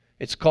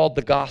 It's called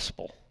the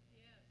gospel.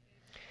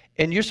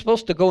 And you're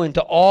supposed to go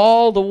into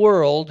all the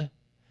world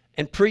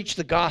and preach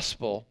the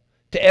gospel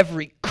to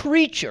every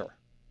creature.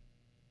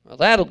 Well,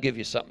 that'll give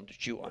you something to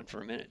chew on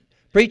for a minute.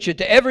 Preach it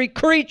to every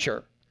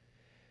creature.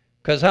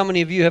 Because how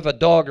many of you have a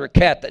dog or a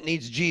cat that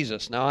needs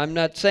Jesus? Now, I'm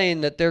not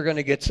saying that they're going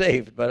to get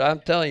saved, but I'm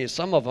telling you,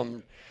 some of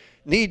them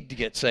need to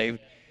get saved.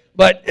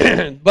 But,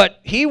 but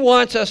he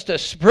wants us to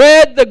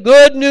spread the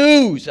good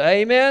news.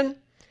 Amen?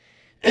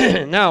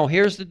 Now,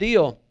 here's the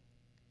deal.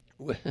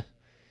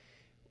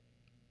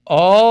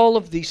 All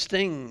of these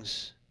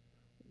things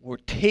were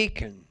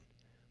taken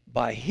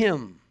by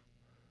him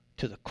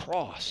to the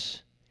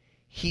cross.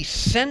 He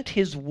sent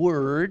his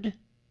word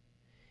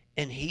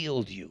and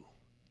healed you.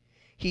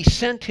 He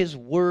sent his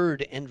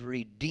word and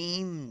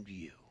redeemed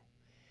you.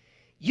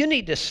 You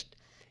need to,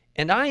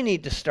 and I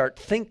need to start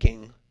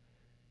thinking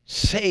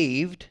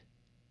saved.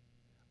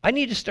 I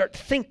need to start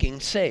thinking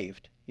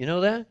saved. You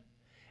know that?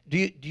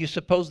 Do you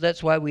suppose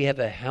that's why we have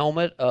a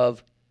helmet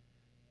of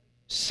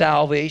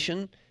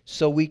salvation,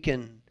 so we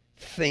can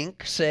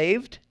think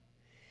saved?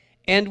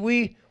 And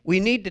we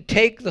need to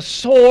take the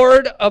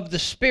sword of the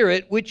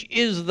Spirit, which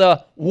is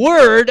the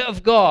Word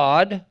of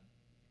God.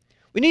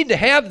 We need to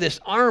have this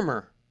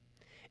armor.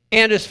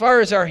 And as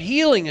far as our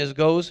healing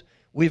goes,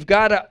 we've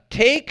got to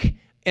take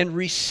and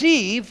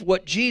receive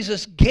what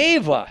Jesus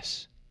gave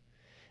us.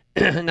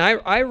 And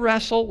I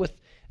wrestle with,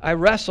 I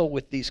wrestle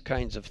with these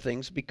kinds of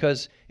things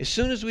because as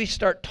soon as we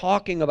start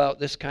talking about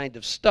this kind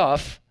of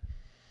stuff,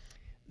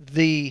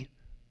 the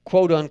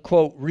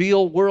quote-unquote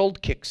real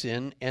world kicks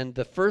in, and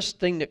the first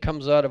thing that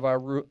comes out of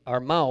our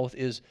mouth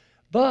is,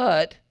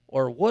 but,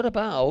 or what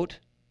about?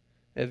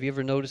 Have you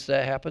ever noticed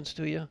that happens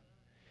to you?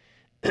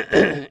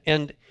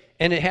 and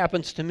it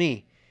happens to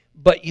me.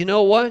 But you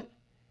know what?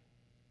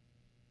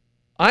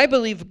 I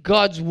believe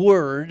God's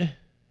word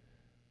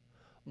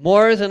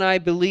more than I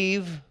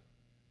believe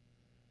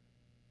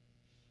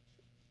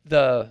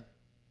I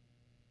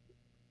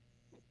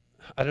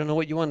don't know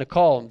what you want to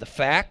call them, the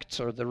facts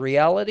or the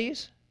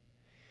realities.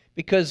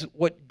 Because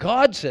what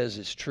God says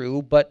is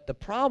true, but the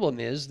problem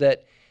is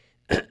that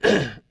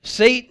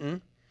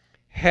Satan,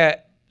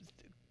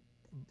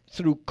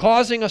 through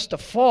causing us to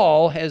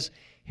fall, has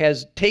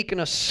taken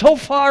us so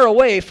far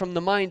away from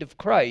the mind of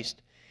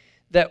Christ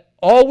that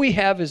all we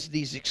have is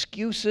these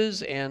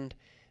excuses and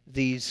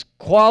these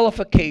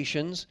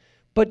qualifications.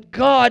 But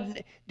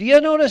God, do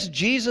you notice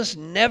Jesus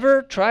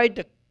never tried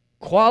to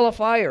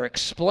qualify or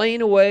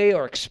explain away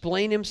or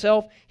explain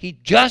himself? He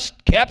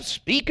just kept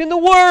speaking the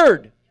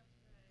word.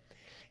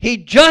 He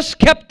just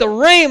kept the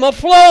rhema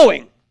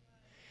flowing.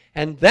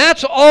 And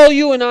that's all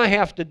you and I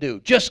have to do.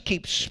 Just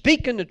keep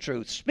speaking the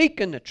truth,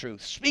 speaking the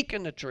truth,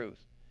 speaking the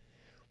truth.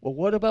 Well,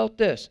 what about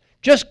this?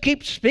 Just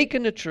keep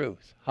speaking the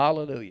truth.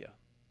 Hallelujah.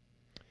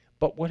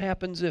 But what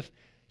happens if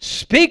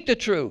speak the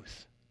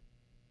truth?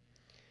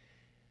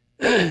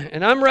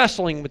 And I'm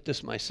wrestling with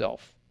this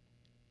myself.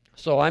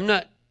 So I'm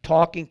not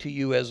talking to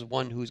you as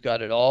one who's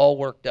got it all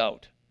worked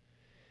out.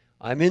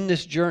 I'm in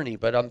this journey,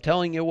 but I'm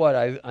telling you what,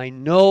 I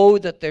know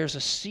that there's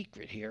a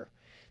secret here.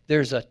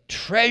 There's a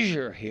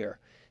treasure here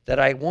that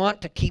I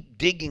want to keep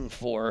digging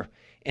for,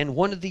 and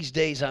one of these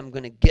days I'm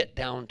going to get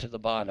down to the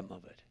bottom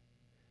of it.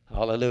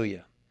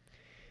 Hallelujah.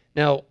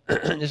 Now,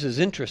 this is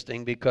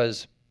interesting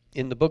because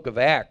in the book of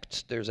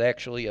Acts, there's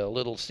actually a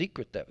little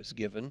secret that was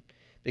given,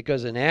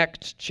 because in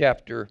Acts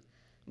chapter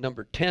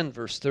number 10,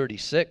 verse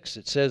 36,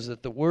 it says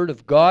that the word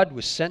of God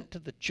was sent to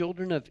the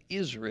children of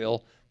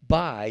Israel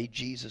by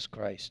Jesus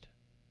Christ.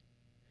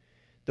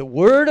 The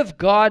word of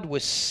God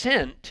was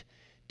sent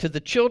to the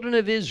children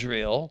of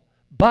Israel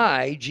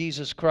by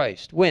Jesus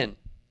Christ. When?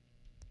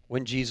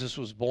 When Jesus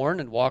was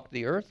born and walked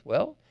the earth?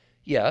 Well,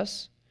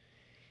 yes.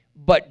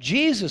 But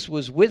Jesus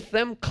was with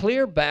them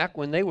clear back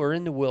when they were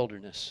in the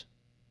wilderness.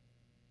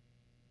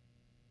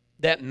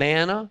 That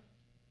manna,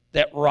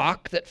 that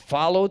rock that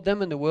followed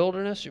them in the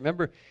wilderness. You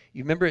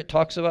remember it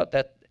talks about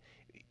that.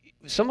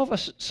 Some of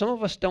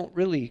us don't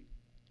really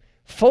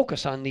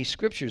focus on these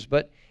scriptures,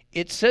 but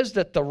it says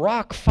that the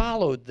rock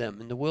followed them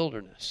in the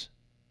wilderness.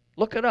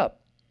 Look it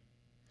up.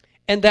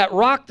 And that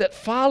rock that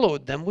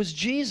followed them was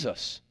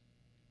Jesus.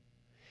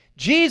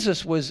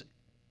 Jesus was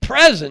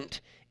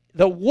present.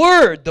 The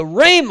word, the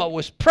rhema,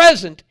 was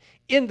present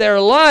in their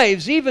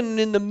lives, even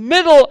in the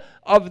middle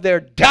of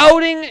their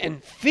doubting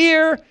and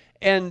fear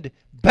and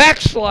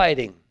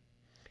backsliding.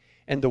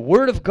 And the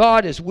word of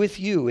God is with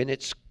you, and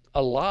it's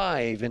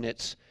alive, and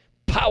it's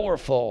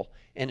powerful,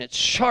 and it's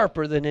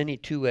sharper than any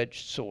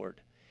two-edged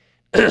sword.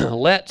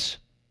 Let's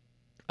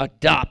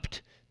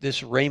adopt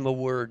this rhema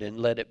word and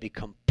let it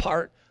become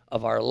part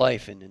of our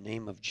life in the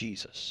name of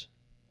Jesus.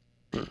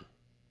 I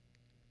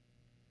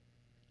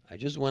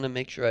just want to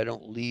make sure I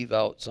don't leave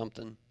out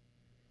something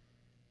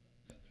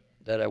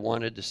that I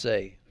wanted to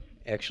say.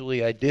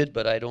 Actually, I did,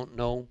 but I don't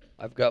know.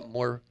 I've got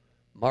more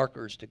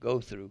markers to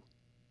go through,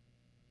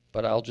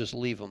 but I'll just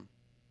leave them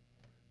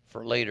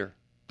for later.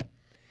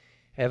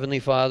 Heavenly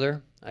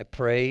Father, I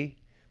pray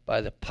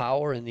by the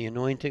power and the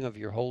anointing of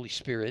your Holy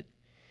Spirit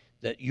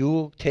that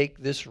you'll take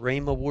this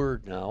rhema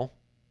word now,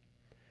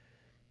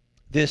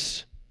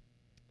 this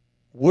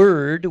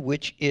word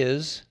which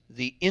is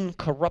the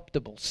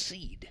incorruptible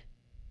seed,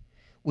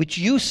 which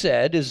you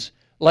said is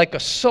like a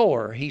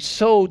sower. He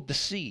sowed the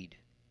seed.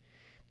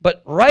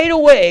 But right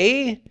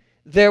away,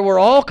 there were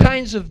all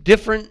kinds of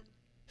different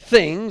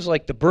things,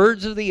 like the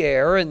birds of the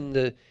air and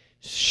the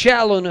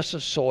shallowness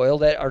of soil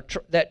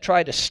that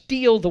try to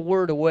steal the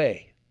word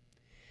away.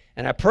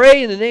 And I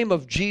pray in the name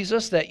of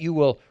Jesus that you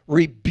will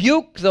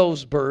rebuke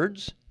those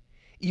birds.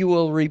 You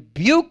will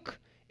rebuke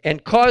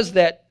and cause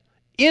that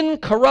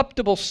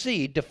incorruptible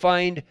seed to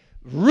find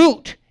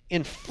root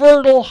in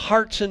fertile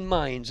hearts and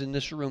minds in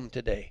this room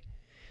today.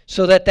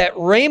 So that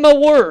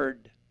rhema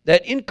word,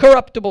 that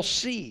incorruptible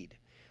seed,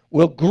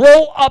 will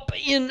grow up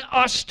in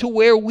us to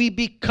where we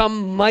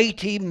become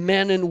mighty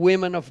men and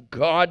women of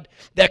God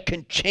that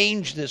can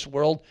change this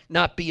world,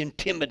 not be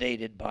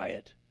intimidated by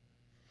it.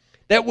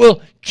 That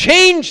will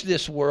change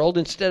this world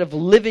instead of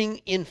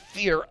living in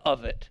fear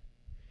of it.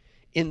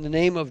 In the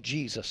name of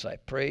Jesus, I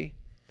pray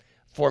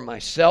for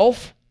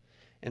myself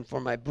and for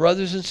my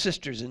brothers and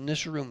sisters in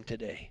this room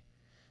today.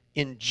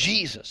 In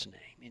Jesus'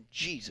 name, in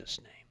Jesus'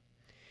 name.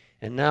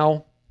 And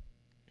now,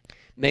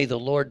 may the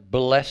Lord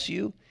bless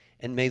you,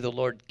 and may the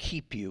Lord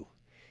keep you.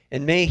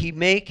 And may he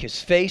make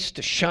his face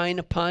to shine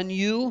upon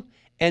you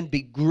and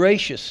be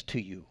gracious to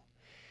you.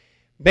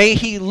 May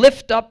he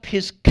lift up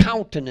his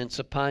countenance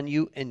upon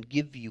you and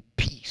give you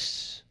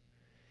peace.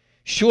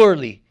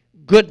 Surely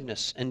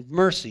goodness and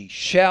mercy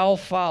shall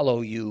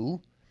follow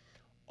you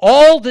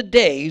all the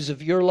days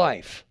of your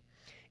life,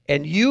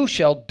 and you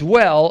shall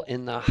dwell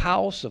in the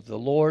house of the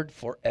Lord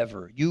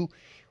forever. You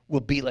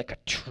will be like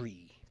a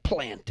tree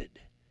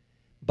planted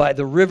by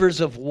the rivers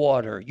of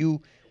water.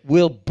 You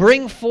will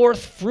bring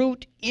forth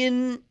fruit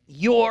in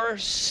your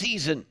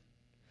season.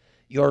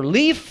 Your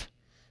leaf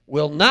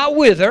will not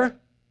wither,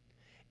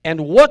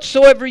 and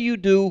whatsoever you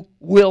do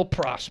will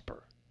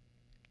prosper.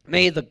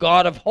 May the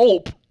God of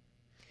hope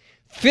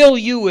fill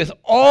you with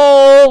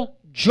all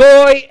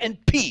joy and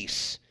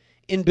peace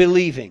in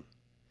believing,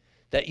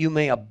 that you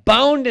may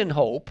abound in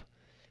hope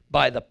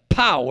by the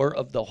power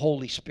of the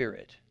Holy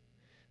Spirit.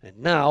 And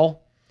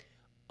now,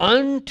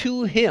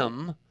 unto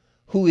him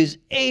who is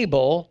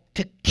able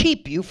to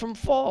keep you from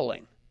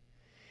falling,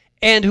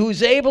 and who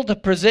is able to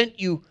present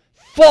you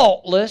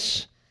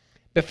faultless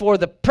before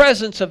the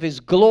presence of his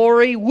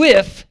glory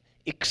with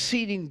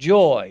exceeding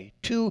joy,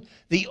 to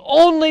the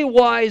only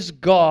wise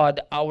God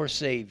our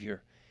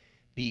Savior,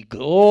 be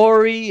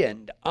glory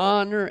and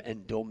honor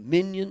and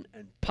dominion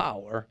and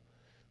power,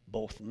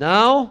 both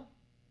now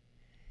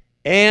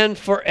and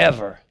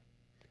forever.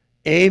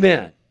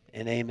 Amen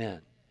and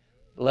amen.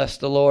 Bless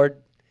the Lord.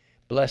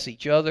 Bless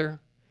each other.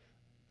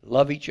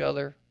 Love each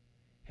other.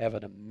 Have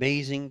an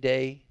amazing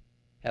day.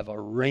 Have a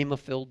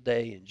rhema-filled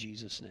day in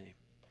Jesus' name.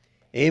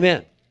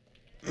 Amen.